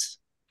statements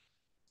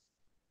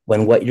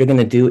when what you're going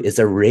to do is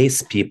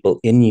erase people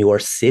in your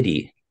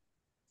city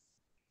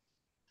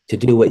to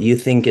do what you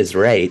think is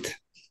right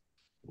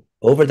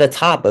over the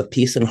top of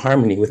peace and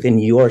harmony within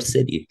your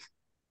city,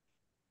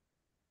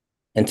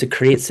 and to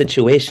create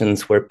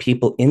situations where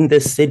people in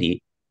this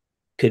city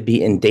could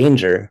be in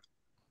danger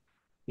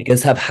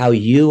because of how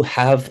you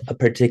have a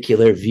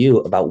particular view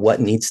about what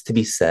needs to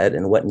be said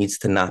and what needs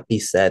to not be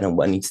said and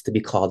what needs to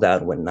be called out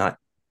and what not,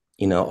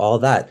 all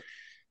that.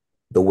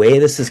 The way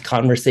this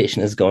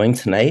conversation is going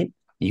tonight,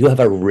 you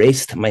have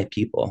erased my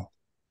people.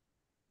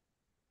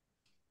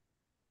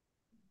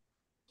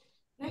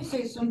 Can I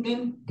say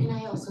something? Can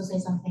I also say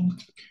something?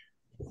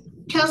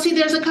 Kelsey,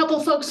 there's a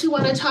couple folks who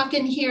want to talk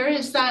in here.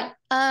 Is that?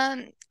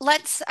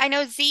 I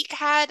know Zeke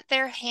had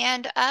their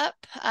hand up.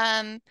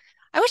 I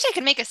wish I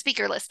could make a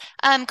speaker list.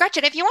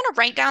 Gretchen, if you want to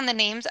write down the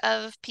names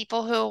of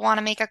people who want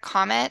to make a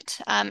comment,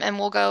 and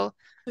we'll go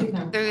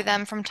through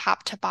them from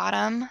top to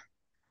bottom.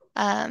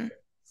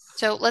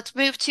 So let's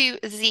move to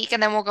Zeke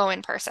and then we'll go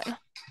in person.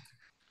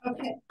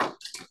 Okay.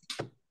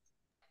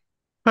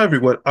 Hi,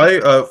 everyone.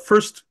 I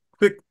first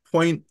quick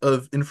point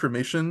of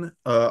information.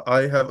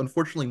 I have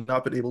unfortunately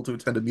not been able to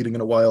attend a meeting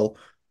in a while.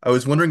 I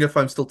was wondering if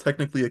I'm still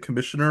technically a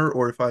commissioner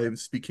or if I am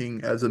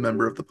speaking as a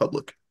member of the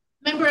public.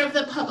 Member of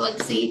the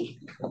public, Zeke.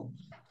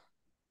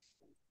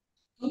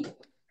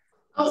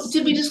 Oh,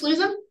 did we just lose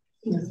him?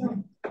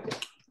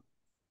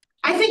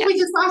 I think we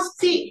just lost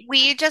Zeke.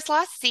 We just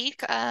lost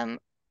Zeke.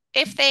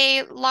 If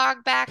they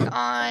log back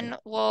on,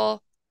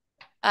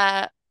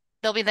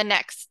 they'll be the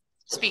next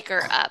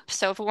speaker up.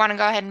 So if we want to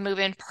go ahead and move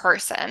in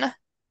person.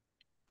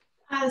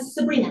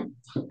 Sabrina.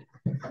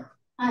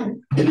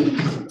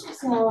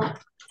 So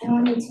I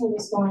wanted to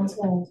respond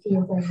to a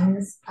few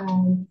things.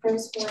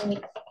 First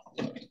point,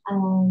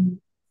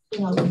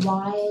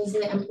 why is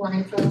it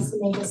important for us to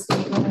make a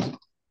statement?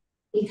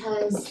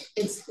 Because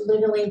it's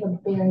literally the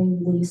very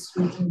least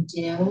we can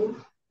do.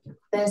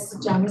 This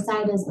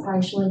genocide is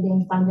partially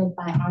being funded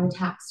by our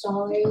tax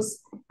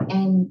dollars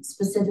and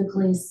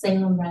specifically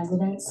Salem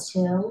residents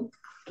too.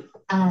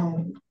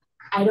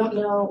 I don't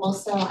know,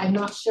 also, I'm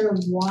not sure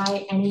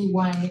why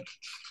anyone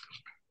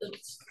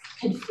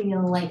could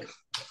feel like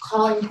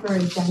calling for a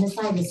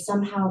genocide is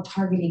somehow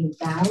targeting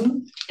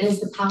them. It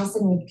is the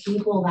Palestinian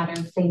people that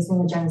are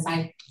facing a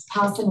genocide. It's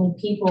Palestinian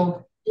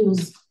people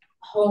whose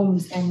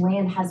homes and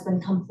land has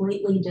been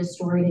completely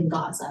destroyed in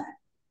Gaza.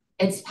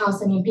 It's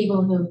Palestinian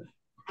people who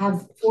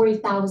have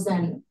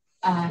 40,000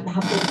 have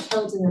been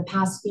killed in the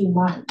past few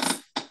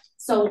months.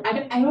 So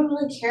I don't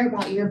really care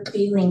about your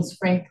feelings,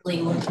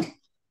 frankly. Like,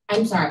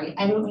 I'm sorry,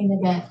 I don't mean to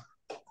get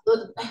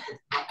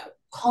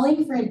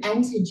calling for an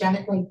end to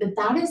genocide, like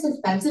that is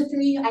offensive for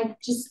you. That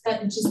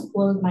just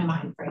blows my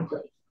mind,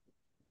 frankly.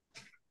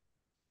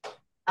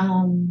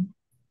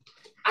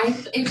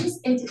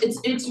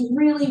 It's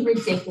really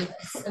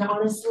ridiculous, and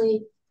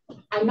honestly,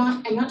 I'm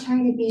not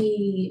trying to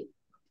be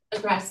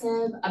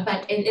aggressive,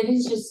 but it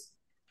is just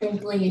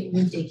frankly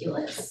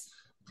ridiculous.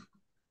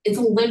 It's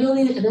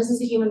literally, this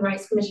is a Human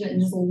Rights Commission,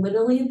 and it's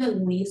literally the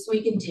least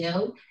we can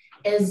do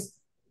is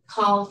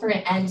call for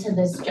an end to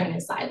this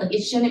genocide. Like,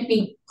 it shouldn't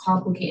be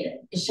complicated.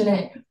 It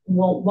shouldn't,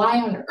 well,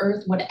 why on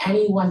earth would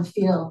anyone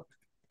feel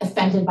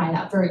offended by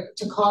that,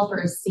 to call for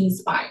a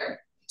ceasefire,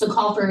 to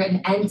call for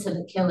an end to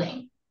the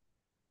killing?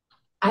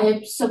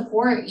 I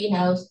support, being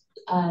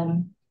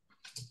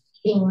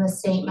the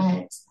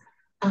statement,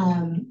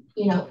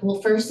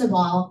 well, first of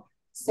all,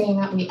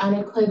 saying that we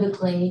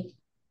unequivocally,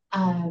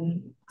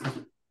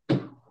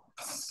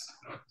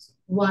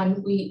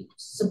 one, we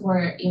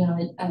support,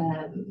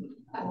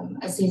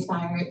 a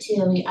ceasefire.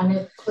 Two, we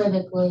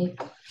unequivocally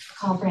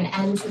call for an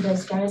end to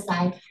this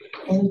genocide.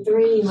 And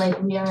three,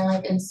 like, we are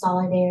like in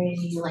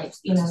solidarity, like,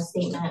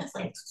 statements,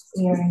 like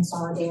we are in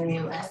solidarity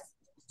with,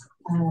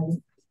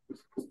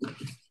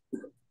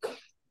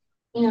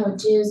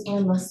 Jews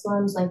and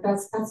Muslims. Like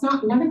that's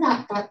not, none of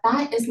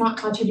that is not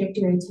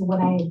contradictory to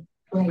what I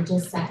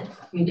just said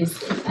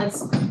previously.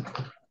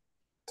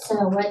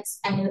 So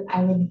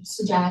I would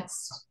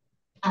suggest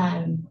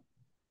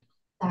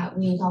that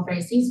we call for a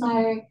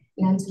ceasefire,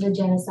 an end to the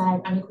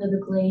genocide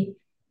unequivocally,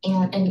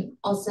 and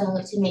also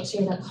to make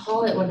sure to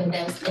call it what it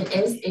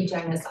is a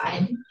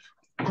genocide.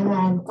 And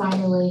then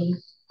finally,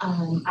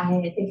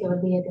 I think it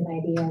would be a good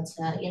idea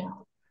to,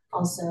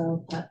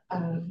 also put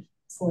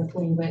forth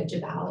language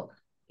about,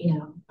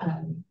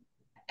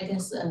 I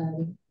guess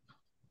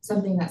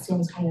something that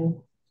seems kind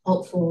of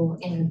hopeful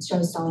and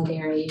shows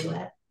solidarity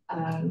with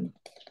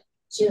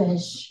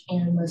Jewish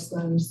and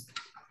Muslims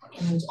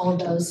and all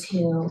those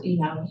who,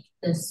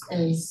 this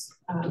is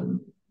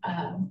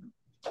a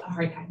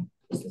hard time.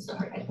 This is a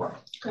hard time for.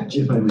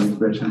 If I may,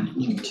 Gretchen.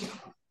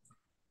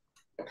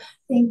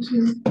 Thank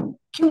you.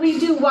 Can we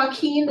do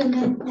Joaquin and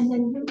then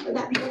would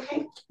that be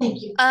okay?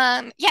 Thank you.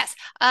 Yes.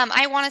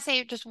 I want to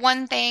say just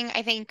one thing.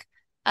 I think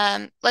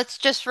let's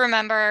just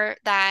remember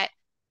that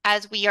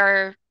as we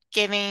are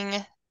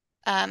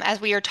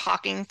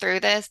talking through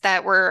this,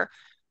 that we're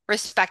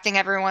respecting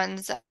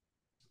everyone's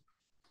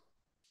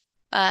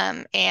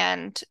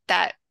and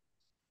that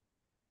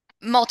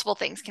multiple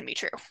things can be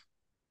true.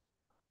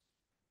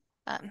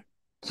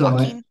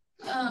 The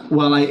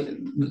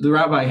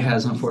rabbi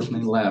has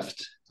unfortunately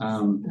left.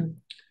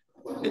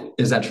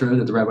 Is that true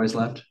that the rabbi's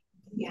left?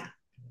 Yeah.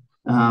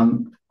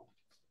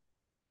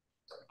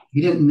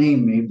 He didn't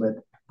name me,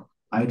 but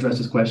I addressed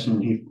his question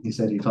and he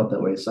said he felt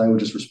that way. So I would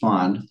just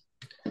respond.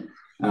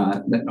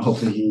 That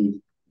hopefully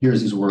he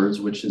hears these words,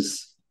 which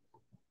is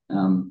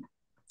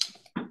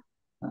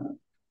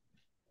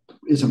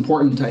it's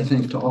important, I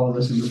think, to all of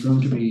us in this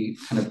room to be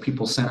kind of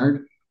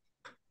people-centered,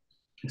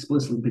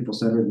 explicitly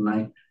people-centered, and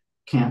I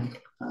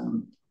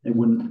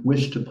wouldn't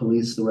wish to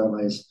police the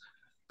rabbi's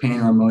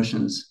painting our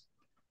emotions.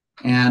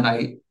 And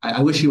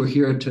I wish he were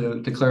here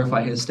to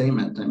clarify his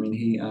statement. I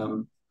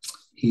mean,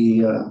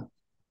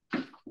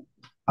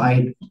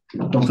 I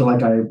don't feel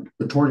like I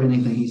retorted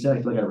anything he said.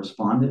 I feel like I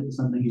responded to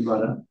something he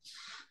brought up.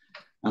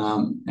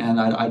 And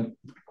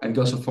I'd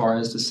go so far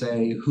as to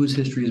say whose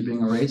history is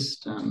being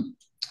erased.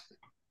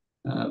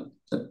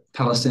 The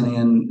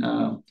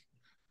Palestinian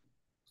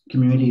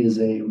community is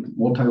a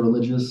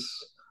multi-religious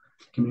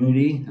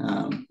community.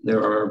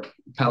 There are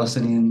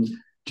Palestinian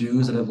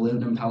Jews that have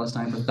lived in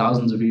Palestine for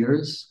thousands of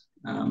years,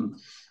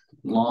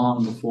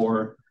 long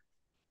before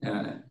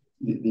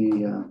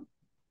the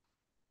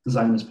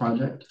Zionist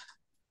project.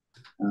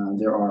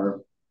 There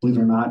are, believe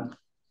it or not,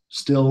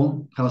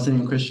 still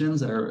Palestinian Christians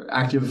that are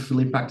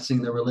actively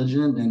practicing their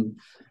religion and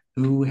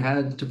who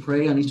had to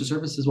pray on Easter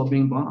services while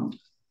being bombed.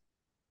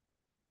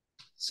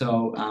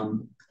 So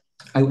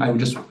I would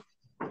just,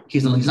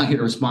 he's not here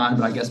to respond,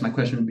 but I guess my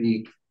question would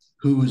be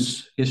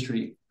whose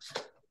history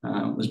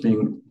was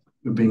being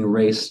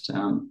erased.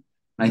 And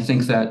I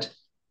think that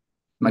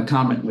my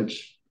comment,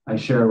 which I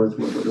share with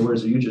the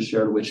words that you just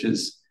shared, which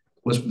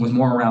was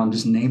more around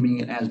just naming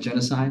it as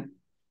genocide.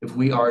 If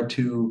we are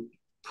to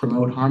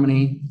promote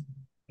harmony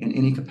in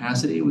any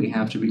capacity, we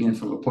have to begin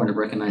from a point of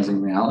recognizing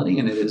reality,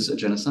 and it is a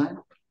genocide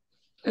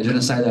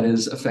that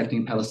is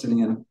affecting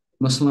Palestinian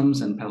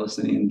Muslims and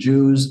Palestinian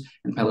Jews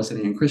and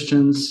Palestinian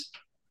Christians.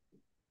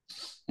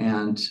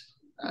 And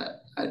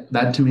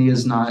that to me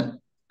is not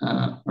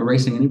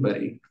erasing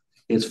anybody.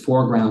 It's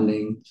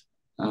foregrounding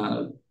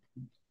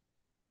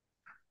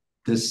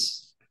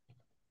this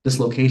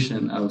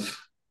location of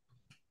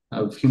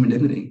human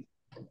dignity.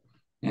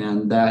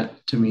 And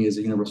that to me is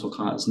a universal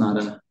cause, not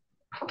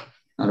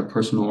a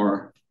personal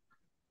or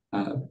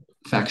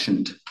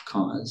factioned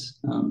cause.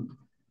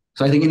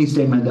 So I think any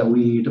statement that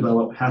we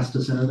develop has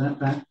to center that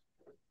fact.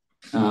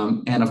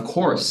 And of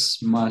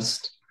course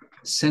must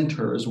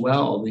center as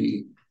well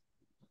the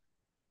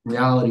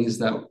realities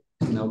that,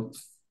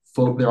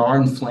 there are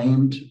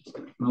inflamed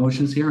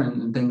emotions here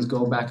and things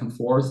go back and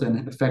forth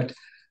and affect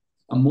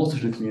a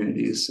multitude of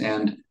communities.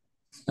 And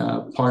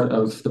part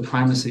of the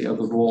primacy of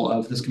the role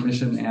of this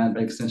commission and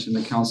by extension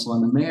the council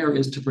and the mayor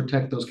is to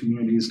protect those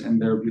communities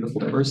and their beautiful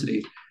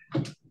diversity.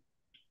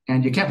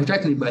 And you can't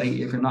protect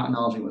anybody if you're not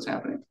acknowledging what's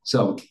happening.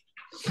 So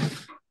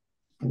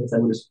I guess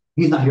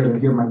he's not here to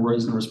hear my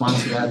words in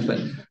response to that, but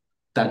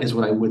that is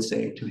what I would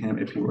say to him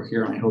if he were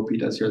here. And I hope he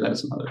does hear that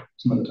some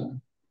other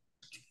time.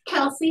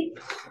 Kelsey,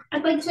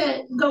 I'd like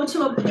to go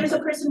to there's a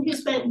person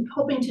who's been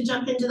hoping to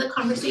jump into the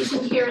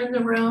conversation here in the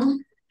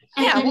room.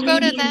 And we'll go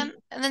to them.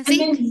 And then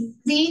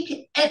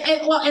Zeke.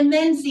 And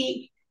then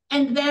Zeke.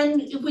 And then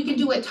if we could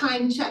do a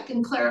time check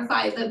and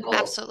clarify the goal.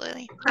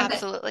 Absolutely. Perfect.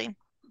 Absolutely.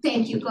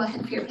 Thank you. Go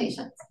ahead for your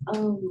patience.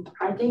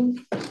 I think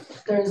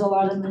there's a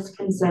lot of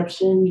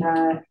misconception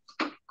that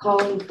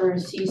calling for a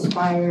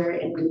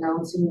ceasefire and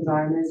denouncing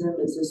Zionism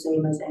is the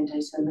same as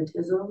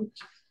anti-Semitism.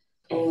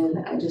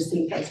 And I just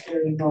think that's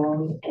very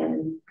wrong.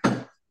 And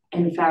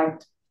in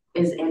fact,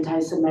 is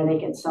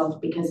anti-Semitic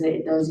itself because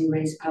it does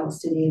erase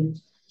Palestinian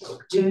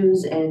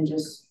Jews and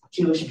just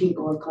Jewish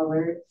people of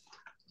color.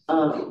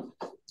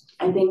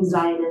 I think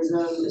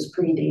Zionism is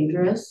pretty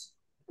dangerous.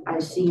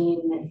 I've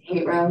seen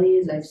hate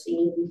rallies. I've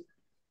seen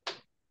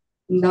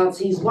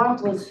Nazis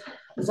walk with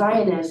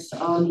Zionists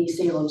on these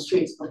Salem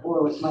streets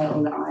before with my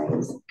own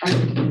eyes as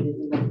a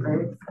community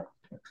member.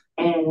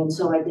 And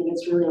so I think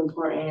it's really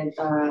important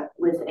that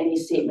with any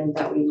statement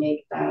that we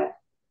make that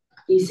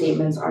these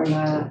statements are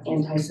not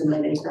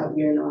anti-Semitic, that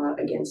we are not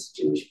against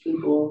Jewish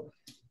people.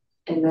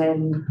 And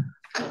then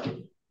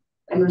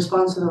in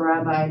response to the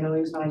rabbi, I know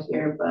he's not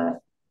here, but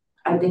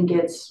I think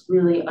it's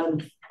really,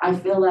 I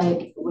feel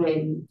like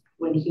when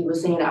he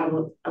was saying, I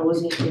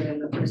wasn't here in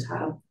the first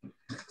half.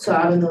 So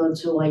I don't know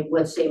to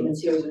what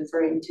statements he was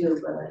referring to,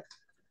 but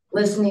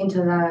listening to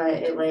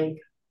that, it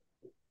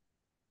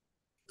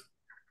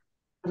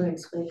how do I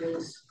explain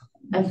this?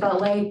 I felt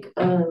like,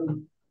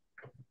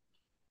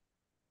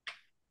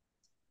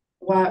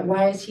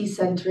 why is he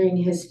centering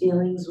his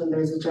feelings when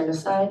there's a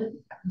genocide?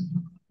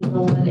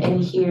 No one in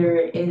here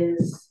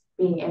is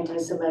being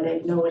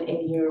anti-Semitic. No one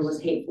in here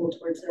was hateful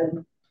towards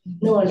him.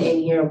 No one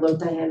in here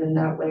looked at him in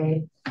that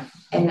way.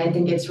 And I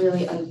think it's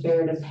really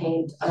unfair to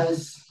paint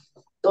us,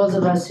 those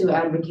of us who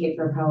advocate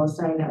for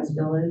Palestine, as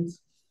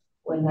villains,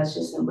 when that's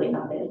just simply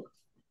not it.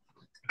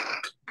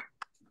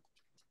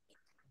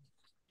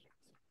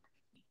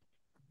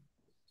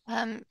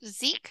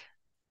 Zeke,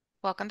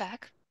 welcome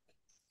back.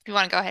 If you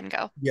want to go ahead and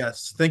go.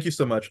 Yes, thank you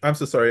so much. I'm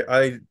so sorry.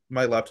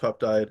 My laptop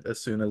died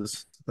as soon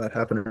as that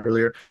happened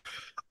earlier.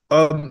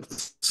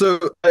 So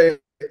I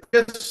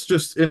guess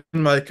just in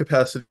my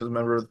capacity as a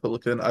member of the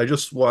Republican, I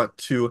just want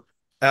to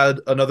add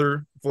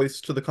another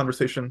voice to the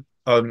conversation.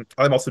 I'm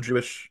also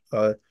Jewish.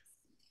 I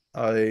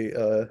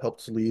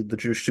helped lead the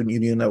Jewish Student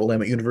Union at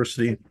Willamette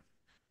University.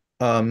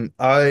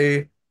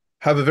 I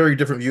have a very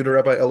different view to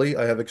Rabbi Eli.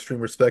 I have extreme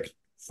respect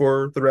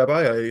for the rabbi.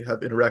 I have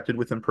interacted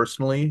with him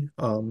personally.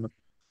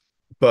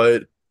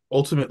 But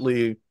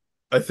ultimately,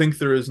 I think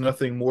there is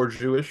nothing more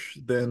Jewish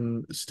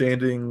than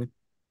standing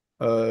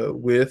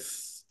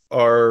with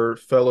our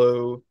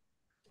fellow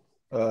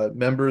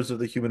members of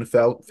the human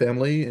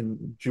family,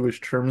 in Jewish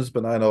terms,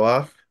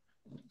 B'nai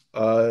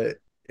Noach,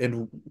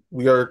 and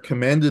we are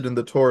commanded in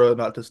the Torah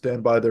not to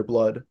stand by their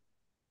blood.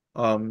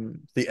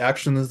 The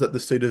actions that the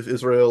state of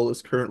Israel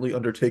is currently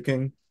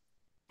undertaking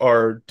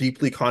are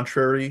deeply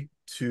contrary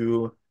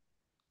to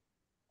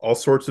all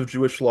sorts of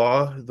Jewish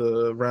law,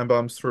 the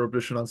Rambam's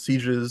prohibition on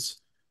sieges,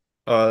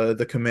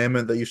 the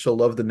commandment that you shall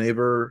love the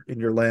neighbor in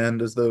your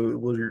land as though it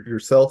were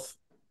yourself.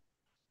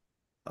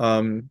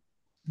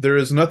 There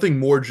is nothing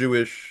more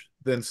Jewish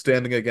than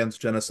standing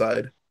against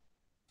genocide.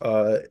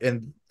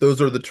 And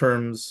those are the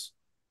terms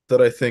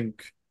that I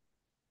think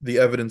the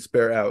evidence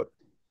bear out.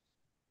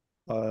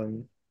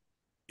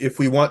 If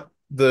we want,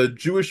 the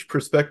Jewish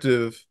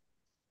perspective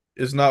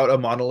is not a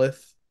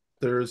monolith.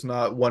 There is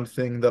not one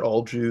thing that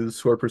all Jews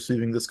who are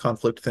perceiving this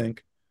conflict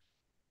think.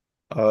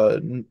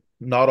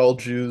 Not all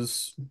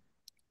Jews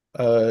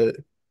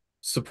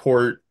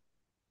support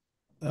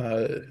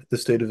the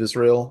state of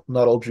Israel.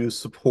 Not all Jews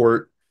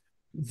support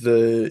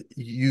the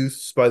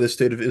use by the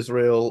state of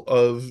Israel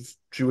of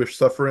Jewish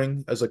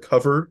suffering as a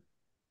cover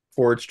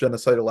for its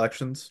genocidal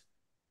actions.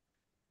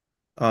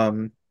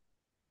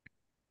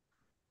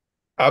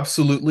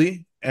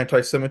 Absolutely,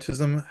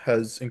 anti-Semitism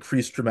has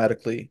increased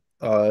dramatically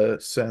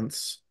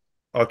since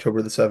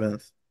October the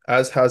 7th,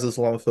 as has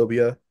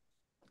Islamophobia.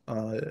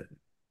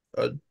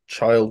 A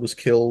child was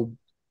killed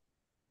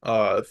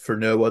for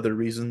no other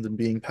reason than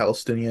being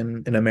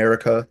Palestinian in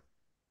America.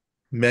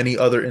 Many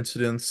other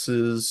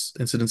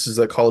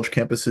incidences at college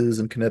campuses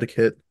in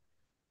Connecticut.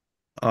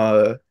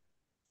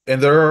 And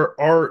there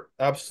are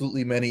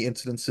absolutely many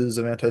incidences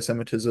of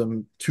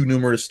anti-Semitism, too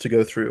numerous to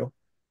go through.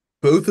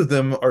 Both of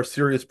them are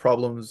serious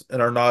problems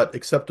and are not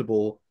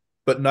acceptable,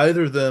 but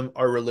neither of them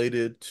are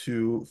related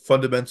to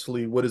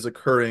fundamentally what is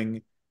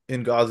occurring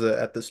in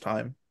Gaza at this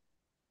time.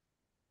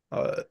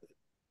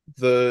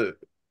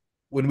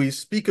 When we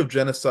speak of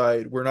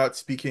genocide, we're not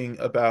speaking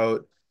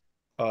about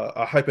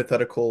a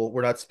hypothetical.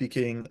 We're not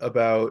speaking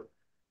about,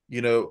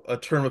 a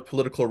term of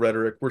political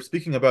rhetoric. We're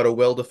speaking about a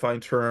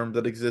well-defined term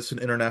that exists in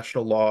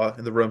international law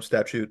in the Rome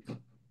Statute.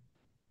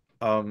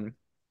 And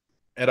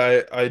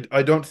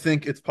I don't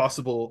think it's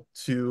possible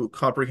to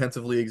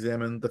comprehensively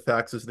examine the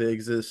facts as they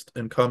exist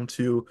and come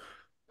to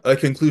a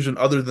conclusion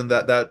other than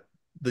that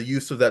the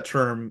use of that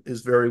term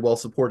is very well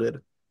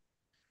supported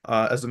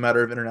as a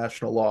matter of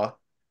international law.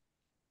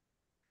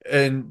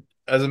 And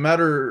as a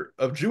matter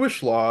of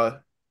Jewish law,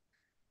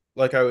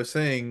 like I was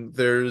saying,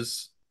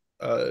 there's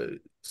a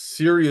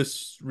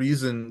serious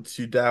reason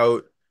to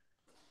doubt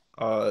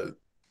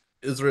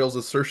Israel's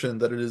assertion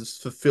that it is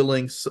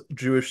fulfilling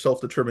Jewish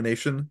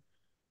self-determination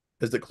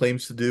as it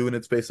claims to do in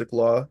its basic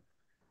law.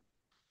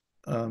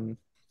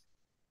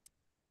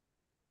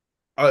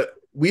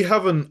 We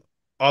have an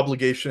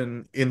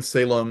obligation in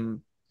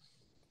Salem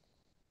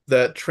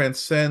that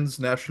transcends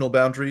national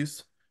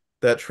boundaries,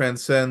 that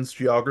transcends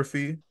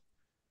geography,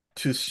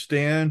 to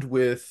stand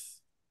with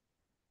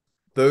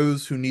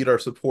those who need our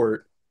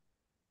support.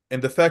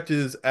 And the fact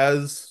is,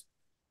 as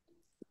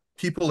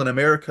people in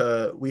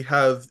America, we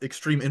have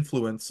extreme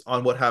influence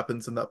on what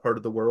happens in that part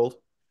of the world.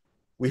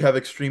 We have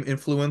extreme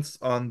influence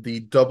on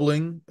the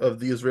doubling of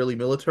the Israeli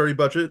military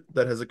budget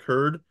that has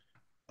occurred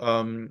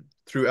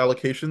through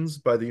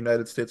allocations by the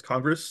United States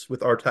Congress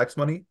with our tax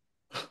money.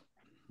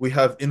 We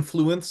have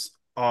influence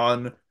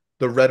on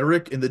the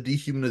rhetoric and the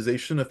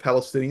dehumanization of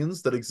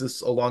Palestinians that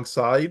exists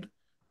alongside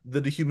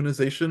the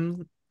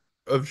dehumanization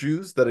of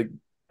Jews that it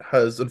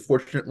has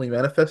unfortunately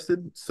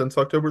manifested since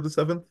October the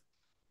 7th.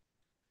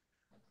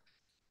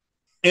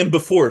 And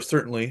before,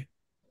 certainly.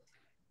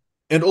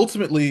 And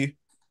ultimately,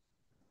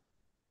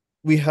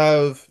 we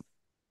have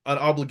an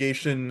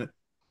obligation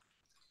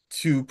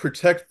to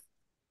protect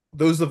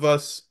those of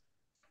us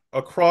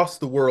across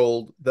the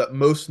world that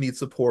most need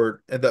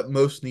support and that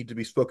most need to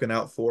be spoken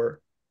out for.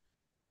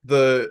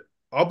 The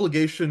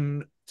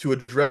obligation to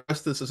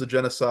address this as a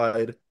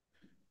genocide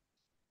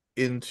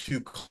and to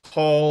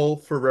call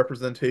for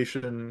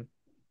representation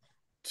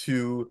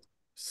to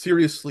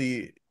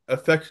seriously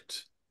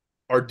affect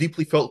our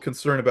deeply felt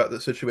concern about the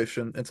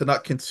situation and to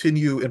not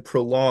continue and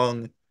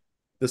prolong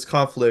this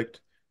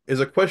conflict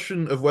is a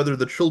question of whether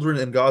the children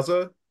in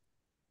Gaza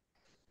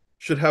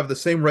should have the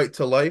same right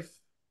to life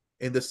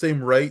and the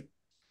same right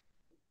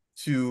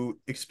to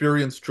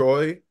experience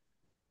joy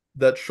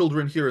that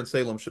children here in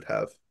Salem should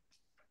have.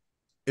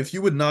 If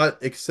you would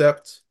not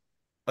accept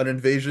an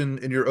invasion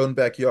in your own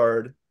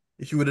backyard,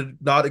 if you would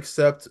not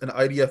accept an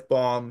IDF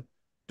bomb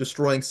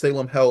destroying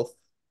Salem Health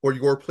or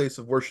your place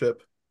of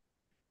worship,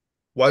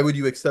 why would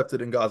you accept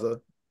it in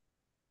Gaza?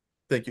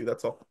 Thank you.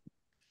 That's all.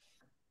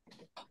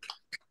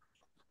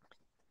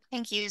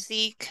 Thank you,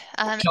 Zeke.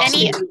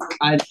 Chelsea,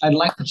 I'd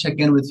like to check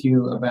in with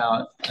you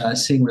about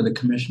seeing where the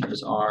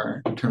commissioners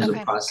are in terms of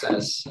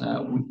process,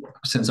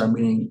 since our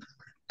meeting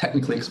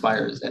technically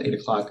expires at 8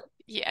 o'clock.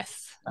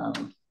 Yes.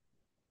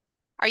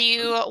 Are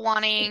you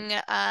wanting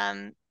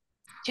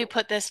to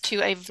put this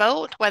to a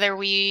vote, whether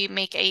we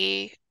make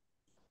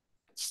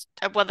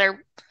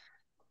whether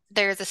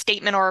there's a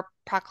statement or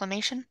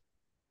proclamation?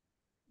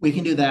 We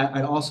can do that.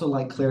 I'd also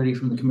like clarity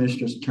from the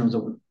commissioners in terms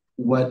of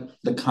what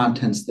the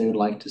contents they would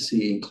like to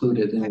see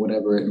included in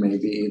whatever it may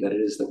be that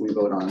it is that we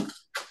vote on.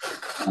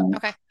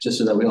 Okay. Just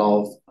so that we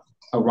all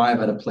arrive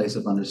at a place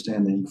of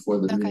understanding before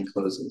the meeting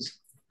closes.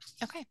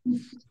 Okay.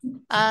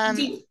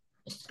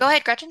 Go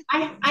ahead, Gretchen.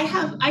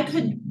 I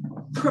could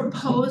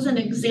propose an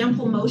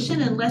example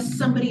motion unless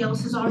somebody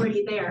else is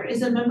already there.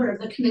 Is a member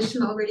of the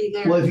commission already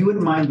there? Well, if you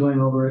wouldn't mind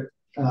going over it,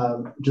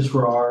 just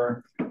for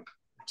our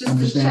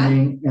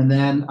understanding, and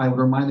then I would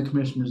remind the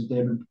commissioners that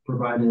they've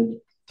provided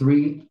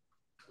 3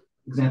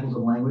 examples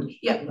of language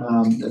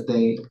that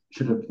they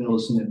should have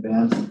noticed in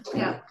advance.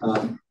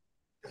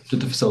 To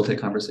facilitate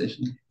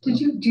conversation. Do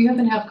you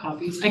happen to have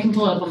copies? I can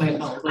pull it up on my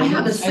phone. I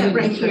have a set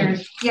right here.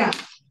 Yeah.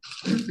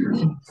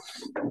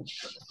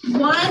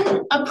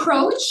 One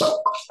approach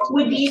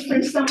would be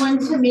for someone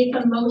to make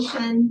a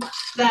motion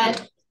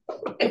that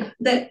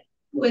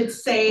would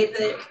say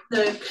that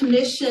the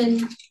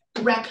commission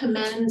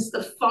recommends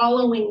the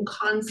following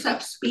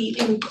concepts be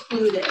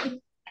included,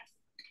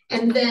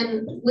 and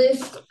then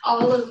list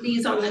all of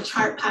these on the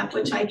chart pack,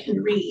 which I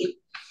can read,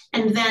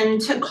 and then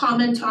to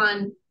comment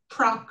on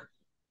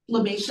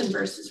proclamation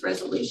versus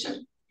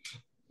resolution,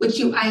 which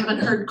I haven't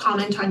heard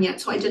comment on yet,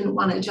 so I didn't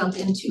want to jump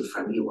into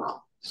from you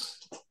all.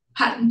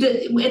 And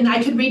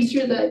I could read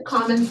through the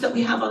comments that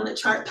we have on the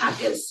chart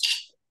pack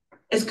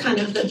as kind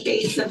of the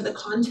base of the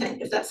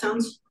content, if that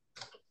sounds.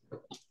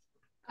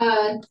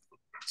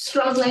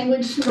 Strong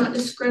language to not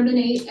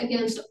discriminate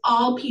against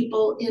all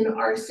people in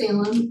our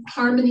Salem.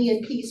 Harmony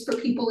and peace for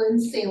people in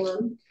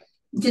Salem.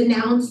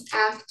 Denounce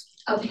act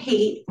of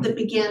hate that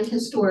began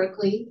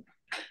historically.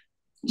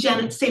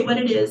 Say what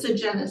it is, a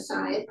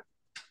genocide.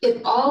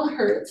 It all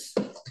hurts.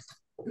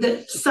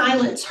 The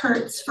silence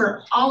hurts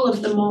for all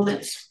of the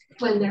moments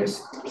when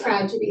there's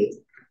tragedy.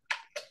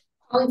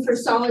 Calling for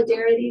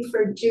solidarity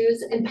for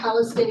Jews and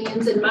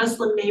Palestinians and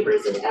Muslim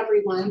neighbors and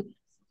everyone.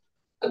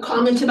 A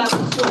comment about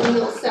the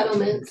colonial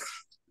settlements.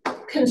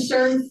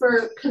 Concern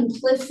for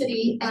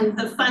complicity and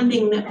the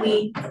funding that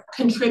we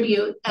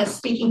contribute as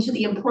speaking to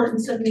the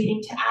importance of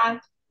needing to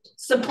act.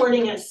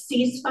 Supporting a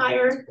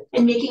ceasefire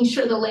and making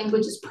sure the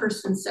language is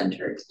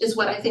person-centered is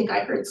what I think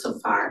I heard so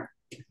far.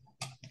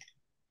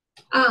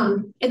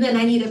 And then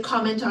I need a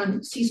comment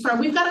on ceasefire.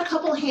 We've got a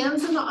couple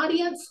hands in the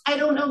audience. I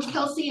don't know,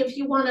 Kelsey, if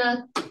you want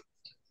to.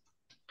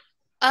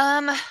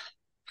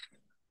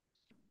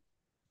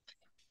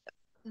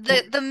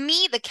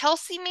 The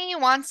Kelsey me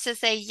wants to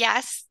say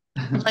yes.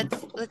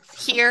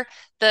 Let's hear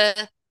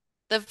the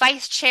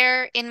vice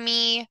chair in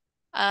me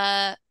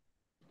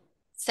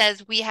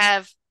says we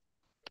have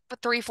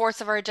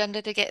 3/4 of our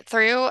agenda to get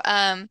through.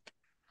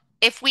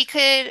 If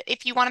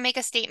you want to make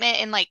a statement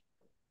in like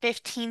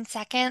 15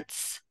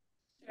 seconds.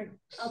 Sure,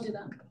 I'll do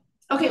that.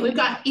 Okay, we've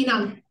got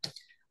Inam.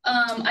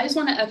 I just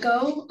want to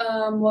echo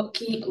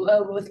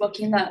with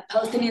Joaquin that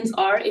Palestinians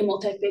are a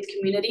multi-faith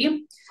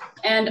community,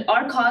 and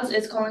our cause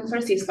is calling for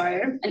a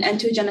ceasefire, an end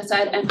to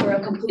genocide, and for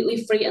a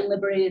completely free and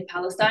liberated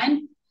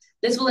Palestine.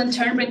 This will in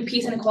turn bring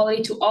peace and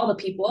equality to all the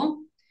people.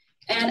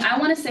 And I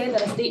want to say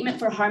that a statement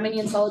for harmony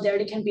and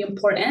solidarity can be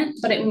important,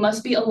 but it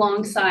must be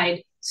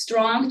alongside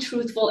strong,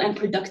 truthful, and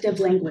productive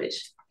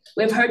language.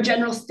 We've heard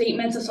general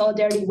statements of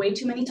solidarity way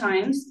too many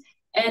times,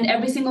 and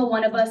every single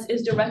one of us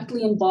is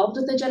directly involved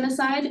with the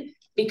genocide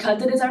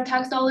because it is our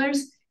tax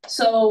dollars.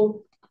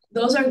 So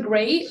those are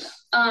great,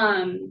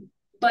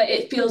 but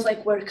it feels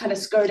like we're kind of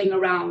skirting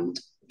around.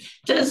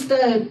 Does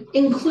the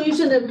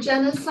inclusion of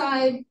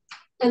genocide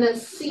and a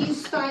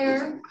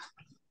ceasefire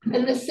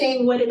and the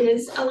saying what it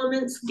is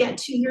elements get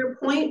to your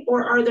point,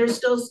 or are there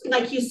still,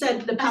 like you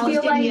said, the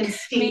Palestinian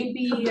state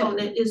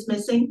component is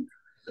missing?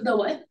 The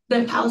what?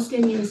 The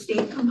Palestinian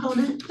state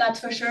component?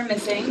 That's for sure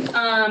missing.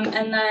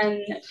 And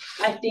then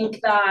I think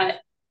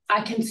that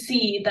I can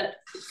see that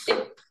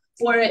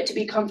for it to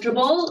be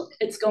comfortable,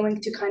 it's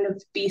going to kind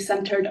of be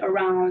centered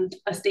around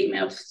a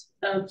statement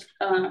of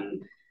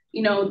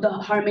the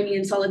harmony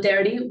and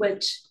solidarity,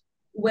 which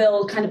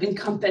will kind of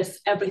encompass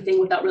everything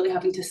without really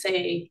having to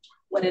say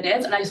what it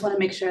is. And I just want to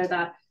make sure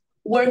that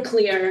we're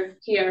clear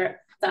here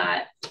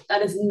that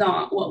that is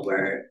not what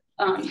we're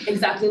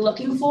exactly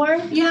looking for.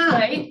 Yeah,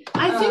 right?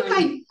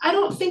 I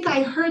don't think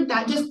I heard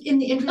that, just in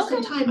the interest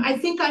of time. I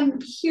think I'm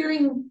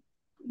hearing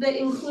the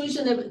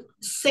inclusion of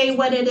say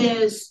what it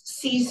is,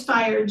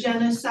 ceasefire,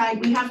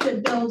 genocide. We have to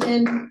build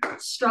in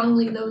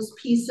strongly those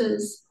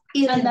pieces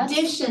in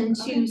addition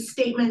to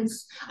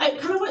statements. Kind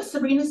of what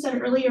Sabrina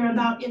said earlier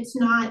about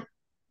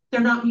they're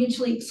not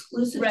mutually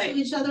exclusive to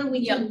each other.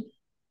 We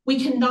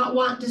can not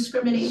want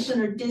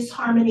discrimination or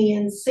disharmony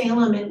in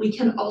Salem, and we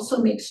can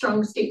also make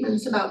strong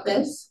statements about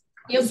this.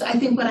 Yes, I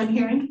think what I'm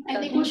hearing. I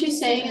think what she's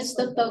saying is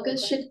the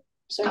focus should,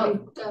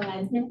 go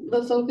ahead.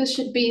 The focus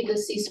should be the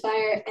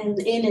ceasefire, and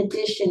in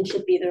addition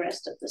should be the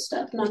rest of the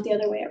stuff, not the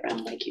other way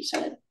around, like you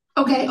said.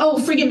 Okay, oh,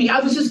 forgive me, I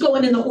was just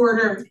going in the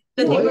order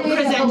that they were Yeah,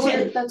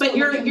 presented, that's but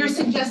what you're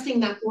suggesting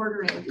that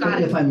ordering,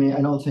 got If it. I may,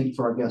 I don't think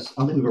for our guests,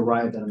 I don't think we've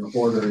arrived at an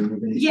order.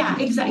 Yeah,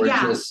 exactly,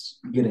 yeah. We're just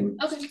getting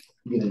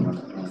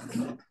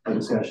a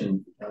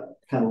discussion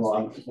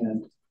catalog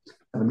and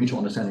have a mutual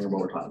understanding of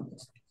what we're talking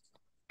about.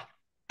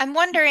 I'm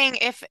wondering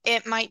if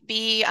it might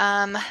be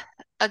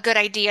a good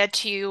idea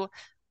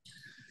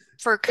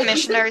for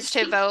commissioners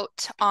to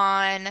vote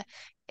on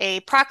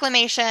a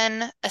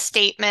proclamation, a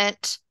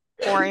statement,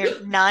 or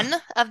none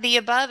of the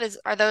above.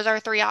 Are those our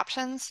three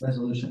options?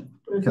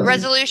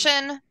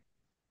 Resolution,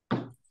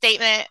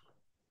 statement,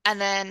 and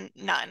then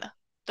none.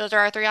 Those are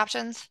our three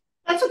options.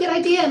 That's a good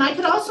idea. And I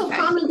could also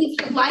comment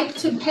if you'd like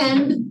to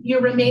pen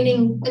your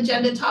remaining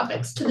agenda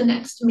topics to the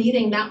next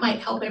meeting. That might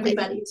help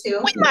everybody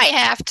too. We might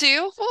have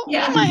to. We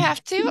might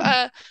have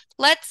to.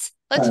 Let's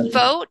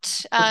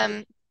vote.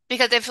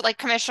 Because if like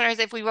commissioners,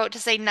 if we vote to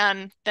say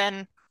none,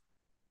 then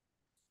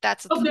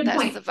that's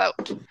the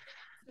vote.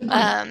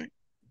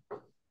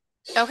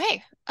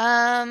 Okay.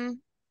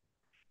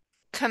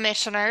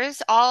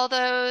 Commissioners, all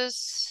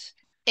those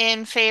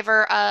in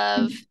favor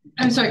of.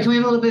 I'm sorry, can we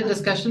have a little bit of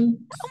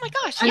discussion? Oh my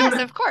gosh, yes,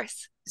 of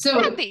course.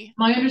 So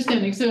my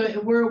understanding,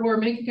 so we're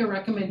making a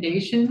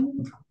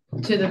recommendation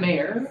to the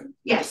mayor.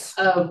 Yes.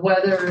 Of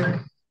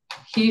whether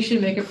he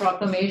should make a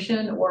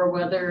proclamation or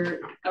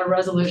whether a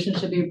resolution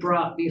should be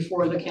brought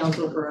before the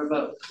council for a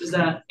vote. Is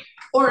that?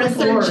 Or a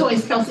third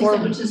choice, Kelsey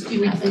said, which is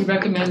do nothing. We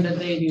recommend that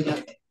they do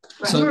nothing.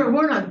 Right. So,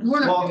 we're not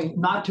well,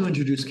 not to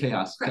introduce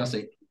chaos,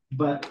 Kelsey,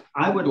 but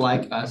I would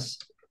like us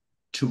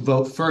to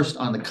vote first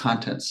on the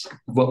contents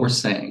of what we're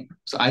saying.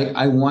 So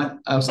I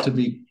want us to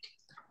be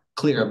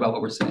clear about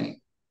what we're saying.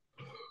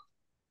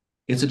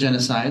 It's a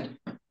genocide.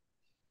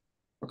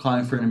 We're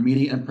calling for an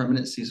immediate and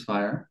permanent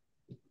ceasefire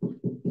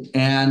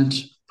and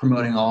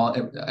promoting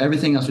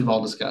everything else we've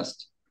all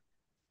discussed.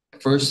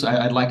 First,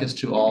 I'd like us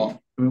to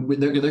all,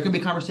 there can be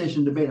conversation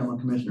and debate among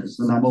commissioners,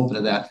 and I'm open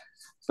to that,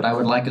 but I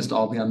would like us to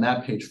all be on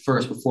that page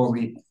first before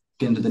we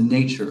get into the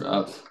nature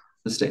of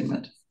the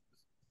statement.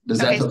 Does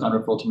that feel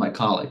comfortable to my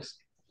colleagues?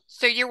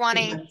 So you're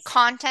wanting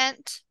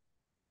content,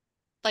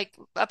 like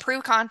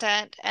approve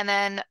content, and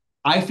then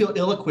I feel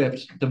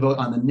ill-equipped to vote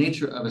on the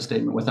nature of a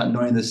statement without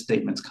knowing the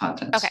statement's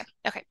contents.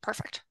 Okay,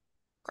 perfect.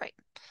 Great.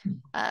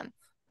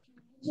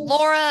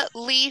 Laura,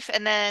 Leaf,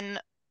 and then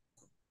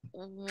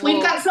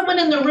we've got someone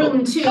in the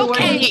room too.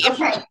 Okay.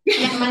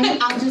 Yeah,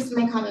 I'll just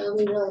my comment will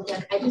be really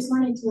quick. I just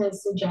wanted to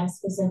suggest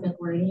specific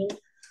wording.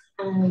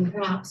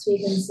 Perhaps we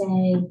can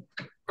say,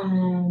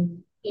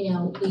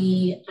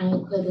 we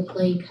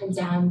unequivocally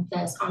condemn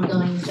this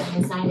ongoing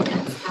genocide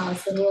against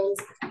Palestinians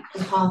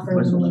and call for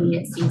an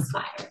immediate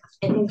ceasefire.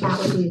 I think that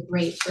would be a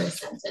great first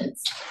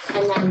sentence.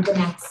 And then the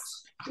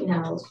next, and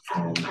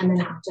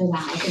then after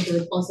that, I think it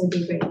would also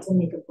be great to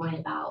make a point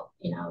about,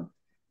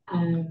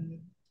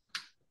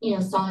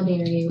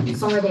 solidarity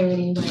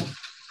with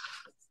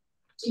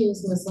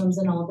Jews, Muslims,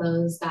 and all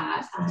those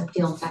that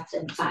feel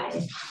affected by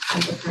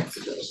the current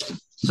situation.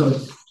 So,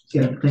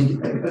 yeah, thank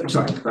you.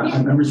 Sorry,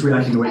 I'm just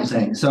reacting to what you're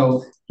saying.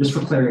 So, just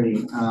for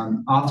clarity,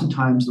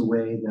 oftentimes the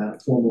way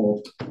that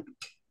formal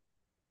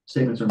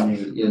statements are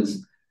made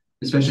is,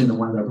 especially in the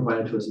one that are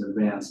provided to us in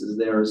advance, is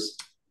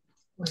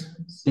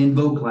they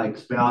invoke like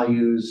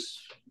values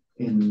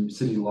in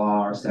city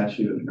law or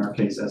statute, in our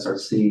case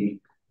SRC,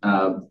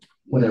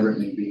 whatever it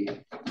may be.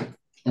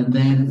 And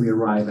then we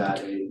arrive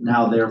at a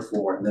now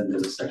therefore, and then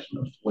there's a section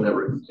of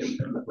whatever it may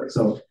look like.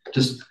 So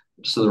just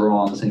so they're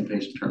all on the same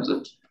page in terms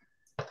of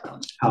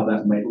how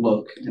that might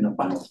look in a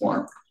final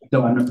form.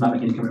 Though I'm not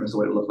making any commitments to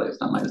what it looks like.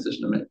 It's not my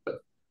decision to make. But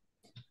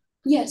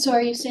yeah, so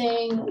are you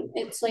saying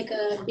it's like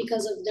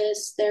because of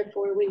this,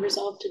 therefore we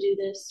resolve to do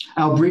this?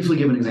 I'll briefly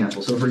give an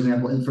example. So for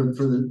example,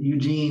 for the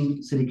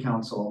Eugene City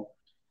Council,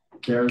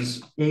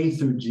 there's A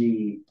through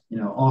G,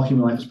 all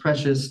human life is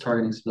precious,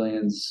 targeting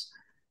civilians,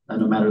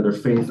 no matter their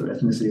faith or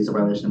ethnicity, is a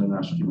violation of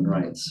international human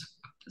rights.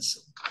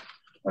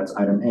 That's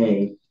item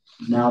A.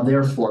 Now,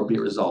 therefore, be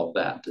resolved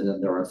that. And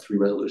then there are 3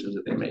 resolutions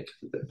that they make,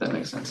 if that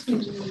makes sense.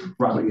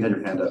 Robert, you had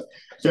your hand up.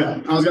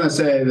 Yeah, I was going to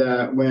say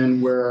that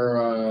when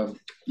we're,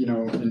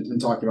 in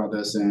talking about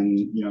this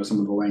and,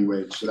 some of the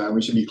language, that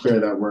we should be clear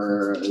that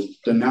we're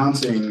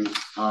denouncing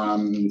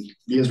the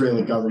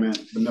Israeli government,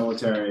 the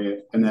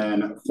military, and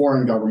then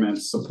foreign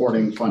governments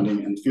supporting,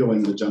 funding, and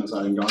fueling the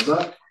genocide in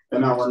Gaza.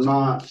 And that we're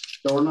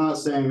not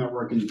saying that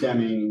we're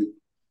condemning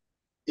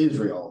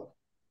Israel.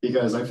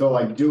 Because I feel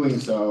like doing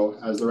so,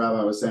 as the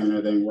rabbi was saying,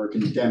 I think we're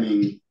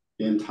condemning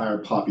the entire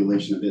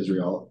population of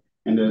Israel.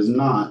 And it is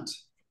not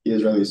the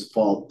Israelis'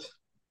 fault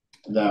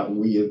that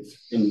we have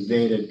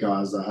invaded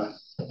Gaza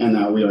and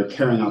that we are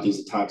carrying out these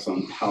attacks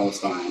on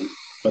Palestine,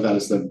 but that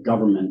is the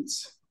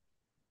government's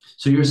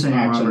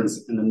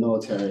actions in the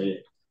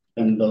military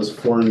and those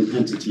foreign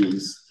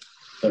entities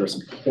that are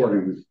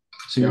supporting.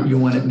 So you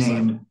want it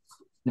named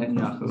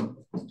Netanyahu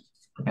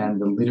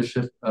and the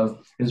leadership of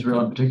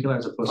Israel in particular,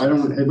 as opposed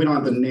to we don't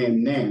have to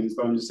name names,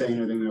 but I'm just saying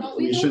anything that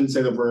we shouldn't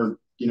say that we're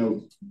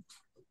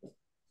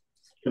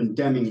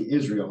condemning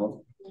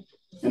Israel.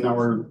 and now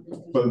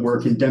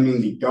we're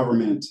condemning the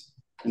government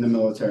and the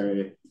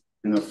military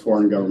and the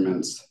foreign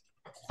governments.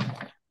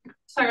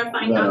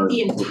 Clarifying not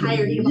the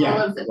entirety of all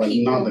of the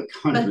people, not the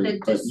country,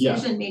 but the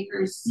decision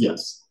makers.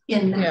 Yes.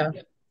 In that.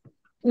 Yeah.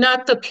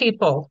 Not the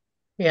people.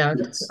 Yeah,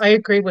 yes. I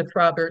agree with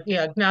Robert.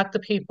 Yeah, not the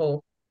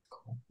people,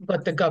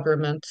 but the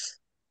governments.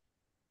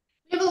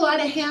 We have a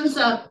lot of hands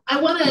up. I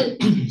want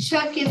to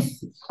check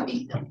how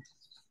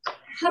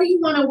do you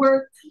want to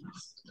work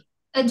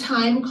a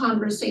time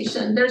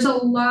conversation? There's a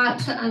lot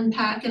to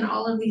unpack in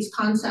all of these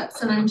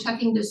concepts, and I'm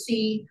checking to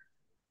see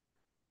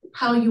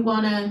how you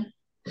want to,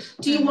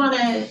 do you want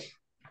to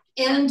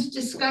end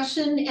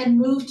discussion and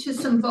move to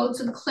some votes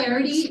of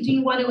clarity? Do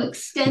you want to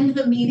extend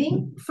the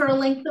meeting for a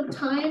length of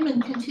time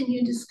and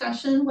continue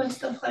discussion? What's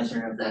the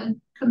pleasure of the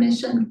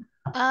commission?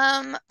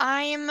 I'm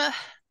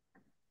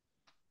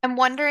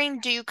wondering,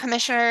 do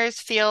commissioners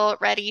feel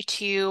ready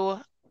to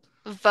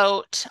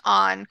vote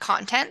on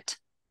content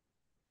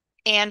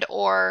and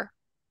or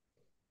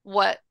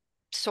what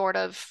sort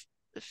of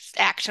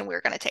action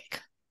we're going to take?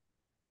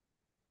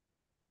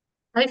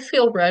 I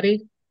feel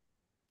ready.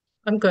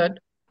 I'm good.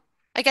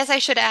 I guess I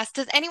should ask,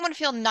 does anyone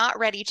feel not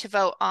ready to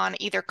vote on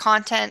either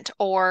content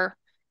or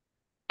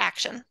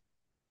action?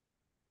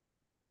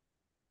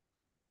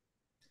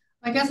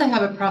 I guess I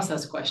have a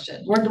process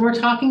question. We're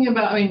talking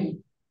about, I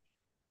mean,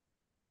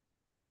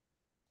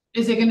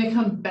 is it going to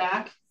come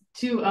back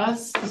to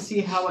us to see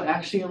how it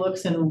actually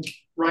looks in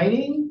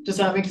writing? Does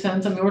that make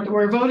sense? I mean,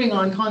 we're voting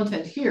on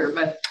content here,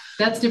 but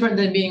that's different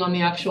than being on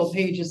the actual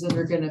pages that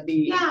are going to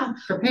be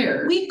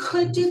prepared. We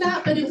could do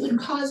that, but it would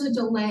cause a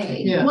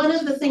delay. Yeah. One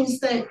of the things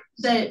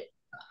that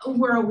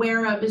we're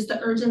aware of is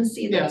the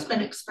urgency that's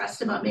been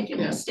expressed about making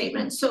a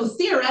statement. So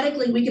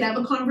theoretically, we could have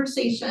a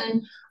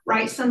conversation,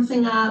 write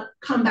something up,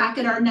 come back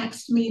at our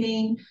next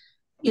meeting,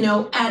 you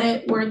know,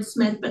 edit,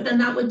 wordsmith, but then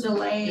that would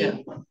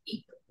delay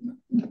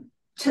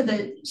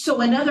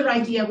so another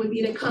idea would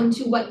be to come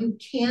to what you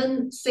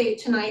can say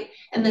tonight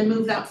and then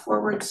move that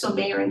forward so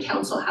mayor and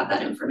council have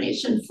that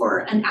information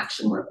for an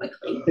action more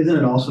quickly. Isn't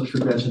it also a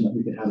suggestion that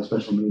we could have a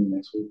special meeting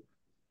next week?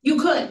 You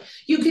could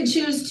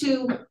choose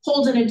to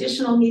hold an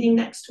additional meeting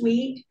next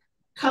week,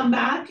 come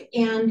back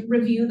and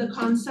review the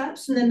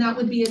concepts, and then that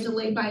would be a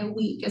delay by a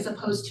week as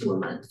opposed to a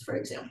month, for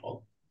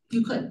example.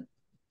 You could.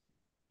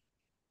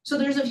 So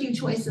there's a few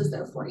choices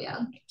there for you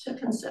to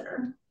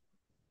consider.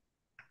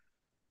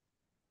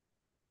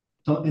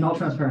 So in all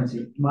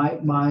transparency, I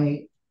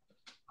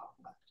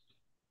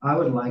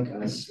would like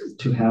us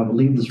to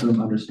leave this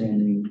room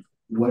understanding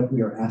what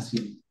we are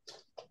asking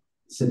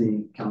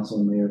city council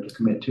and mayor to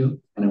commit to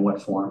and in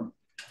what form.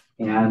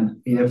 And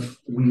if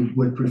we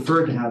would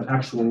prefer to have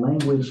actual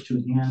language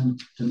to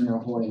hand to Mayor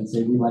Hoy and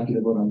say, we'd like you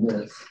to vote on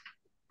this,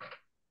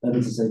 that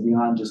is to say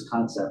beyond just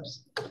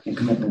concepts and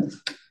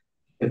commitments.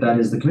 If that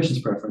is the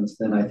commission's preference,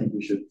 then I think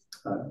we should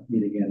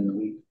meet again in a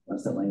week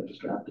once that language is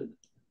drafted.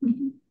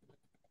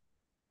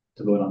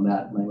 To vote on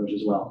that language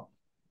as well.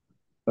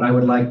 But I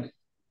would like,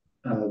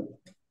 out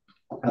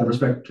of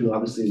respect to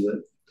obviously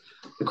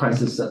the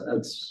crisis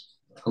that's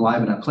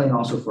alive and at play, and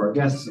also for our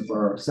guests and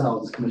for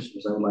ourselves as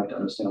commissioners, I would like to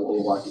understand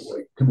what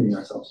we're committing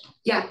ourselves.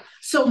 Yeah,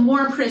 so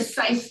more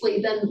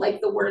precisely than like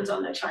the words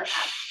on the chart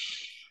have.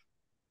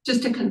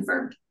 Just to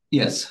confirm.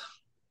 Yes.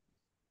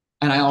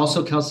 And I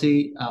also,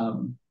 Kelsey,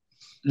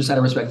 just out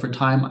of respect for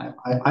time,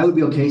 I would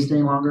be okay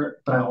staying longer,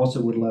 but I also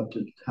would love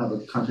to have a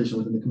conversation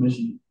within the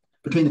commission,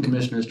 between the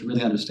commissioners, to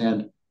really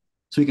understand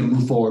so we can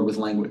move forward with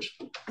language.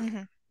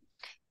 Mm-hmm.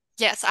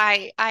 Yes,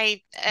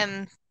 I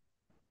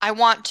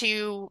want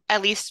to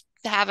at least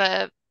have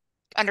a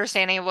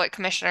understanding of what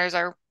commissioners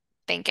are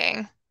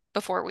thinking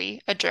before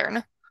we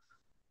adjourn.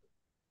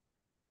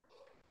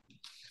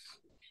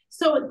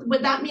 So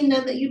would that mean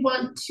then that you'd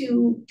want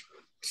to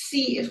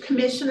see if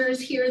commissioners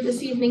here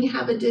this evening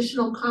have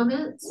additional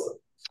comments?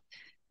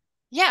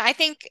 Yeah, I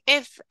think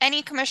if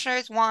any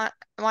commissioners want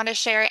to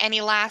share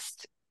any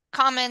last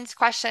comments,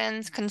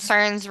 questions,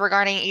 concerns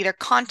regarding either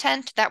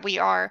content that we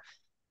are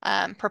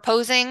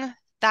proposing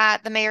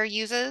that the mayor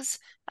uses,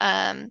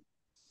 and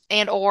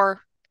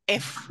or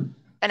if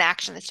an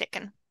action is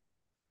taken.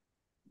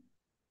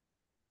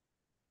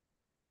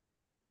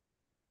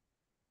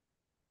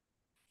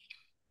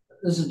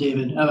 This is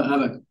David. I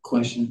have a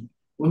question.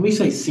 When we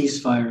say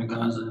ceasefire in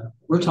Gaza,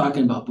 we're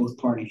talking about both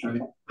parties,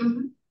 right?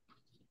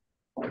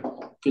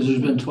 Because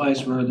there's been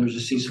twice where there's a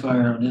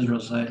ceasefire on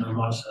Israel's side and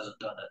Hamas hasn't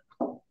done it.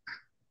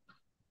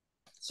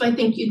 So I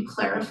think you'd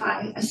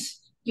clarify,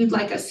 you'd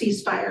like a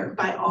ceasefire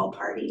by all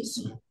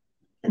parties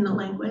in the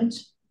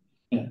language.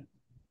 Yeah.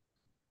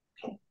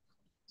 Okay.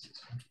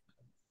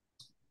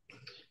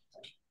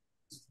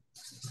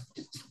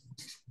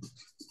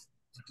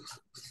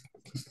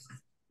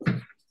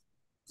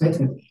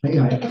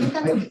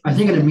 I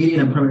think an immediate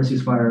and permanent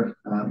ceasefire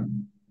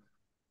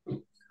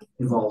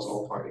involves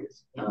all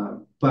parties.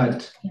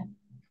 But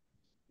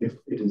if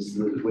it is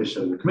the wish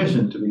of the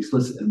commission to be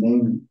explicit and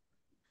name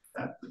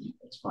that,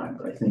 that's fine.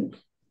 But I think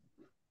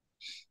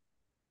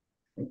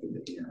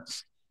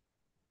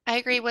I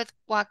agree with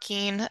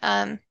Joaquin.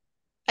 I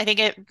I think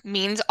it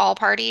means all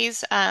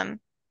parties. And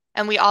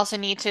we also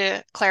need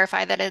to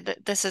clarify that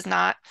this is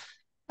not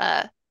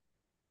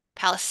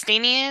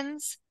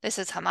Palestinians, this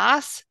is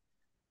Hamas,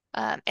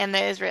 and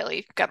the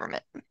Israeli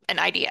government and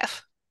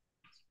IDF.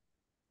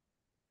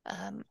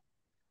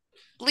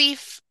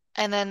 Leaf,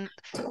 and then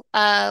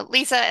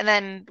Lisa, and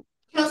then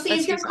Kelsey,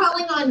 if you're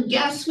calling on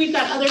guests, we've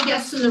got other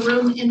guests in the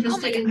room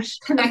interested in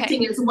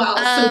connecting as well.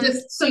 So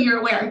just so you're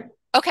aware.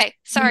 Okay,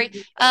 sorry.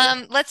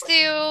 Let's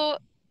do.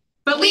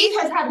 But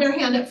Leaf has had their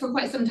hand up for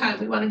quite some time.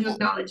 We wanted to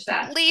acknowledge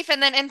that. Leaf,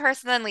 and then in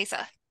person, then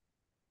Lisa.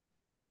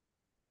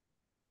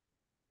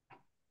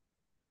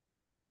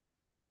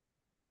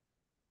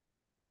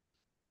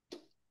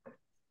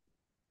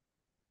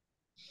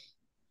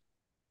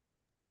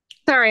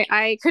 Sorry,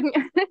 I couldn't,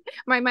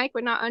 my mic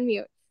would not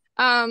unmute.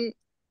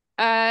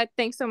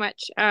 Thanks so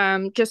much.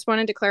 Just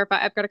wanted to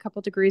clarify, I've got a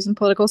couple degrees in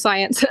political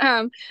science.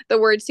 The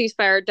word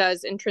ceasefire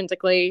does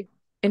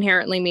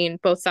inherently mean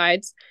both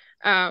sides.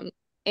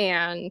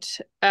 And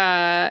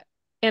I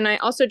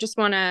also just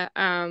want to,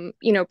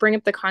 bring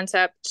up the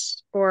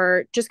concept,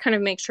 or just kind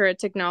of make sure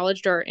it's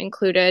acknowledged or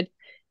included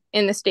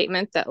in the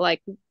statement that,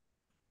 like,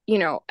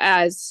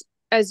 as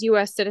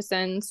US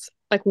citizens,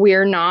 like,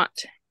 we're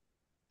not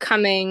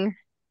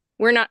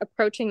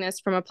approaching this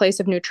from a place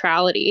of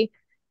neutrality,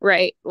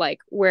 right?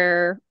 Like,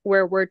 where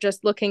we're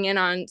just looking in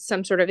on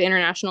some sort of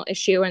international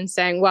issue and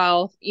saying,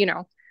 well,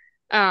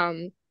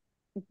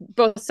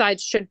 both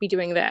sides should be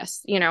doing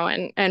this,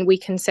 and we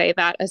can say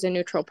that as a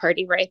neutral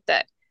party, right?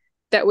 That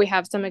we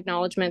have some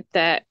acknowledgement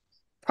that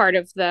part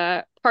of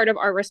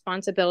our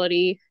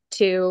responsibility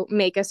to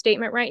make a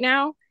statement right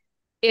now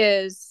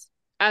is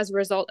as a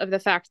result of the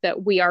fact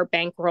that we are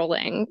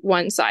bankrolling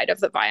one side of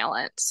the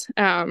violence.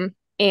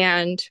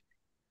 And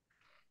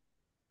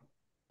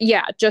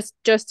yeah,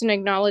 just an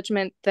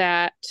acknowledgement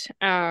that,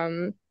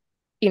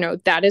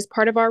 that is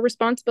part of our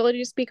responsibility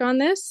to speak on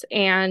this.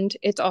 And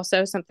it's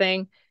also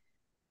something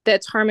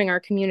that's harming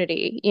our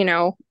community,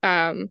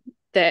 that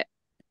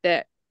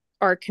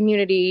our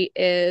community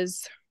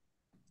is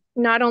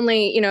not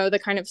only, the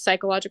kind of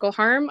psychological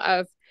harm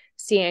of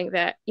seeing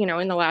that,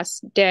 in the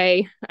last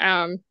day,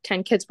 10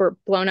 kids were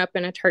blown up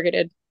in a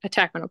targeted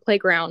attack on a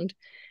playground,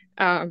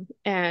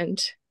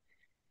 and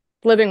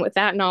living with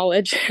that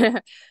knowledge.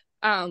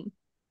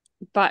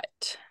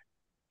 But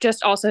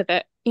just also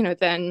that,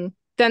 then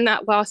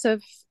that loss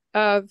of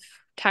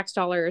tax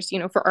dollars,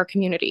 for our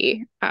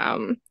community,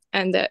 and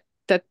that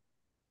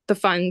the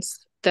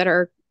funds that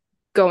are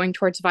going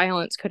towards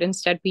violence could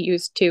instead be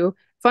used to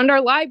fund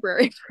our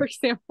library, for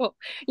example,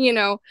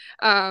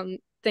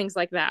 things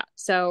like that.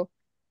 So,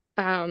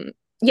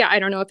 yeah, I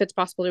don't know if it's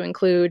possible to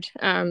include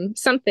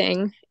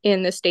something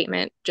in the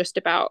statement just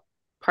about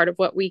part of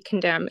what we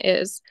condemn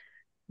is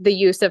the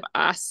use of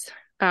us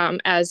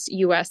as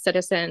US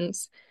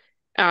citizens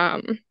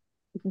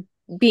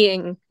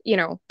being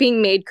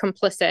made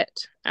complicit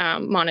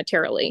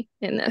monetarily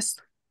in this.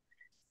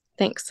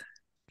 Thanks.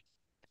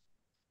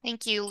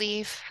 Thank you,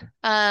 Leaf.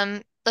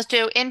 Let's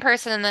do in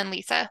person and then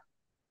Lisa.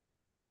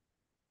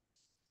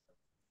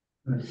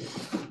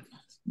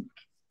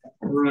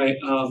 Right.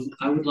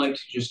 I would like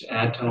to just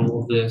add to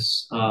all of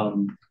this.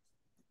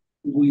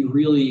 We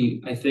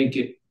really, I think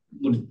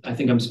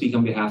I'm speaking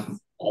on behalf of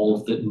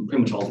pretty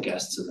much all the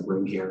guests in the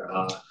room here,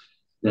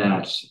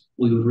 that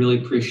we would really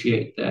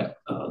appreciate that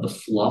the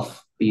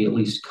fluff be at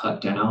least cut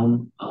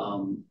down.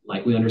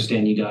 Like, we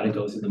understand you got to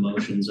go through the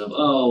motions of,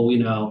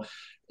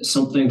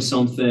 something,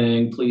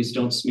 please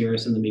don't smear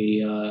us in the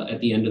media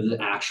at the end of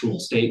the actual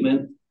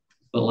statement.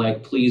 But,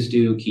 like, please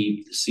do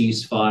keep the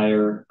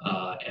ceasefire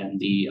and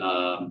the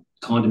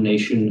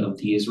condemnation of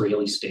the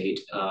Israeli state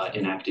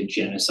enacted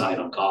genocide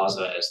on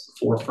Gaza as the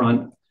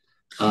forefront.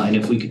 And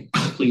if we could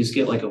please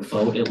get like a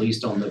vote, at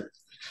least on the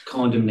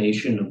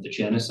condemnation of the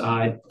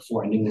genocide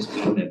before ending this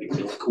meeting, that'd be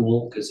really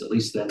cool, because at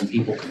least then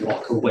people can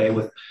walk away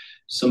with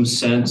some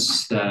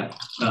sense that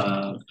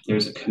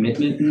there's a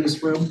commitment in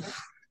this room.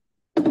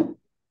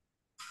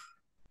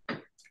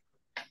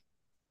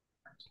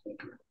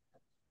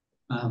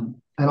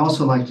 I'd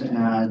also like to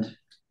add,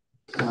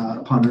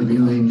 upon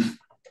reviewing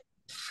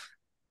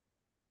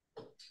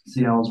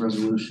Seattle's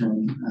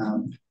resolution,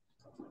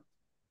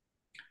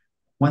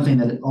 one thing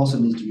that also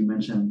needs to be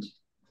mentioned,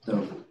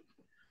 though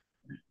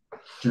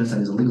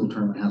genocide is a legal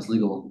term and has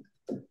legal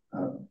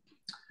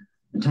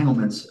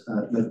entanglements,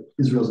 that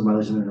Israel is in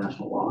violation of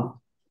international law.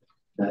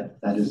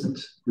 That isn't,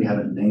 we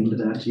haven't named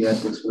that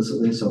yet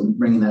explicitly, so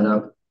bringing that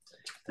up.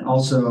 And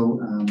also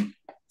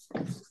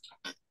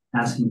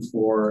asking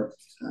for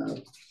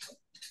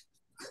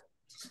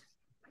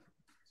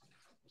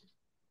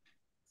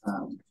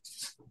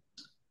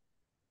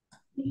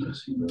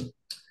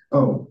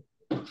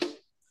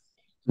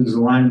there's a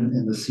line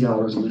in the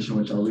Seattle resolution,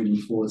 which I'll read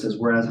in full. It says,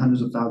 whereas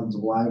hundreds of thousands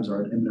of lives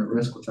are at imminent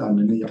risk without an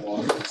immediate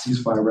law,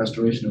 ceasefire,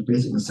 restoration of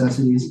basic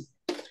necessities,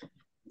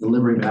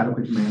 delivery of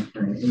adequate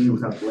humanitarian aid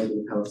without delay to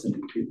the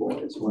Palestinian people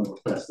is one of the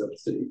requests that the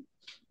city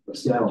of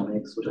Seattle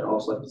makes, which I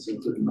also like to see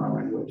included in our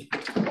language,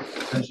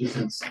 especially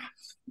since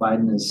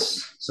Biden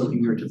is so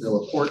eager to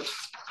fill a port.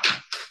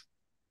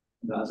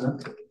 Gaza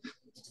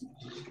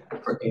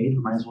for aid.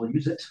 Might as well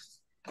use it.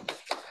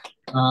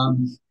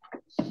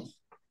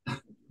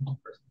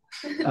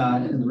 In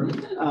the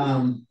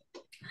room.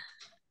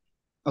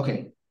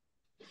 Okay.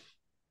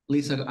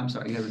 Lisa, I'm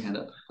sorry, you have your hand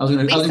up. I was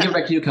gonna give it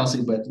back to you,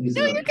 Kelsey, but Lisa.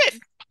 No, you're good.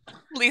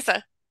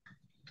 Lisa.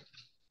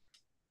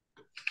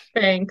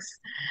 Thanks.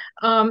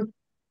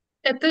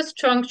 At this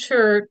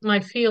juncture, my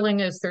feeling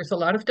is there's a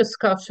lot of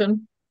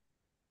discussion.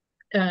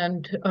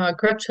 And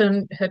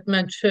Gretchen had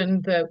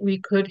mentioned that we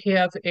could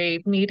have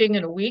a meeting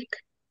in a week.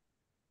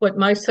 What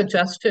my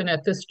suggestion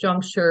at this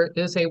juncture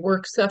is a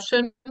work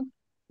session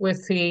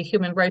with the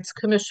Human Rights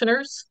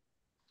Commissioners,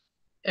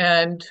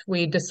 and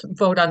we just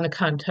vote on the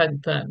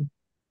content then.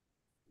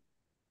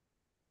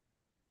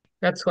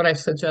 That's what I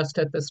suggest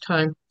at this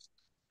time.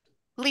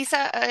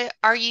 Lisa,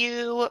 are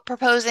you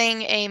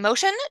proposing a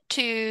motion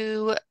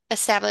to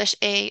establish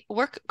a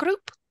work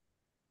group?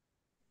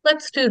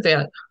 Let's do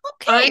that.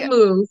 Okay.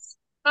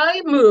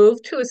 I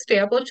move to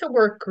establish a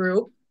work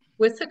group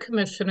with the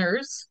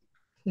commissioners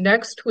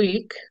next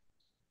week,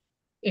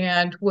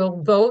 and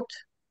we'll vote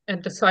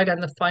and decide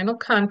on the final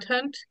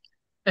content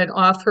and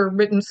offer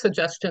written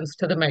suggestions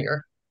to the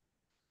mayor.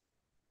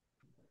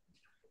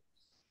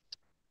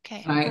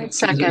 Okay. Is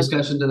there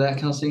discussion to that,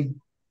 Kelsey?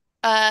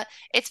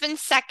 It's been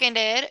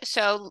seconded,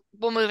 so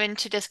we'll move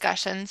into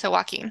discussion. So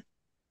Joaquin.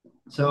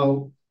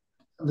 So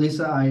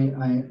Lisa, I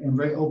am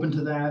very open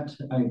to that.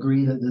 I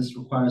agree that this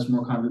requires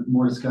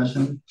more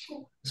discussion,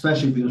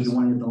 especially because we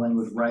want to get the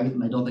language right,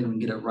 and I don't think we can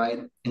get it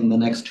right in the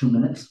next 2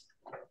 minutes.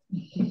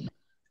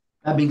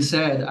 That being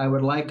said, I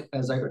would like,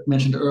 as I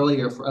mentioned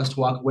earlier, for us to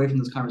walk away from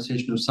this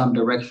conversation with some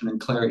direction and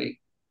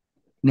clarity.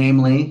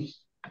 Namely,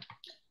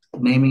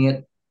 naming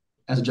it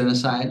as a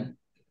genocide,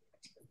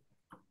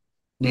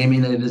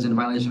 naming that it is in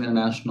violation of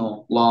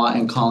international law,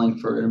 and calling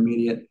for an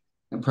immediate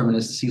and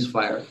permanent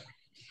ceasefire.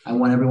 I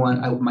want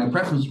everyone, my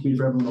preference would be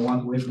for everyone to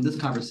walk away from this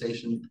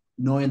conversation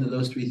knowing that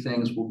those three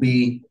things will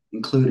be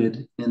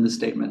included in the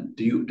statement.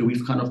 Do we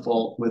kind of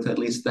fall with at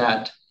least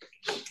that,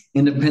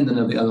 independent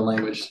of the other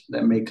language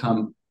that may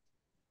come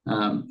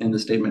in the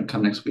statement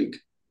come next week?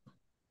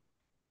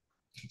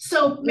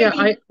 So yeah,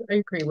 I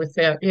agree with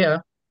that. Yeah.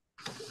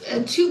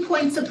 2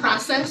 points of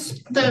process.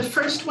 The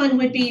first one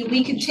would be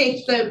we could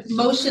take the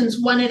motions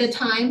one at a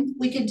time.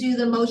 We could do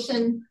the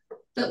motion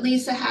that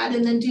Lisa had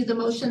and then do the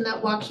motion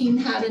that Joaquin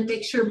had and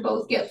make sure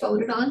both get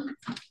voted on.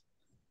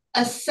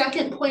 A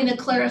second point of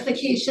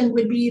clarification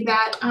would be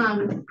that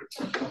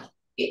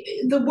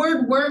the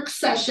word work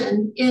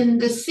session in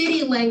the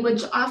city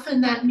language,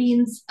 often that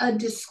means a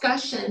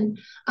discussion,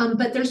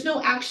 but there's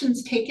no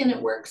actions taken at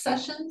work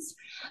sessions.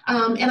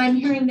 And I'm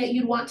hearing that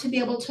you'd want to be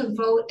able to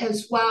vote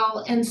as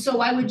well. And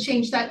so I would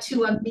change that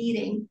to a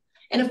meeting.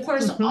 And of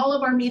course, all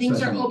of our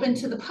meetings are open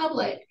to the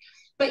public,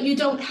 but you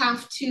don't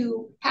have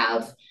to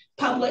have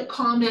public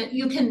comment.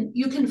 You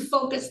can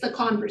focus the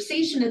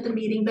conversation at the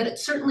meeting, but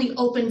it's certainly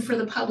open for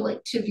the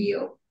public to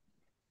view.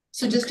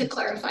 So just to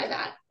clarify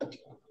that.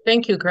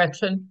 Thank you,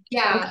 Gretchen.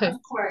 Yeah, okay.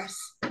 Of course.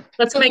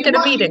 Let's make it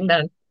a meeting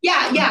then.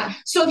 Yeah.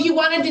 So if you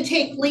wanted to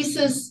take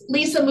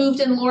Lisa moved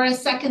and Laura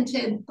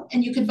seconded,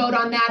 and you could vote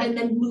on that and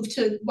then move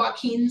to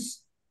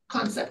Joaquin's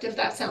concept, if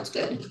that sounds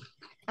good.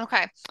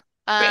 Okay.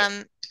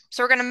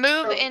 So we're going to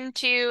move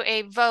into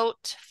a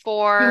vote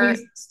for. Can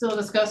we still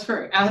discuss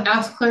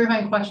ask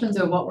clarifying questions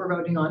of what we're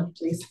voting on,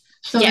 please?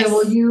 So yes. Then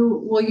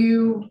will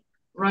you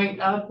write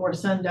up or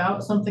send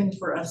out something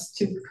for us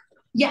to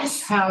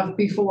have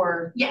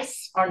before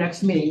our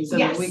next meeting so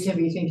that we can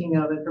be thinking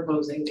of and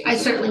proposing things? I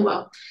certainly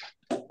will.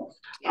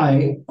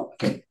 Okay.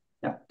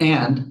 Yeah.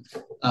 And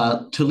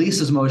to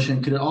Lisa's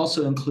motion, could it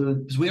also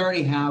include, because we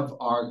already have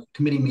our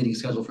committee meeting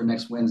scheduled for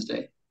next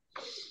Wednesday.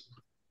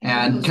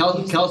 And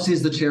Kelsey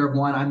is the chair of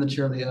one, I'm the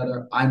chair of the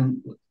other. I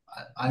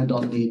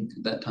don't need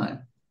that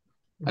time.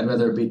 I'd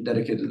rather be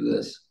dedicated to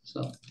this.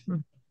 So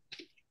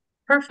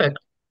perfect.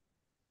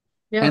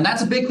 Yeah. And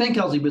that's a big thing,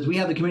 Kelsey, because we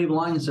have the community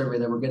belonging survey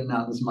that we're getting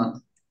out this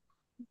month.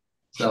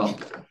 So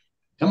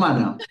come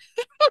on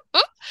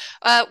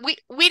now.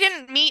 We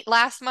didn't meet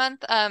last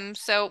month.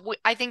 So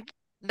I think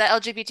the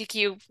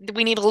LGBTQ,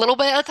 we need a little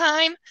bit of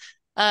time,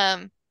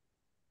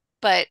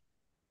 but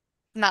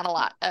not a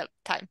lot of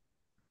time.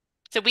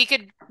 So we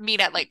could meet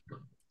at like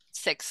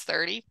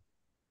 6:30,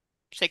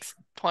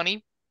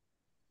 6:20,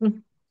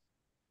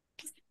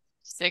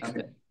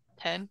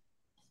 6:10.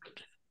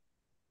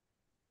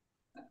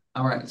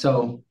 All right.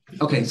 So,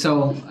 okay.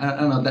 So I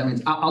don't know what that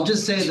means. I'll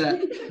just say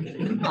that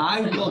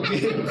I will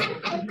give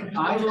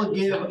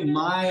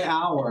my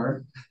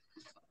hour.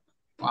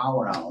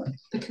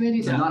 The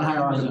committee's not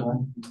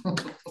hierarchical.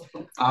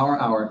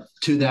 Hour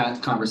to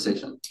that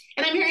conversation.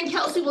 And I'm hearing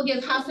Kelsey will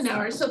give half an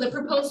hour. So the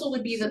proposal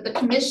would be that the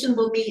commission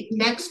will meet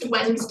next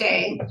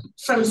Wednesday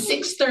from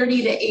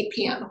 6:30 to 8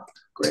 p.m.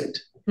 Great.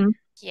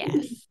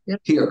 Yes.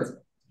 Here.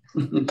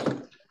 For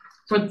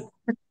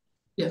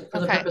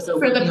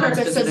the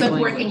purposes of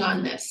working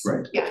on this.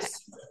 Right.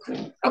 Yes.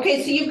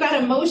 Okay, so you've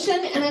got a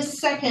motion and a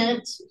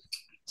second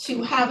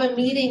to have a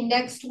meeting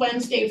next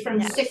Wednesday from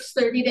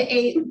 6:30 to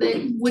 8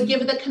 that would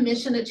give the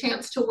commission a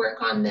chance to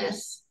work on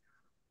this.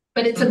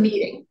 but it's a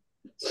meeting.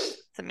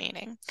 It's a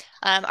meeting.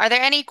 Are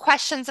there any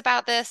questions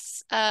about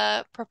this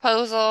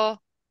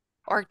proposal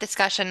or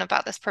discussion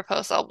about this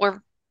proposal?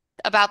 We're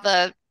about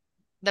the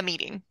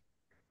meeting.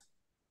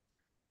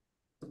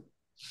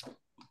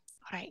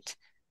 All right.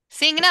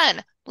 Seeing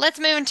none, let's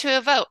move into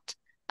a vote.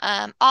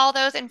 All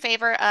those in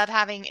favor of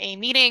having a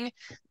meeting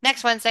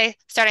next Wednesday,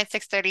 starting at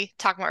 6:30,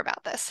 talk more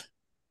about this.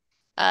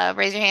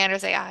 Raise your hand or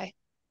say aye.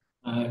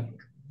 Aye.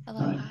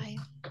 Hello, aye.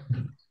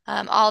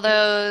 All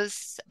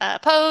those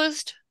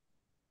opposed,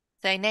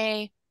 say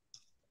nay.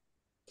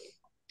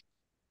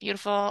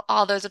 Beautiful.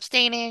 All those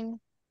abstaining.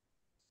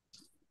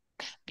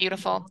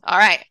 Beautiful. All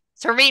right.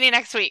 So we're meeting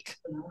next week.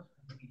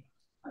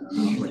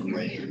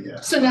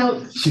 So now,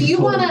 do you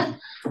want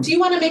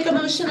to make a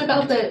motion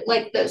about the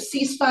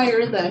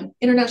ceasefire, the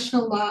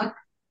international law,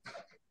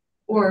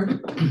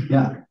 or?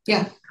 Yeah.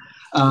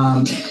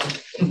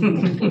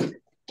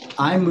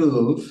 I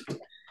move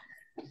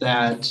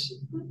that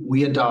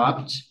we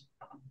adopt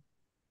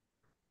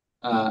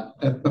an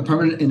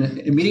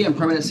immediate and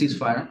permanent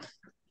ceasefire.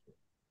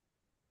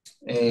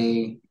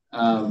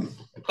 I'm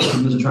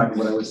losing track of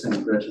what I was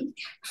saying, Gretchen.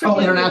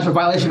 International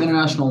violation of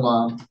international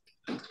law.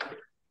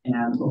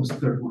 And what was the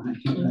third one?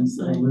 I'm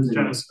losing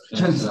it.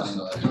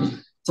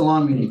 It's a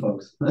long meeting,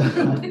 folks.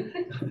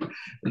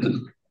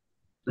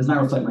 Does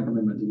not reflect my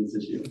commitment to this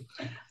issue.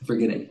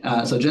 Forgetting.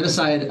 So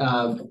genocide,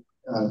 violation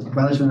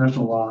of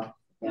international law,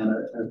 and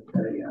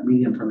a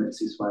medium permanent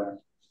ceasefire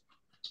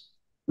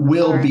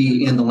will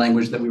be in the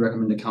language that we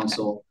recommend to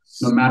council,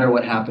 no matter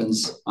what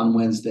happens on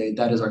Wednesday.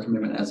 That is our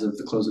commitment as of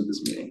the close of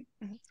this meeting.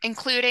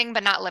 Including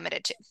but not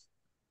limited to.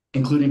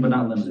 Including but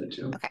not limited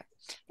to. Okay.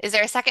 Is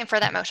there a second for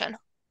that motion?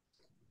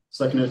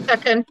 Seconded.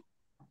 Second.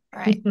 All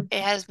right.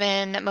 It has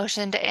been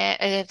motioned.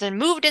 It has been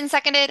moved and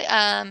seconded.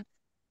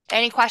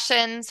 Any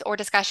questions or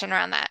discussion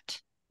around that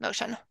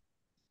motion?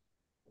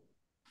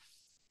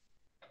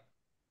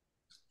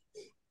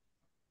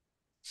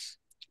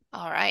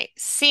 All right.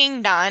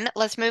 Seeing none,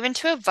 let's move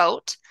into a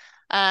vote.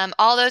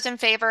 All those in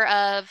favor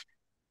of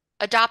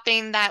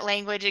adopting that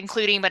language,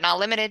 including but not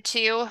limited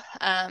to,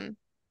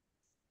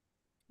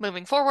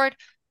 moving forward,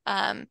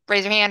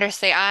 raise your hand or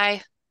say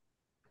aye.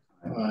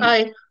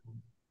 Aye.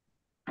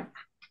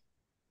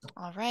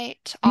 All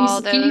right.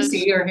 Can you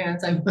see your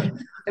hands? I'm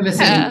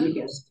assuming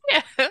you guys.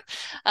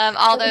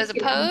 All those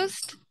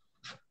opposed,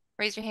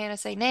 raise your hand and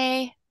say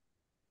nay.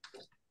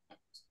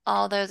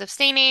 All those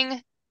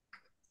abstaining.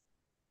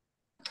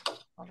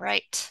 All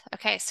right.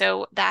 Okay,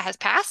 so that has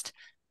passed.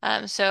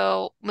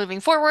 So moving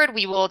forward,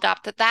 we will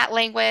adopt that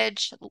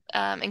language,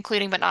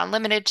 including but not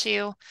limited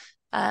to,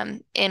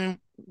 in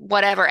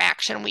whatever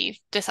action we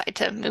decide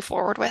to move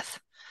forward with.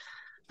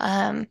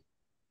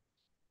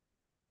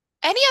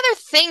 Any other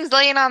things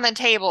laying on the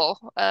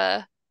table?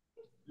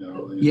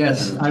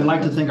 Yes, I'd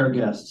like to thank our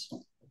guests.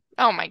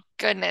 Oh my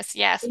goodness,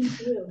 yes.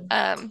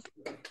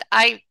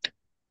 I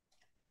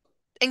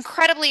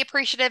incredibly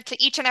appreciative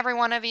to each and every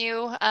one of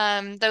you,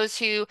 those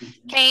who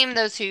came,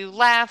 those who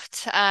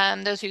left,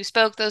 those who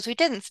spoke, those who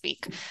didn't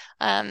speak.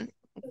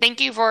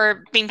 Thank you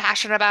for being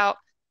passionate about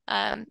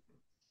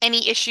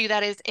any issue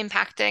that is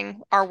impacting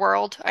our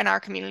world and our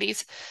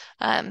communities.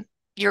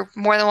 You're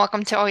more than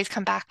welcome to always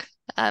come back.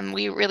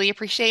 We really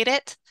appreciate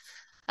it.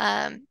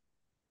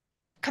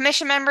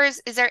 Commission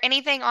members, is there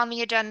anything on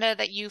the agenda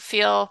that you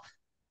feel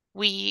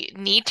we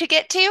need to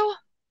get to?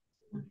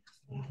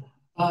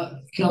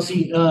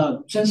 Kelsey,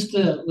 since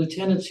the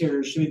lieutenant's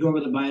here, should we go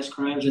over the bias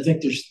crimes? I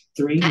think there's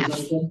 3.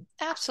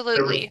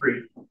 Absolutely.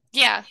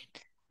 Yeah.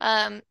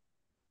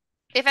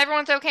 If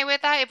everyone's okay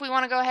with that, if we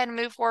want to go ahead and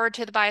move forward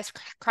to the bias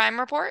crime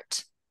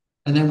report.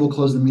 And then we'll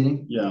close the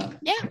meeting? Yeah.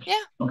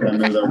 Okay.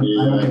 And then there'll be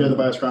hear the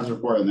bias crimes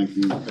report and then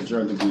can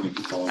adjourn the meeting.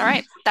 All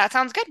right. That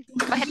sounds good.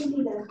 Go ahead.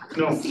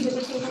 No,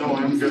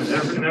 I'm good.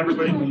 And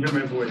everybody can hear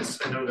my voice.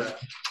 I know that.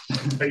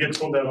 I get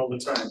told that all the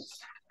time.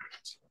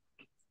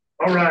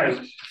 All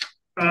right.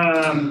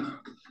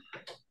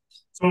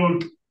 So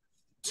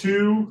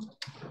 2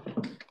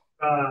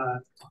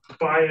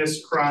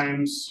 bias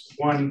crimes,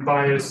 1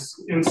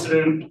 bias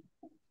incident.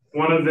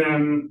 One of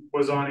them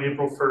was on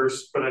April 1st,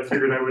 but I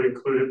figured I would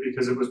include it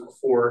because it was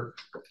before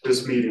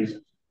this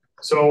meeting.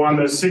 So on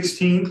the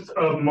 16th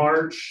of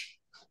March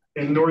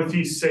in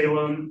Northeast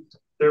Salem,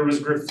 there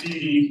was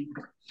graffiti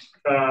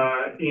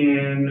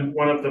in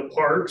one of the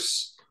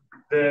parks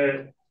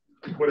that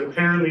would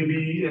apparently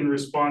be in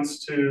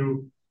response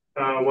to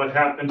what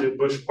happened at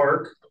Bush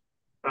Park.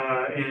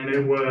 And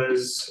it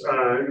was,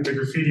 the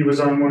graffiti was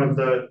on one of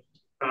the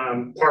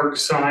park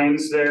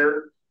signs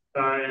there.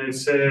 And it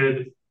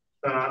said,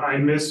 I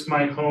miss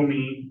my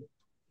homie,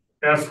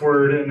 F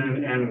word and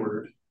then N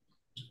word.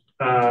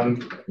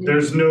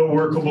 There's no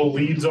workable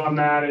leads on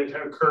that. It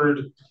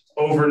occurred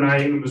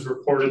overnight and was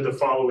reported the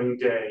following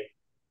day.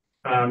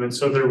 And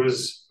so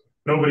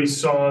nobody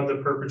saw the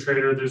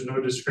perpetrator. There's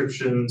no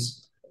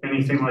descriptions,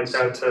 anything like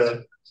that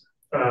to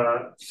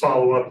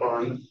follow up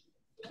on.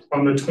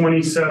 On the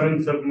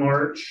 27th of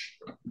March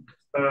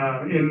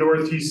in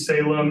Northeast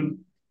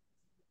Salem,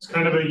 It's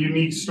kind of a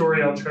unique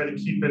story. I'll try to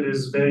keep it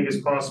as vague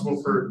as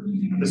possible for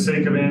the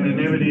sake of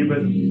anonymity, but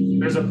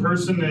there's a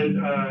person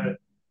that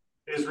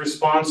is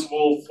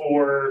responsible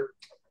for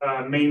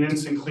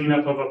maintenance and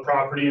cleanup of a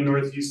property in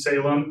Northeast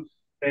Salem.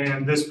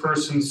 And this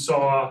person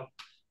saw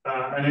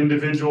an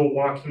individual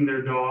walking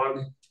their dog,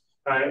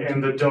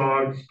 and the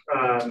dog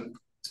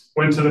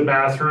went to the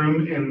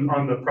bathroom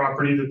on the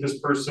property that this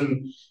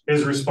person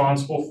is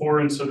responsible for.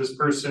 And so this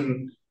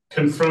person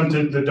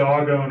confronted the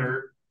dog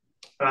owner,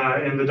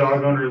 and the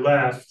dog owner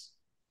left.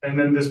 And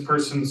then this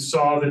person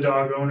saw the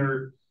dog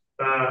owner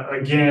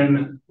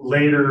again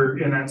later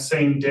in that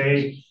same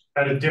day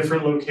at a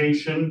different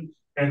location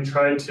and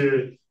tried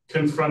to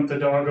confront the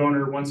dog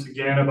owner once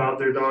again about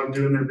their dog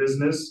doing their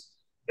business.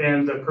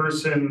 And the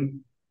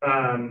person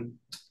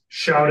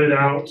shouted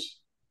out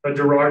a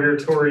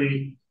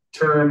derogatory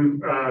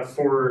term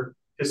for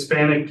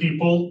Hispanic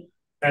people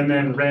and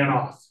then ran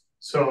off.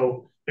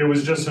 So it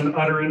was just an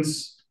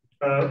utterance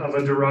of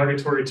a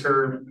derogatory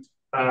term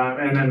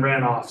and then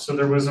ran off. So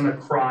there wasn't a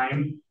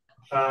crime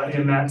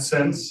in that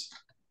sense.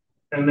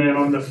 And then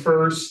on the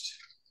first,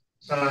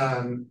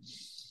 I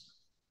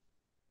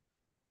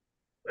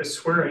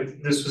swear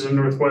this was in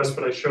Northwest,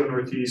 but I show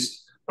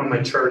Northeast on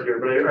my chart here.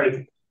 But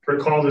I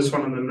recall this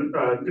one on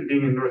the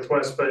being in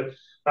Northwest. But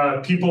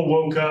people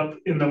woke up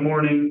in the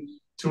morning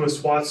to a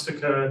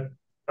swastika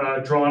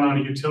drawn on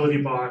a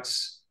utility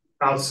box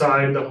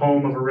outside the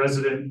home of a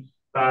resident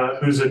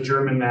who's a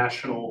German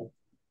national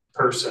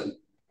person.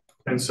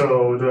 And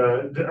so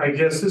I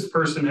guess this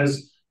person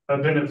has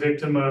been a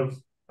victim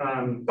of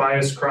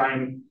bias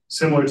crime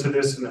similar to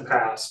this in the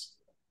past,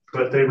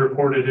 but they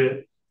reported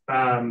it.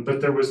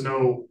 But there was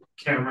no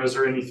cameras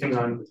or anything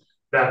on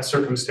that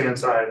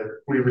circumstance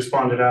either. We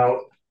responded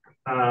out,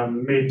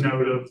 made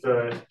note of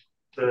the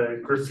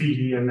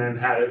graffiti, and then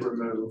had it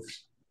removed.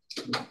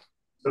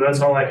 So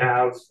that's all I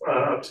have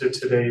up to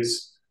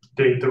today's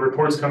date. The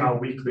reports come out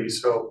weekly,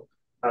 so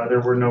there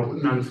were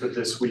none for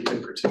this week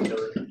in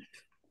particular.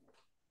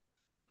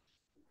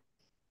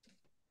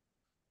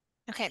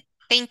 Okay,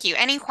 thank you.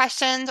 Any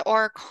questions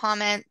or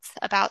comments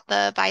about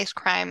the bias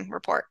crime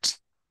report?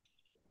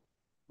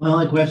 My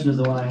only question is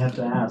the one I have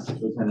to ask,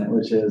 Lieutenant,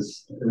 which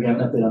is, do we have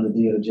an update on the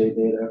DOJ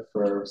data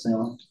for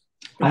Salem?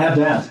 I have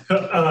to ask.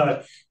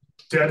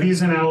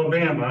 Debbie's in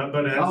Alabama,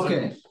 but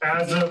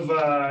as of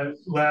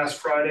last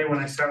Friday when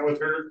I sat with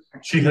her,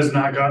 she has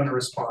not gotten a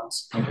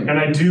response. Okay. And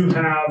I do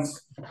have,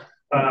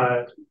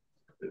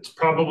 it's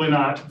probably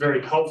not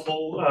very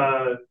helpful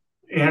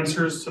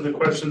answers to the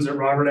questions that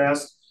Robert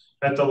asked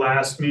at the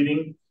last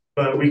meeting,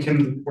 but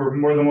we're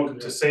more than welcome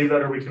to save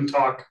that, or we can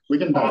talk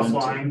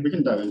offline. We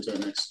can dive into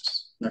it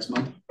next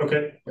month.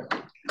 Okay. Yeah.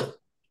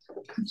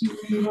 Did you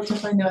were able to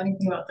find out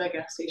anything about that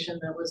gas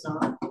station that was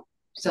not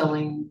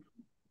selling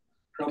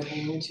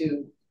propane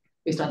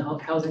based on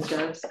housing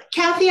status?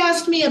 Kathy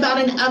asked me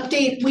about an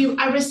update.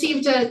 I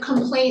received a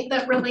complaint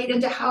that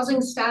related to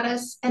housing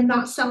status and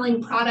not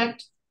selling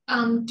product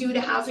due to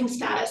housing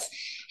status.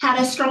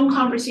 Had a strong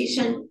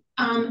conversation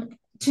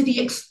to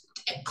the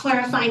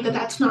clarifying that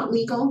that's not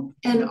legal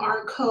in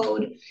our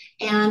code,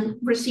 and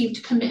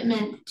received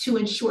commitment to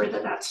ensure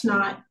that that's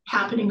not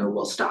happening or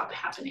will stop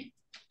happening.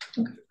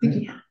 Okay, thank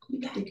you.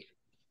 Yeah.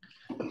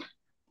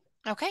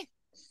 Okay.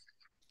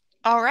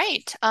 All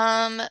right.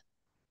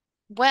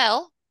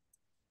 Well,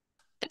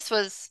 this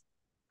was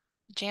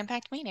a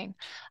jam-packed meeting.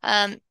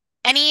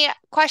 Any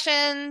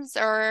questions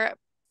or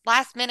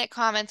last minute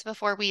comments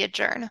before we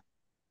adjourn?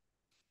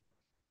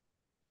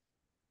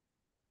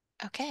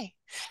 Okay,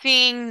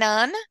 seeing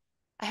none.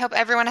 I hope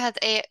everyone has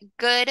a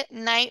good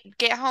night.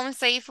 Get home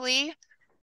safely.